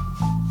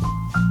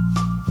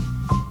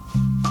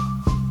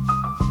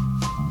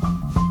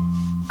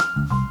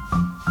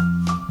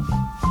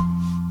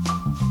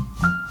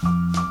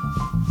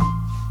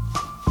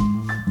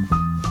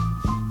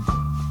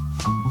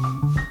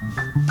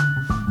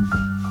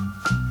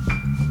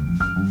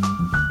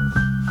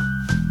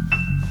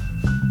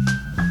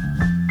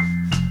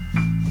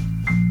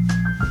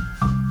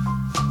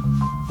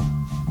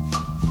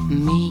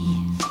 Me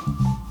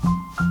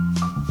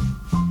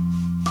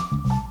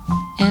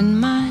and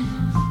my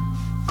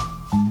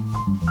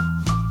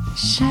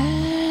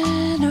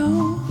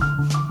shadow,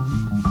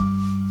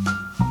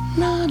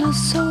 not a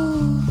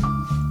soul